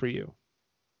look like for you?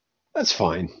 That's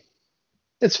fine.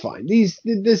 It's fine. This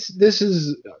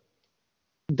is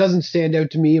doesn't stand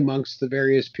out to me amongst the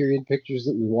various period pictures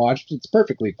that we watched. It's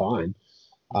perfectly fine.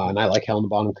 And I like Helena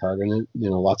Bonham Carter in it.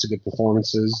 Lots of good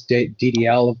performances.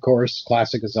 DDL, of course,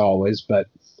 classic as always. But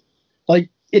like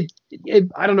it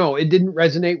I don't know. It didn't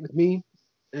resonate with me,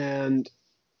 and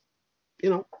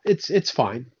it's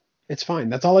fine. It's fine.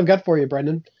 That's all I've got for you,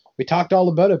 Brendan. We talked all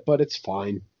about it, but it's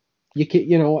fine. You can,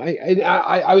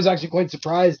 I was actually quite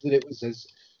surprised that it was as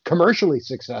commercially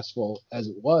successful as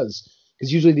it was,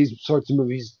 because usually these sorts of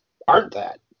movies aren't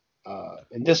that.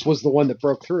 And this was the one that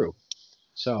broke through.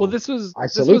 So I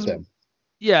salute them.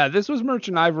 Yeah, this was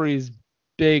Merchant Ivory's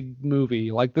big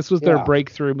movie. Like, this was their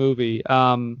breakthrough movie.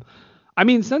 I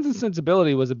mean, Sense and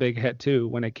Sensibility was a big hit too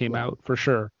when it came out, for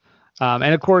sure.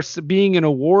 And of course, being in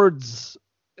awards,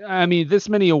 I mean, this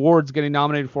many awards getting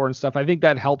nominated for and stuff, I think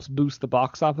that helps boost the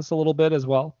box office a little bit as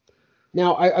well.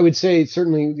 Now, I would say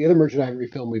certainly the other Merchant Ivory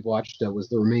film we've watched was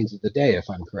The Remains of the Day, if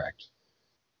I'm correct.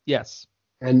 Yes.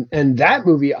 And that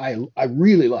movie I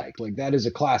really like. Like, that is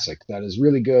a classic. That is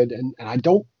really good. And I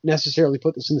don't necessarily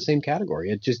put this in the same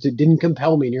category. It didn't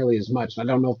compel me nearly as much. I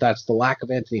don't know if that's the lack of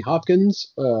Anthony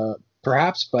Hopkins,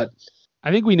 perhaps, but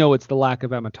I think we know it's the lack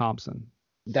of Emma Thompson.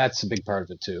 That's a big part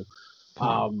of it too.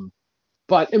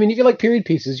 But I mean, if you like period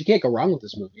pieces, you can't go wrong with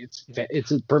this movie.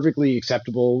 It's a perfectly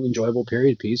acceptable, enjoyable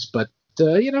period piece. But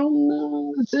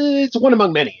it's one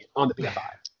among many on the BFI.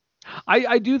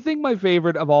 I do think my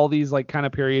favorite of all these like kind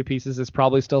of period pieces is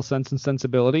probably still Sense and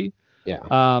Sensibility. Yeah.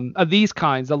 Of these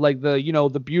kinds of like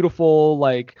the beautiful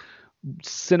like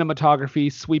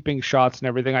cinematography, sweeping shots and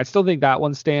everything. I still think that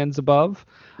one stands above.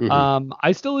 Mm-hmm.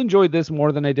 I still enjoyed this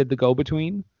more than I did The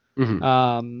Go-Between.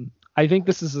 Mm-hmm. I think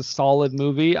this is a solid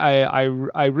movie.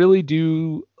 I really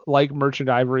do like Merchant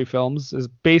Ivory films, is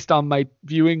based on my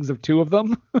viewings of 2 of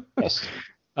them. Yes.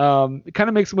 It kind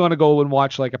of makes me want to go and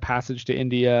watch like A Passage to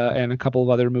India and a couple of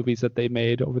other movies that they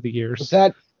made over the years. Was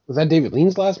that David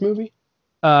Lean's last movie?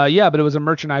 Yeah, but it was a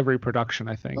Merchant Ivory production,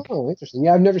 I think. Oh, interesting.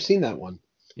 Yeah, I've never seen that one.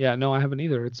 Yeah, no, I haven't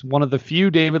either. It's one of the few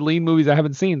David Lean movies I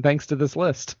haven't seen, thanks to this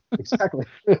list. Exactly.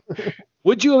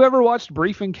 Would you have ever watched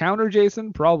Brief Encounter,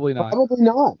 Jason? Probably not. Probably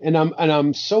not. And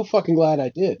I'm so fucking glad I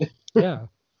did. Yeah.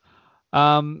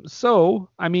 So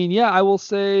I mean, yeah, I will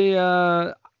say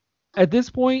at this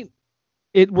point,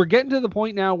 we're getting to the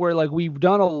point now where like we've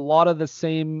done a lot of the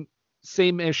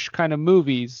same-ish kind of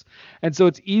movies, and so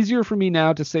it's easier for me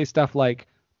now to say stuff like,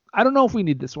 I don't know if we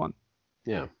need this one.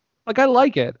 Yeah. Like, I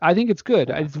like it. I think it's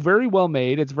good. It's very well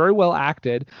made. It's very well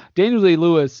acted. Daniel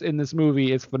Day-Lewis in this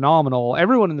movie is phenomenal.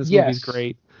 Everyone in this movie is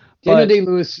great. Daniel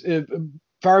Day-Lewis,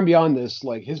 far and beyond this,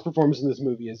 like, his performance in this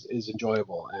movie is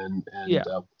enjoyable and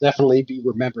definitely be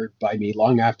remembered by me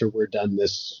long after we're done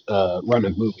this run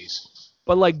of movies.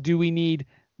 But like, do we need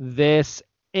this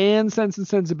and Sense and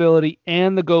Sensibility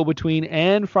and The Go-Between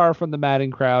and Far From the Madding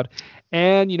Crowd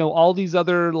and all these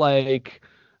other like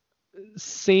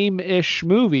same-ish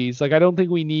movies? Like, I don't think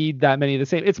we need that many of the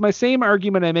same. It's my same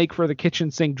argument I make for the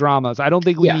kitchen sink dramas. I don't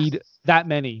think we need that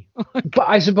many.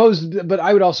 But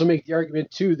I would also make the argument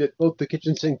too that both the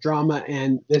kitchen sink drama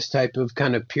and this type of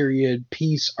kind of period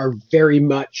piece are very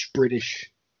much British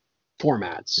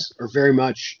formats, or very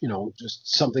much, just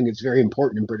something that's very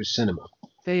important in British cinema.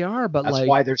 They are, but that's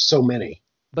why there's so many.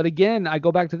 But again, I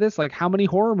go back to this, like, how many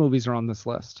horror movies are on this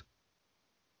list?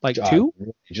 Like 2?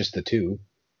 Just the 2.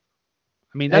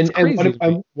 I mean, that's crazy.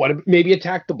 And what maybe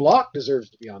Attack the Block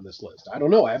deserves to be on this list. I don't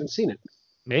know. I haven't seen it.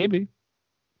 Maybe.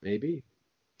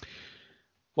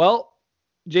 Well,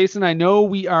 Jason, I know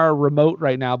we are remote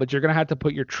right now, but you're going to have to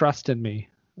put your trust in me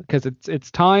because it's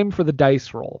time for the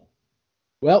dice roll.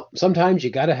 Well, sometimes you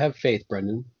got to have faith,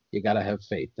 Brendan. You got to have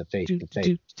faith. The faith.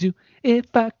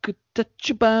 If I could touch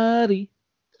your body.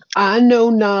 I know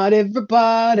not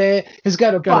everybody has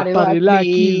got a body like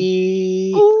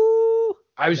me. Ooh.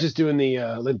 I was just doing the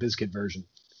Limp Bizkit version.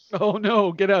 Oh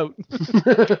no, get out.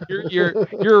 you're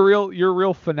a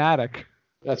real fanatic.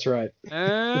 That's right.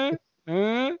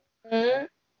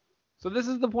 So this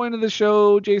is the point of the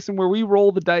show, Jason, where we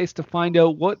roll the dice to find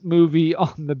out what movie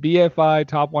on the BFI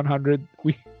Top 100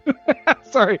 we...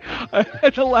 Sorry, I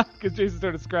had to laugh because Jason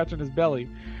started scratching his belly.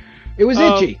 It was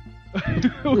itchy.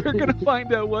 We're going to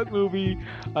find out what movie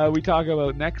we talk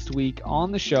about next week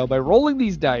on the show by rolling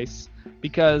these dice,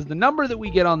 because the number that we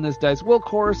get on this dice will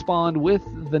correspond with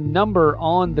the number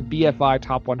on the BFI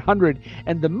Top 100,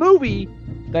 and the movie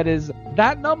that is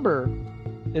that number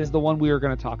is the one we are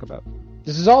going to talk about.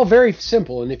 This is all very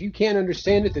simple, and if you can't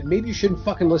understand it, then maybe you shouldn't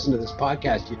fucking listen to this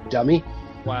podcast, you dummy.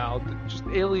 Wow, just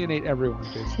alienate everyone,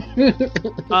 Jason.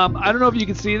 I don't know if you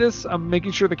can see this. I'm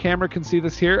making sure the camera can see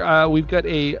this here. We've got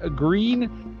a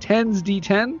green 10s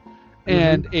D10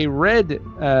 and a red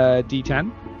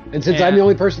D10. And since I'm the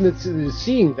only person that's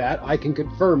seeing that, I can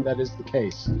confirm that is the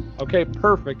case. Okay,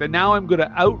 perfect. And now I'm going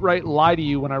to outright lie to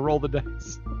you when I roll the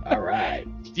dice. All right.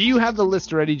 Do you have the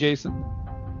list ready, Jason?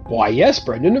 Why, yes,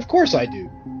 Brendan. Of course I do.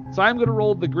 So I'm going to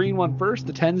roll the green one first,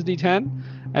 the 10s D10.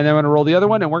 And then I'm going to roll the other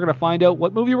one, and we're going to find out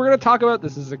what movie we're going to talk about.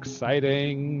 This is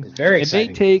exciting. It's very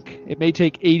exciting. It may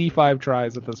take 85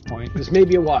 tries at this point. This may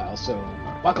be a while, so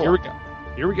buckle up.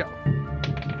 Here we go.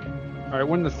 All right,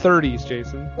 we're in the 30s,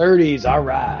 Jason. 30s, all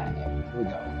right. Here we go.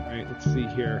 All right, let's see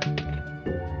here.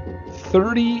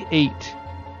 38.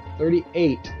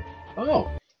 38.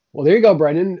 Oh, well, there you go,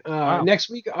 Brendan. Wow. Next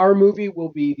week, our movie will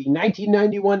be the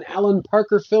 1991 Alan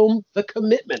Parker film, The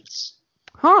Commitments.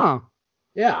 Huh.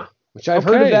 Yeah. Which I've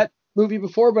heard of that movie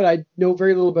before, but I know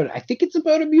very little about it. I think it's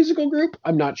about a musical group.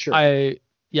 I'm not sure. I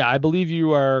believe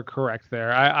you are correct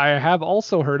there. I have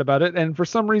also heard about it, and for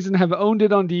some reason have owned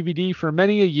it on DVD for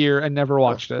many a year and never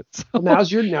watched it. So well,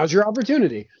 now's your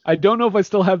opportunity. I don't know if I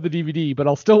still have the DVD, but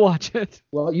I'll still watch it.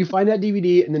 Well, you find that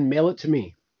DVD and then mail it to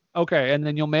me. Okay, and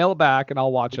then you'll mail it back, and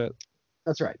I'll watch it.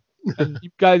 That's right. And you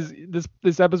guys,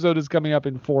 this episode is coming up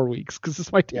in 4 weeks because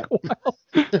this might take a while.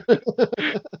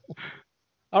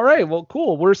 All right, well,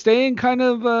 cool. We're staying kind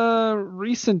of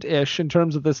recent-ish in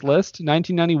terms of this list.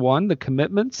 1991, The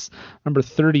Commitments, number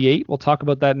 38. We'll talk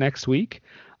about that next week.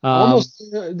 Almost,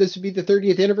 this would be the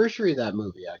 30th anniversary of that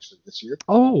movie, actually, this year.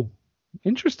 Oh,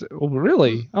 interesting. Oh,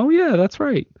 really? Oh, yeah, that's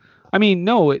right. I mean,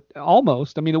 no, it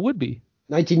almost. I mean, it would be.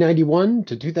 1991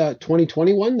 to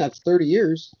 2021, that's 30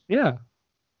 years. Yeah,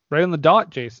 right on the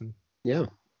dot, Jason. Yeah.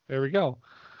 There we go.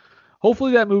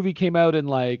 Hopefully that movie came out in,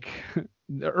 like...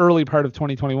 the early part of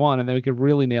 2021, and then we could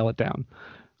really nail it down.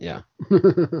 Yeah.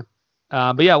 But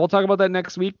yeah, we'll talk about that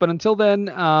next week. But until then,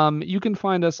 you can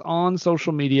find us on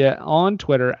social media, on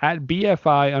Twitter at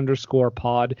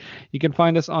BFI_pod. You can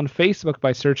find us on Facebook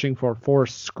by searching for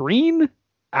Screen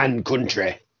and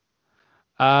Country.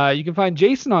 You can find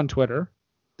Jason on Twitter.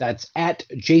 That's at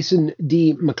Jason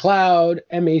D. McLeod,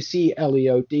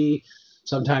 MacLeod.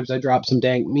 Sometimes I drop some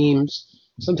dank memes.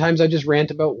 Sometimes I just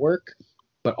rant about work.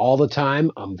 But all the time,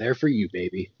 I'm there for you,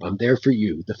 baby. I'm there for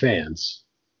you, the fans.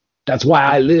 That's why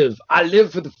I live. I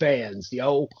live for the fans,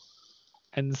 yo.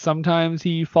 And sometimes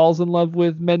he falls in love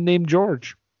with men named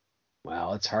George.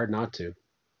 Well, it's hard not to.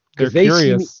 They're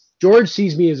curious. George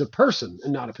sees me as a person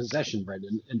and not a possession,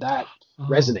 Brendan, and that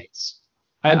resonates.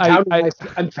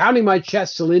 I'm pounding my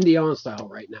chest Celine Dion style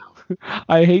right now.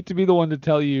 I hate to be the one to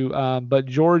tell you, but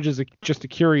George is just a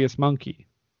curious monkey.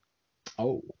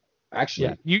 Oh.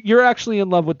 Actually, yeah, you're actually in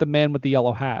love with the man with the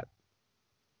yellow hat.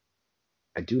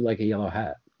 I do like a yellow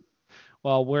hat.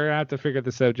 Well, we're gonna have to figure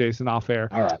this out, Jason, off air.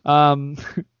 All right.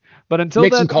 But until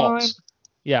make that some time, calls.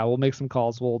 Yeah, we'll make some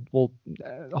calls. We'll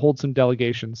hold some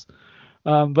delegations.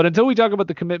 But until we talk about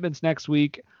The Commitments next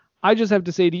week, I just have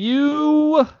to say to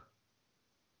you,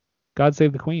 God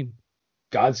save the Queen.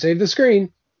 God save the screen.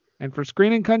 And for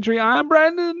Screen and Country, I'm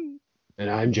Brandon. And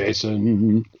I'm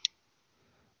Jason.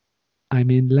 I'm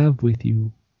in love with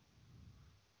you.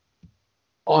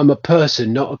 I'm a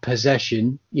person, not a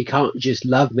possession. You can't just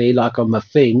love me like I'm a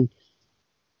thing.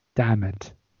 Damn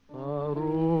it. A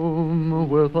room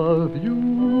with a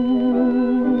view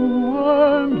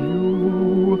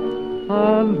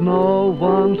and no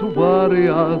one to worry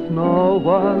us, no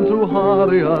one to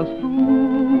hurry us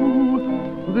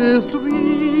through this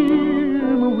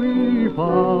dream we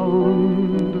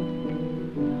found.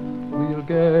 We'll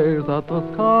gaze at the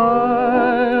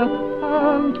sky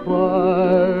and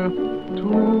try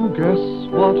to guess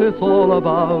what it's all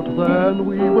about. Then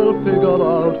we will figure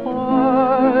out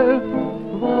why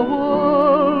the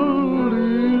world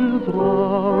is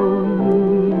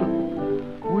round.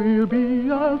 We'll be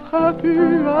as happy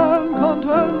and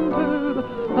contented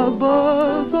as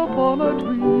birds upon a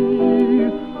tree,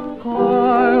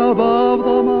 high above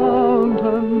the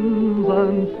mountains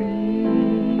and sea.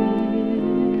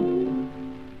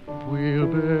 We'll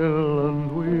build and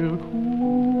we'll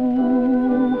coo,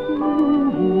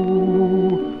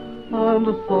 and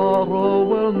sorrow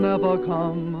will never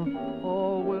come.